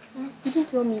team. You didn't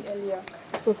tell me earlier.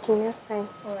 It's okay, next time.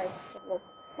 Alright.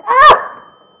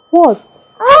 What?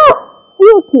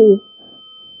 You okay?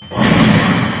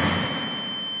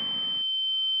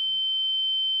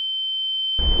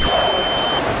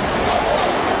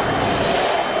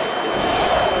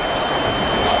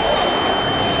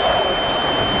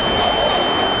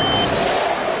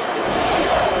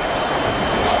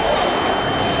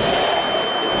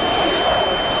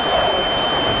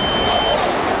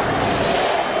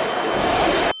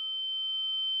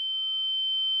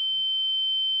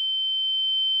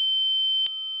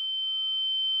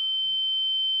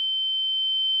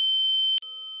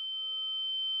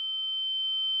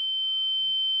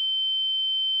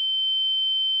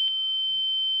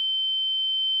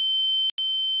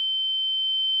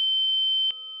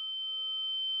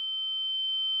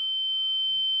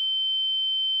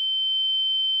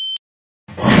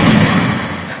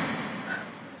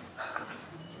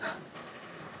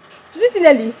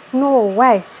 see Nelly? No,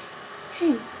 why?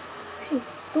 Hey,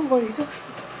 don't worry, don't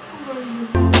worry.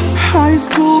 High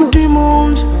school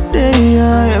demons, they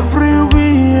are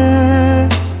everywhere.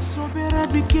 So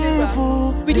better be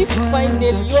careful. We need to find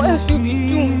Nelly or else you'll be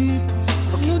doomed.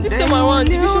 No, this time around,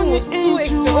 the vision was so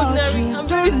extraordinary and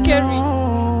very scary.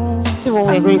 See what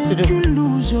we're going to do.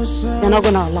 We're not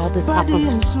going to allow this to happen.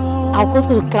 I'll go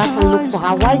to the class and look for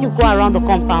her while you go around the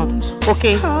compound,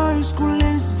 okay?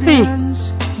 See,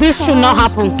 this should not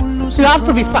happen. You have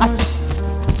to be fast.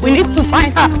 We need to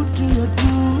find her.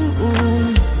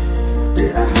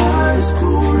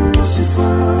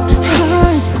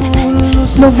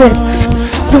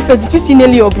 Lovett, did you see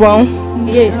Nelly or Brown?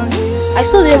 Yes. I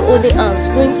saw them holding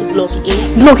hands going to block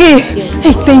A. Block A? Yes.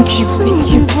 Hey, thank you, thank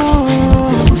you.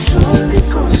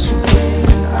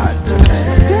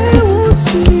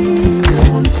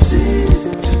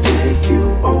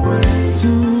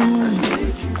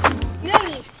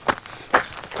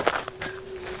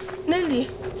 Nelly,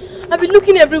 I've been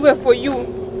looking everywhere for you.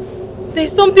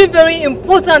 There's something very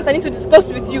important I need to discuss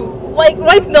with you. Like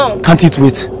right now. Can't it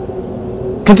wait?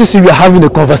 Can't you see we are having a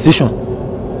conversation?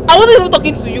 I wasn't even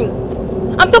talking to you.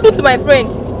 I'm talking to my friend.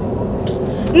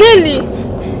 Nelly!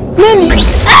 Nelly!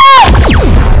 Ah!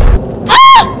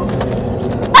 Ah!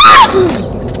 Ah!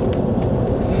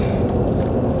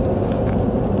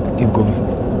 Keep going.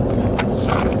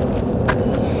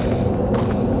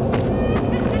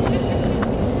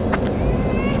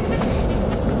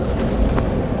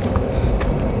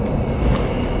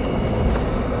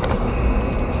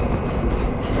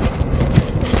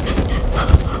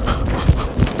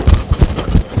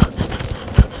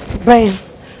 Brian,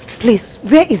 please,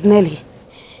 where is Nelly?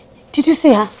 Did you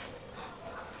see her?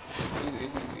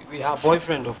 With her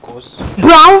boyfriend, of course.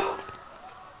 Brown?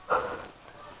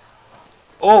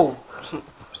 Oh,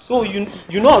 so you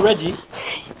know already?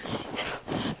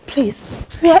 Please,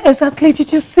 where exactly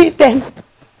did you see them?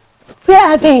 Where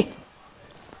are they?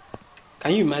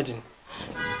 Can you imagine?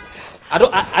 I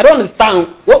don't understand.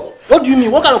 What do you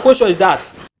mean? What kind of question is that?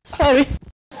 Sorry.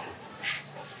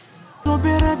 So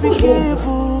better be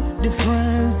careful the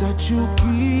friends that you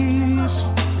keep.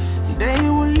 They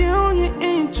will lure you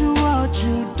into what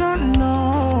you don't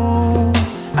know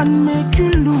and make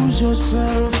you lose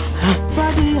yourself.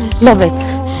 Love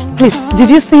it. Please, did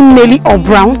you see Nelly or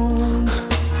Brown?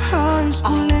 So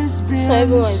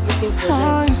everyone is looking for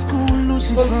them.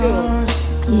 Something wrong.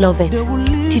 Love it.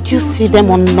 Did you see them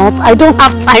or not? I don't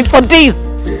have time for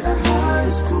this.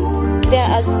 They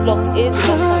are at block A.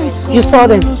 You saw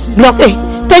them. Block A.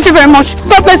 Thank you very much.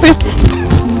 God bless you.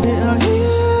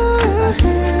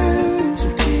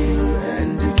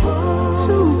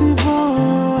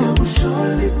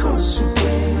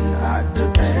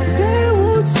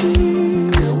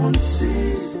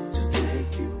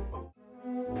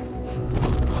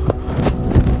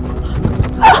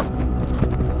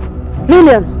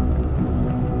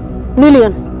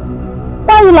 Lillian,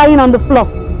 why are you lying on the floor?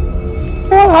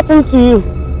 What happened to you?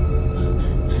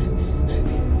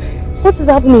 What is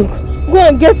happening? Go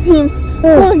and get him.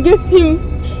 Go and get him.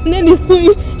 Nelly,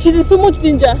 she's in so much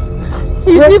danger.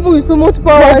 He's evil with so much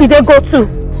power. Where did they go to?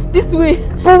 This way.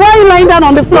 But why are you lying down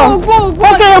on the floor? Go.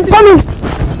 Okay, I'm coming.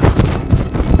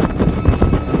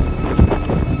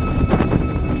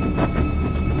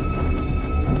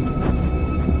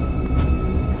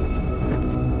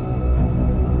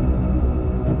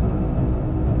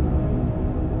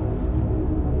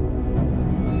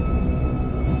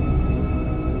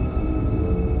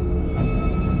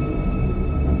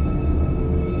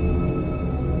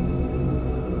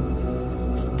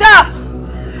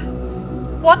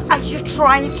 What are you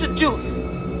trying to do?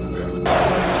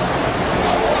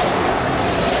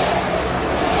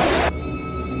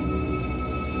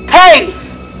 Hey!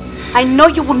 I know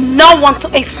you will not want to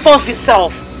expose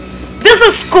yourself. This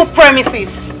is school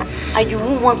premises, and you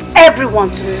won't want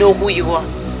everyone to know who you are.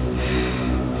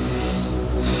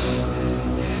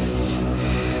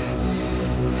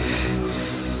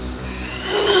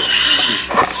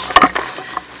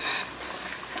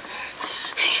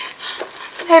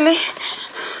 Ellie.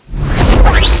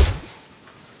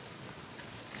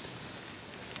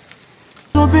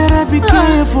 So better be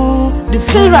careful the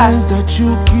friends that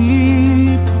you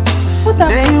keep.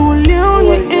 They will lure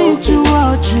you into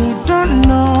what you don't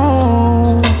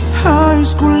know. High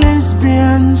school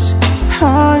lesbians,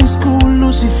 high school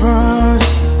Lucifers,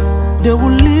 they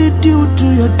will lead you to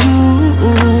your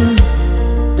doom.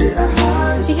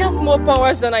 He has more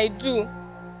powers than I do.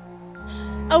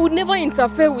 I would never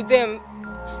interfere with them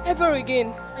ever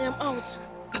again. I am out.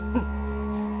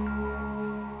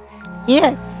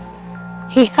 Yes,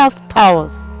 he has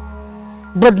powers.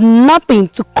 but nothing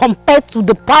to compare to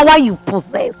the power you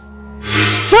possess.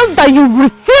 Just that you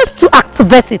refuse to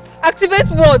activate it. Activate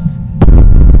what?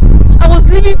 I was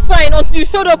living fine until you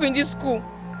showed up in this school.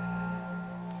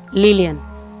 Lillian,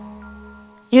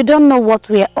 you don't know what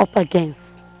we are up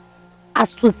against.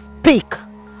 As we speak,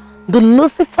 the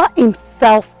Lucifer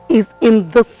himself is in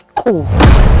the school.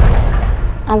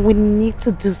 And we need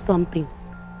to do something.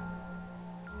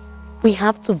 We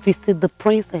have to visit the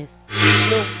princess.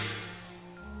 No.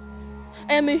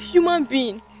 I am a human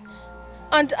being.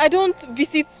 And I don't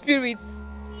visit spirits.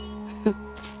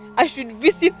 I should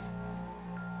visit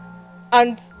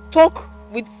and talk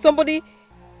with somebody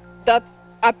that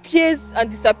appears and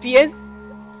disappears.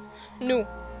 No.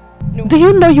 No. Do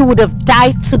you know you would have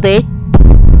died today?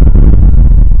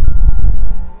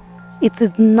 It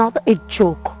is not a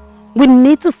joke. We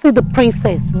need to see the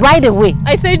princess right away.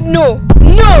 I said no.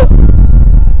 No!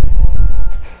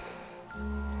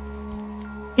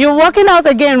 You're walking out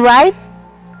again, right?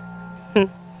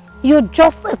 You're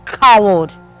just a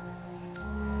coward.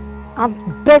 I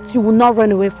bet you will not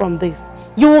run away from this.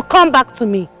 You will come back to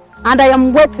me, and I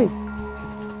am waiting.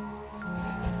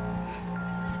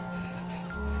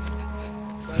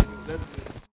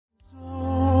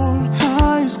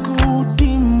 High school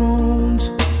demons,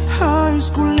 high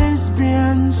school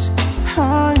lesbians,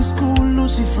 high school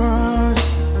Lucifers.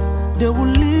 They will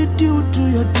lead you to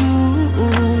your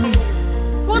doom.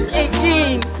 What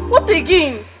again? What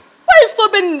again? Why are you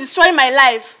stubborn in destroying my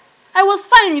life? I was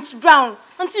fine with Brown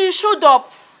until you showed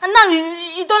up, and now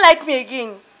you don't like me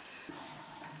again.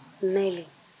 Nelly,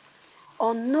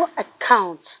 on no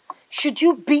account should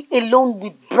you be alone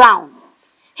with Brown.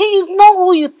 He is not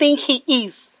who you think he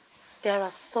is. There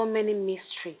are so many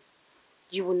mysteries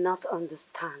you will not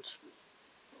understand.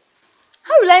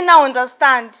 How will I now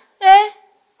understand? Eh?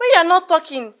 When you are not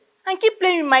talking and keep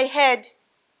playing with my head.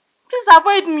 Please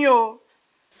avoid me, oh.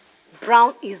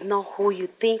 Brown is not who you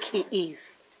think he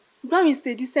is. Brown is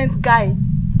a decent guy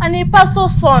and a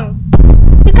pastor's son.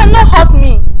 He cannot hurt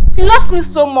me. He loves me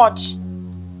so much.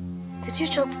 Did you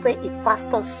just say a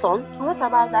pastor's son? And what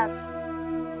about that?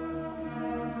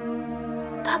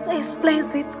 That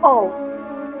explains it all.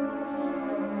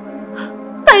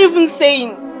 What are you even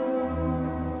saying?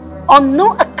 On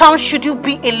no account should you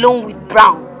be alone with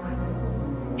Brown.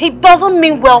 He doesn't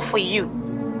mean well for you.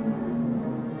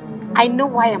 I know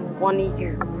why I'm warning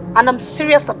you, and I'm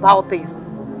serious about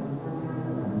this.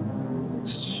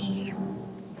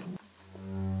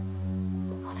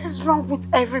 What is wrong with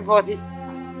everybody?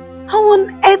 How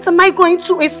on earth am I going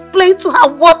to explain to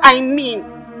her what I mean?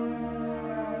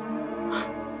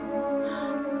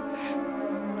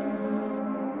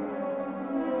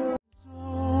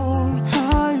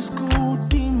 High school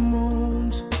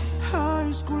demons, high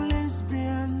school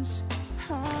lesbians.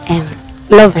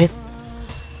 Love it.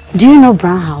 Do you know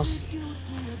Brown House?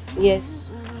 Yes.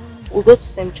 We go to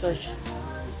same church.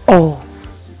 Oh.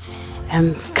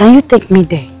 Can you take me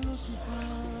there?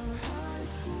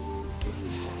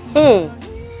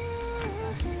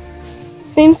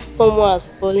 Seems someone has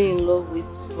fallen in love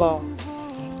with Brown.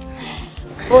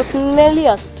 But Nelly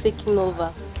has taken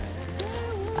over.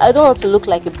 I don't want to look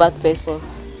like a bad person.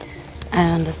 I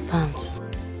understand.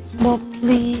 But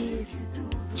please,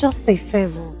 just a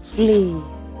favor, please.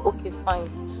 Okay, fine.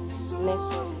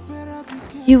 Next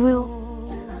one. You will.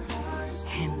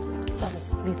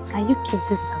 Please, can you keep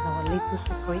this as our little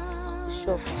secret?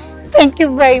 Sure. Thank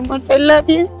you very much. I love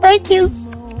you. Thank you.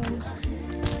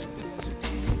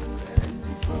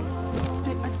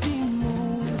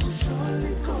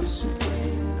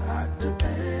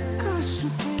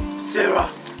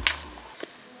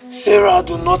 Sarah,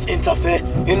 do not interfere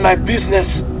in my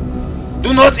business.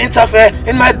 Do not interfere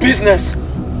in my business.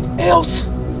 Else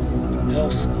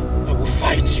I will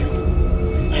fight you.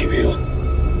 I will.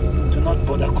 Do not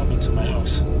bother coming to my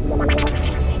house.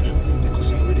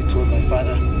 Because I already told my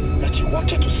father that you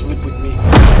wanted to sleep with me.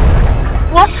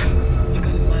 What? You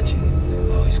can imagine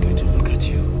how he's going to look at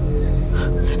you,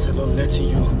 let alone letting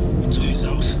you into his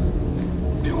house.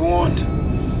 Be warned.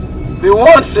 Be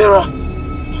warned, Sarah.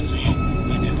 Not say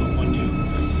I never warned you.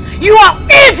 You are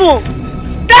evil!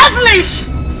 Devilish!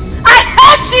 I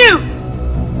hate you!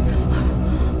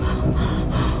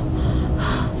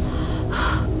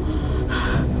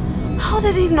 How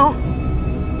did he know?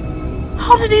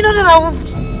 How did he know that I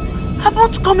was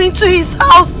about to come into his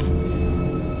house?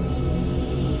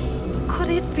 Could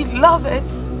it be Lovett?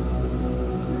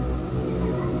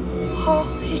 Oh,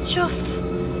 he just...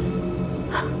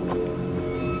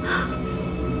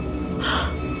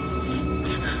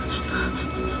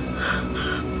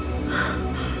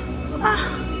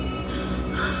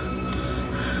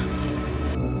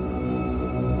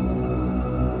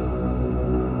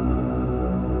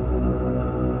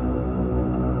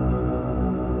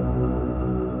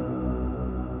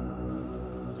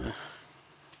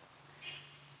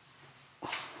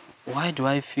 Why do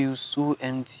I feel so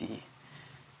empty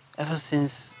ever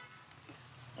since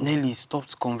Nelly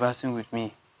stopped conversing with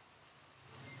me?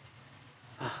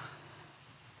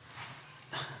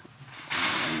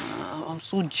 I'm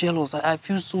so jealous. I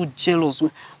feel so jealous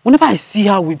whenever I see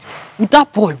her with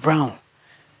that boy Brown.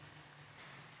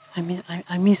 I mean,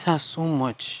 I miss her so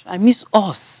much. I miss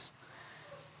us.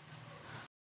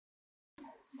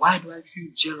 Why do I feel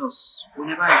jealous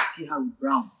whenever I see her with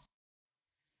Brown?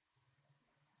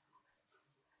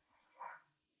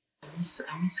 I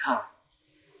miss her.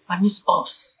 I miss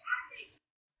us.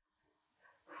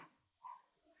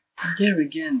 And there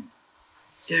again,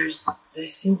 there's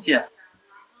Cynthia,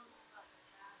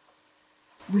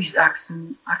 who is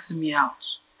asking me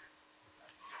out.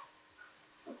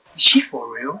 Is she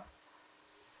for real?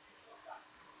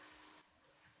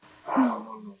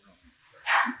 No.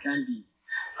 It can't be.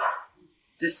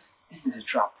 This is a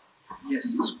trap.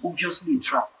 Yes, it's obviously a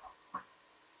trap.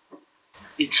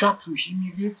 A trap to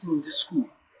humiliate me in this school.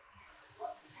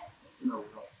 No,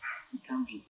 it can't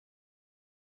be.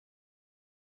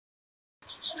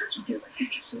 So together,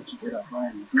 get yourself together,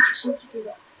 Brian. Get yourself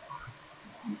together.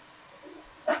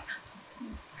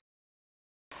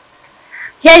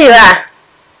 Here you are.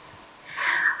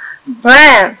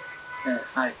 Brian.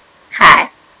 Hi. Hi.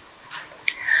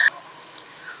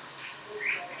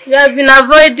 You have been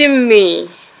avoiding me.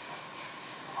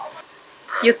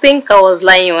 You think I was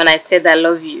lying when I said I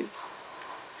love you?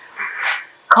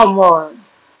 Come on.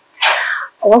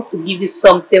 I want to give you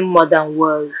something more than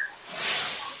words.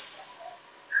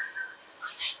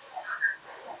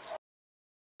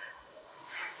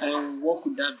 And what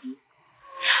could that be?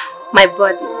 My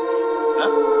body. Huh?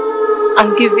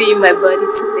 I'm giving you my body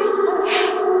today.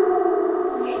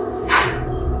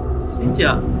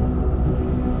 Cynthia,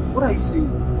 what are you saying?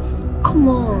 Come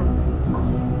on.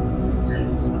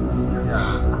 Cynthia, I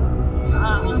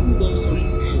haven't done such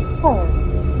before.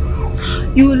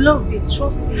 Oh, you will love it,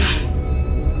 trust me.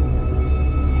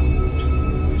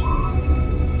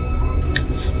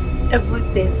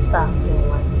 Everything starts in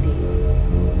one day.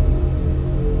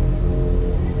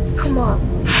 Come on.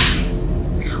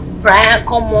 Brian,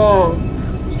 come on.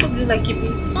 Stop this like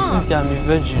keeping. Cynthia, I'm a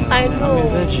virgin. I know. I'm a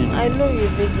virgin. I know you're a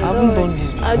virgin. I haven't done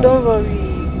this before. I don't worry.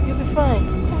 You'll be fine.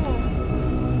 Come on.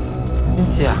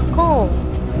 Cynthia. Come.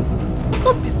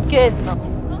 Don't be scared now.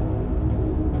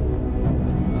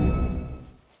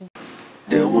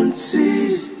 They won't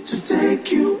cease to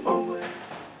take you away.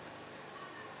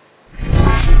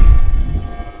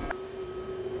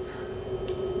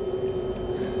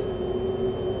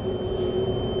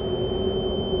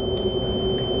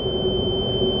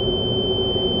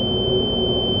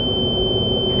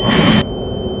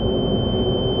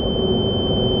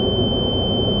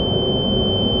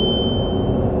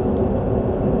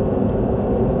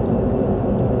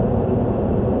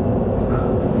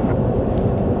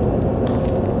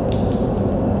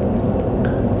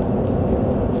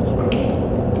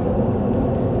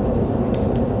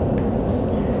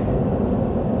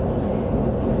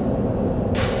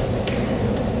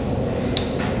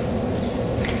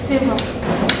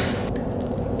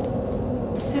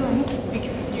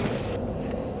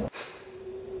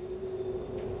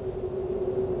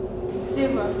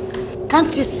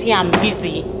 Can't you see I'm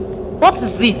busy? What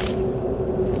is it?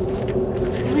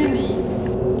 Really?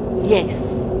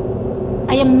 Yes.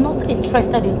 I am not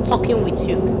interested in talking with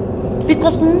you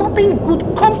because nothing good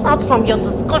comes out from your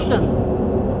discussion.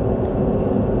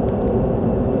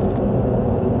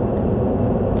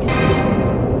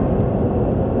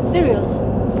 Serious?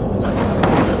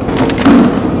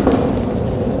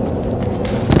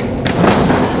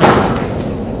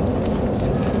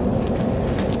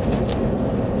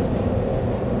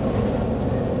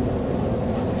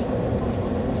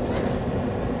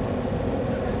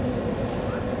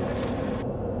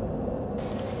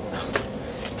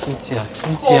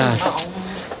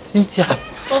 Cynthia.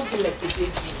 Don't be like a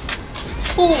baby.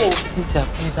 Oh. Cynthia,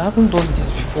 please, I haven't done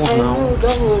this before I now. know,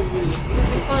 don't worry. You'll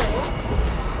be fine.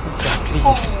 Cynthia,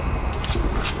 please.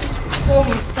 Come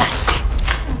inside.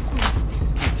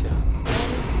 Cynthia.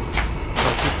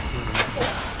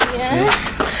 Yeah?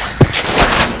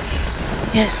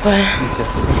 Yes, Brian. Cynthia.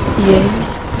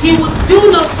 Yes. He will do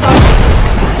no such.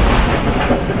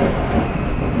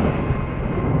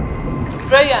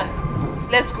 Brian,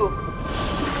 let's go.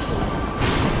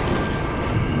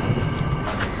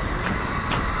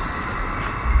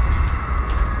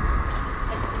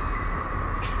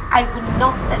 I will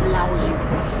not allow you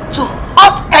to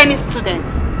hurt any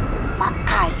students. My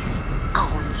eyes are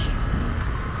on you.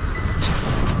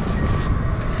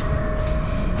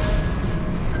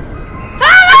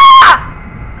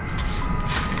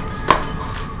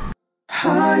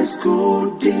 High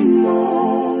school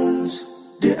demons,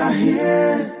 they are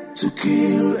here to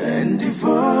kill and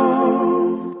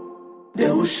devour. They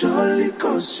will surely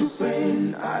cause you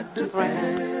pain at the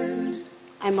end.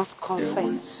 I must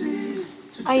confess,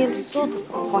 I am so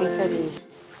disappointed in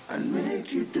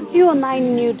you. You and I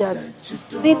knew that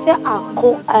Cynthia and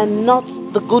Co are not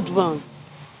the good ones.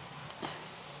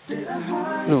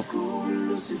 No.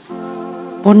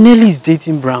 But Nelly is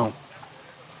dating Brown.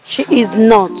 She is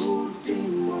not.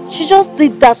 She just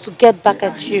did that to get back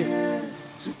at you.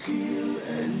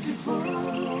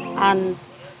 And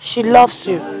she loves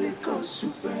you.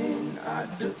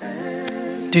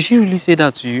 Did she really say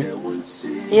that to you?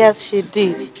 Yes, she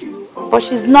did. But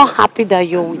she's not happy that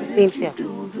you're with Cynthia.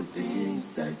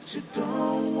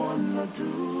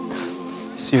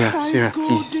 Sarah,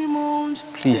 please.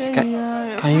 Please,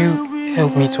 can you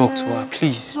help me talk to her,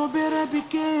 please?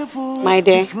 My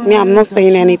dear, I'm not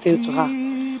saying anything to her.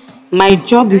 My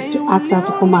job is to ask her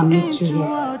to come and meet you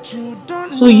here.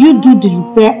 So you do the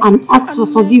repair and ask for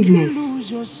forgiveness.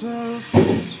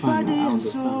 It's fine, I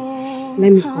understand.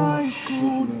 Let me call her. High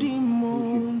school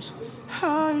demons,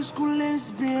 high school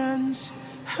lesbians,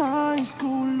 high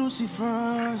school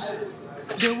Lucifers.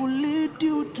 They will lead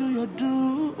you to your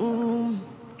doom.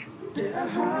 They are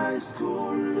high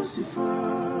school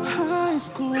Lucifers, high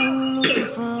school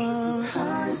Lucifers,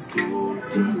 high school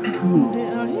demons. They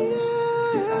are here.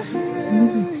 I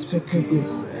never expected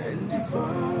this.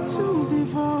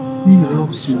 Name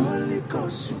loves me. Oh my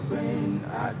God,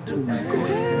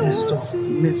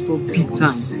 messed up big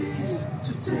time.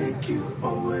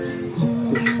 Oh,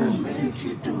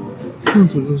 please. I want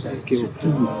to lose this girl,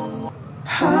 please.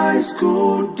 High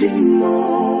school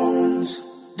demons,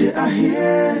 they are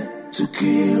here to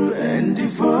kill and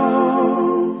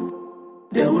devour.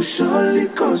 They will surely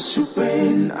cause you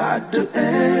pain at the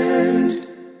end.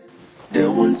 They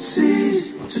won't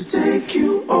cease to take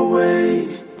you away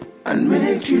and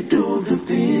make you do the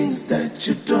things that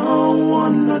you don't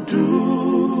wanna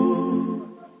do.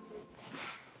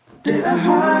 They are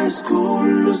high school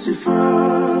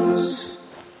Lucifers,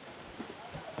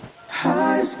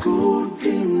 high school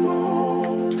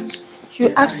demons.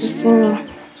 You asked to see me.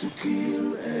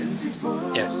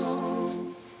 Yes.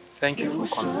 Thank you for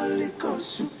coming.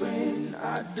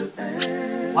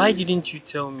 Why didn't you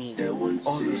tell me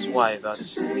all this while that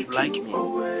you like me?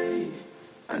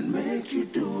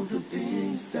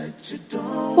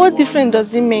 What difference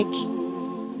does it make?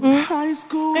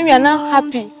 When we are now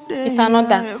happy with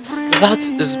another. That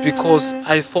is because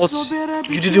I thought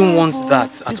you didn't want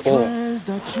that at all.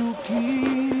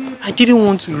 I didn't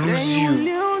want to lose you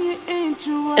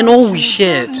and all we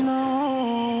shared.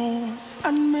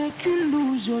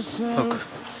 Look,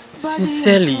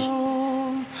 sincerely,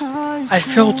 I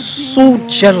felt so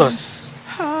jealous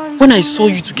when I saw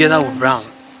you together with Brown.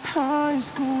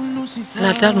 And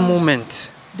at that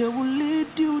moment,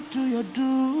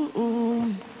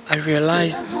 I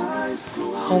realized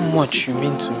how much you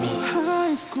mean to me.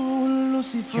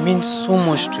 You mean so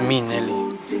much to me,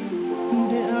 Nelly.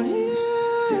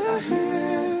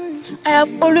 I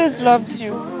have always loved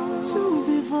you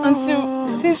until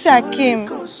Cynthia came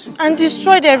and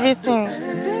destroyed everything.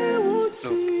 Look,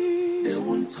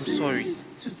 I'm sorry.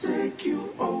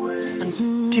 I'm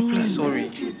deeply sorry.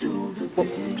 But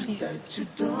please,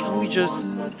 can we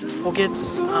just forget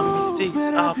our mistakes,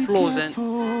 our flaws, and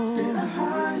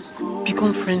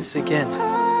become friends again?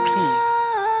 Please.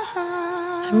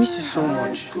 I miss you so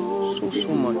much.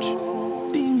 So much.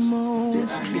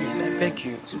 Please, I beg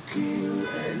you. Please.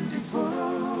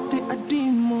 You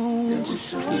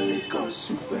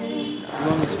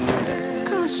want me to know that?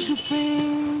 I'm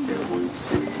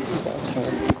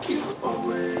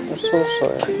so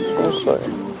sorry.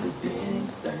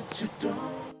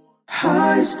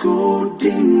 High school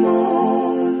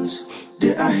demons,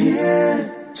 they are here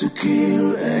to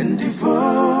kill and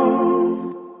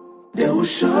devour. They will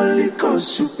surely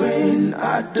cause you pain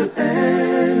at the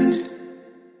end.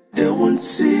 They won't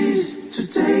cease to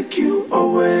take you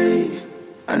away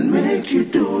and make you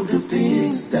do the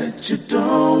things that you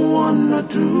don't wanna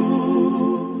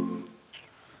do.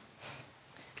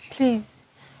 Please,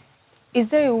 is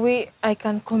there a way I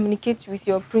can communicate with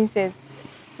your princess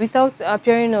without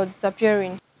appearing or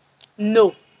disappearing?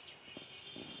 No.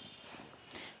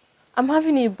 I'm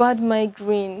having a bad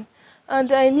migraine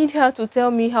and I need her to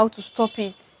tell me how to stop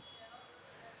it.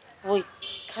 Wait,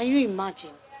 can you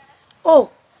imagine? Oh,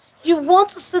 you want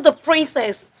to see the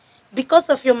princess because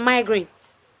of your migraine.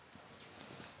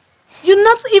 You're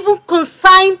not even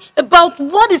concerned about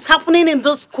what is happening in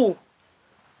this school.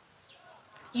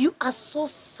 You are so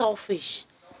selfish,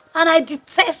 and I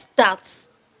detest that.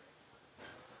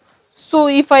 So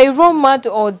if I run mad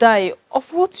or die,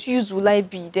 of what use will I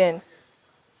be then?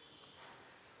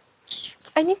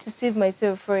 I need to save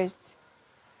myself first.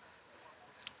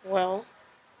 Well,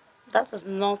 that is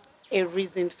not a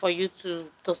reason for you to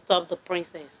stop the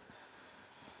princess.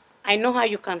 I know how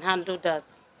you can handle that.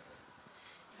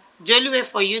 The only way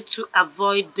for you to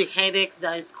avoid the headaches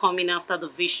that is coming after the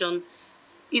vision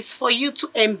is for you to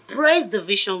embrace the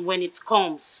vision when it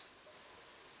comes.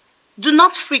 Do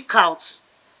not freak out.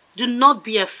 Do not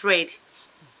be afraid.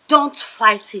 Don't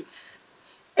fight it.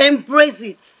 Embrace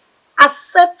it.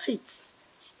 Accept it.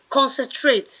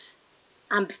 Concentrate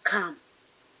and be calm.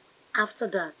 After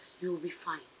that, you'll be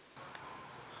fine.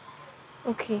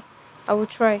 Okay, I will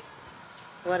try.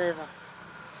 Whatever.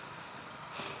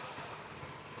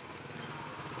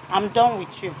 I'm done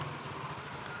with you.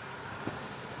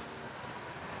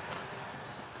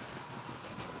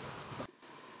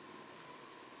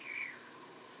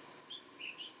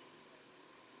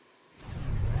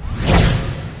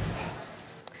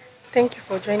 Thank you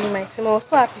for joining my team. I was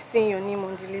so happy seeing your name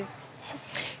on the list.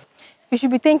 You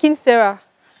should be thanking Sarah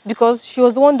because she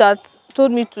was the one that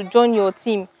told me to join your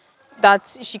team,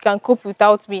 that she can cope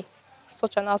without me.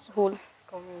 Such an asshole.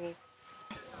 Come here.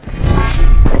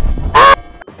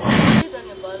 Have you done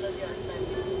your biology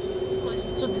assignment? Because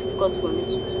it's too difficult for me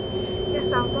to do.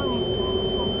 Yes, I've done it.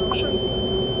 I'll show you.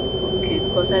 Okay,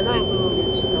 because I don't even know where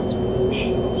to start from.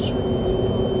 I'll show you.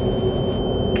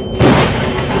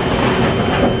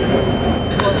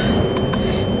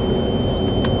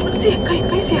 See,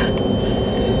 can you see her?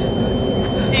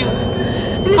 See?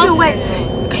 Lillian, wait.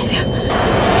 Can you see her?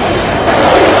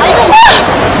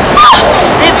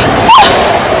 Baby!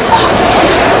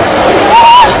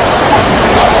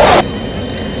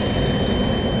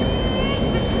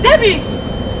 Debbie!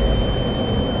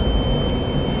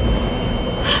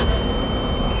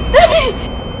 Debbie!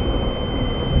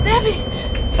 Debbie!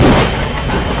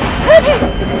 Debbie!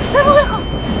 Debbie, wake up!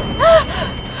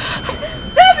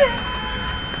 Debbie!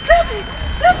 Debbie!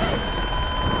 Debbie!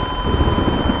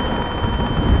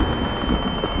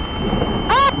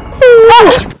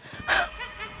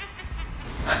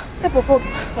 What type of hug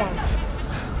is this one?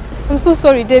 I'm so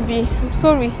sorry, Debbie. I'm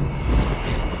sorry.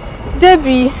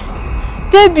 Debbie!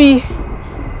 Debbie!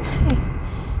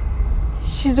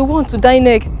 She's the one to die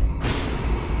next.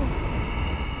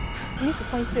 I need to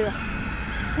find Sarah.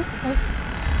 I need to find...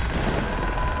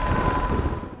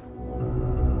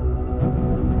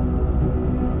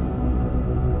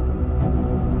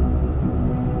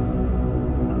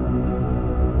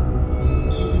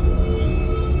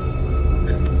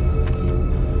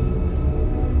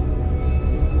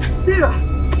 Sarah!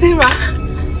 Sarah!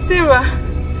 Sarah!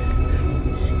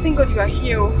 Thank God you are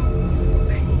here.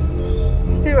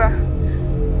 Sarah,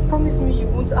 promise me you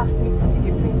won't ask me to see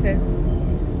the princess.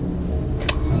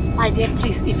 My dear,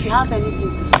 please, if you have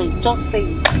anything to say, just say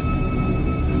it.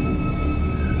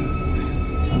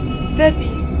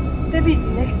 Debbie is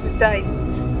the next to die.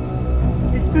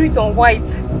 The spirit on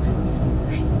white.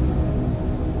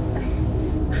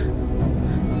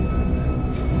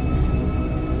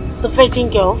 The virgin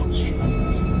girl? Yes.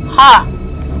 Ha!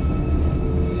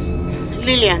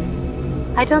 Lillian,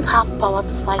 I don't have power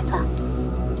to fight her.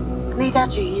 Neither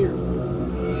do you.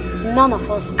 None of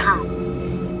us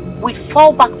can. We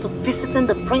fall back to visiting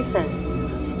the princess.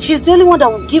 She's the only one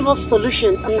that will give us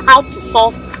solution on how to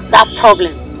solve that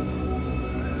problem.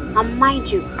 And mind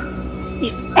you,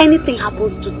 if anything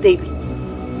happens to Debbie,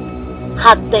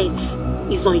 her death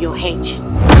is on your head.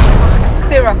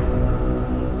 Sarah,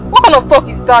 what kind of talk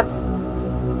is that?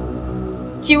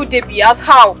 Kill Debbie, as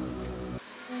how?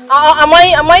 Am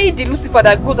I the Lucifer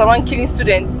that goes around killing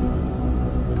students?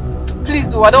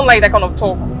 Please do, I don't like that kind of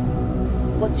talk.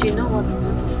 But you know what to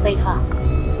do to save her.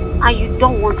 And you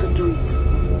don't want to do it.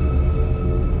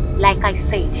 Like I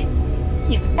said,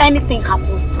 if anything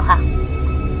happens to her,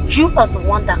 you are the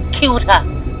one that killed her.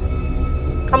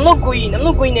 I'm not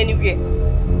going anywhere.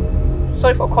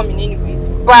 Sorry for coming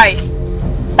anyways. Bye.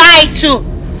 Bye too.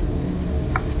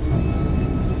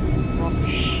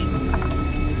 Rubbish.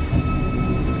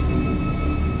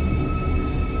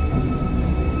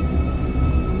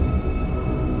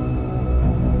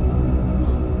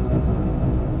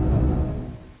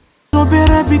 So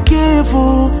better be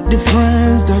careful the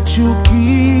friends that you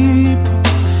keep.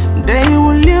 They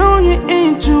will lure you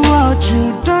into what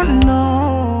you don't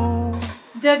know.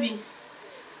 Debbie,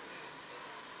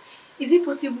 is it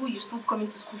possible you stop coming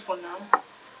to school for now?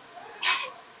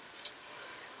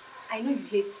 I know you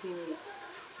hate seeing me.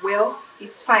 Well,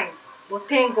 it's fine. But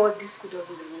thank God this school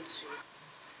doesn't belong to you.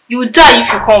 You will die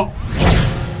if you come.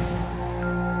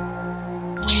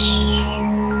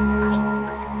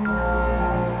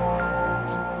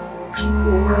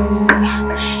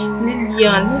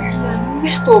 Lillian,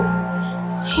 rest up.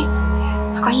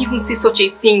 How can you even say such a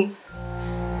thing?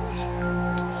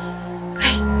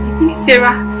 I think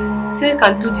Sarah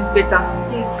can do this better.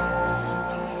 Yes.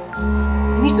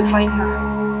 I need to find her.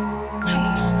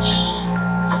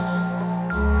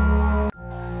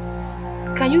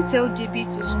 Can you tell Debbie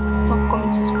to stop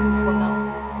coming to school for now?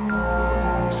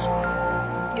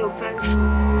 You're very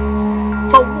funny.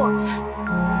 For what?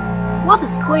 What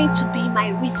is going to be my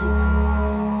reason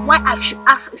why I should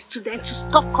ask a student to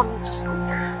stop coming to school?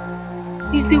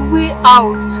 It's the way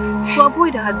out to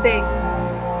avoid her death.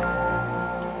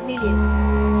 Lillian,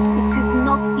 it is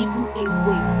not even a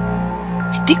way.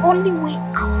 The only way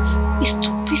out is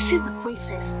to visit the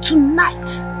princess tonight.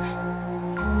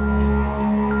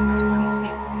 The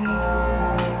princess.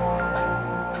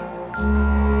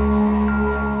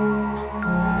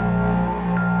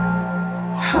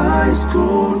 High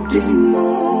school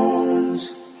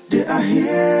demons, they are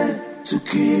here to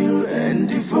kill and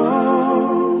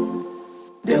devour.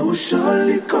 They will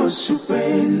surely cause you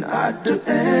pain at the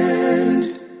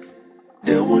end.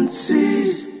 They won't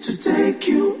cease to take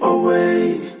you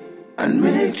away and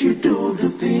make you do the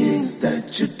things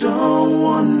that you don't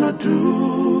wanna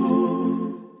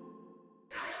do.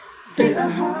 They are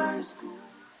high school.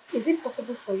 Is it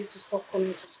possible for you to stop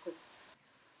coming to school?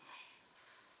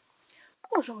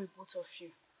 What's wrong with both of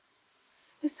you?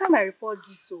 It's time I report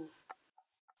this. So.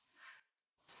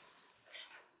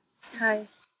 Hi.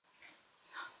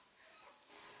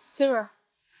 Sarah,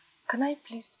 can I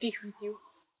please speak with you?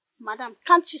 Madam,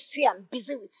 can't you see I'm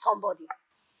busy with somebody?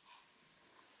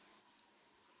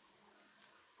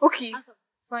 Okay,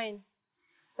 fine.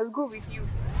 I will go with you.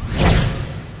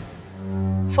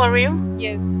 For real?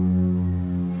 Yes.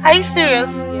 Are you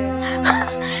serious? Yes.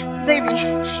 Baby,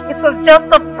 it was just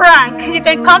a prank. You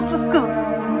can come to school.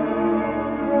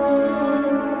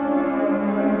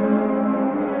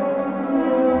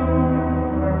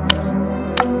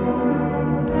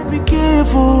 Be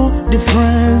careful the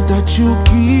friends that you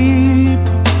keep.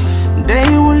 They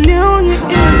will lure you in.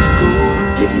 High school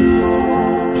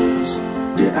demons,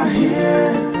 they are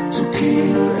here to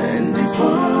kill and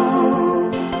devour.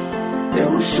 They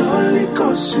will surely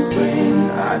cause you pain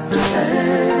at the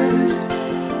end.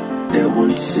 They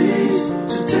won't see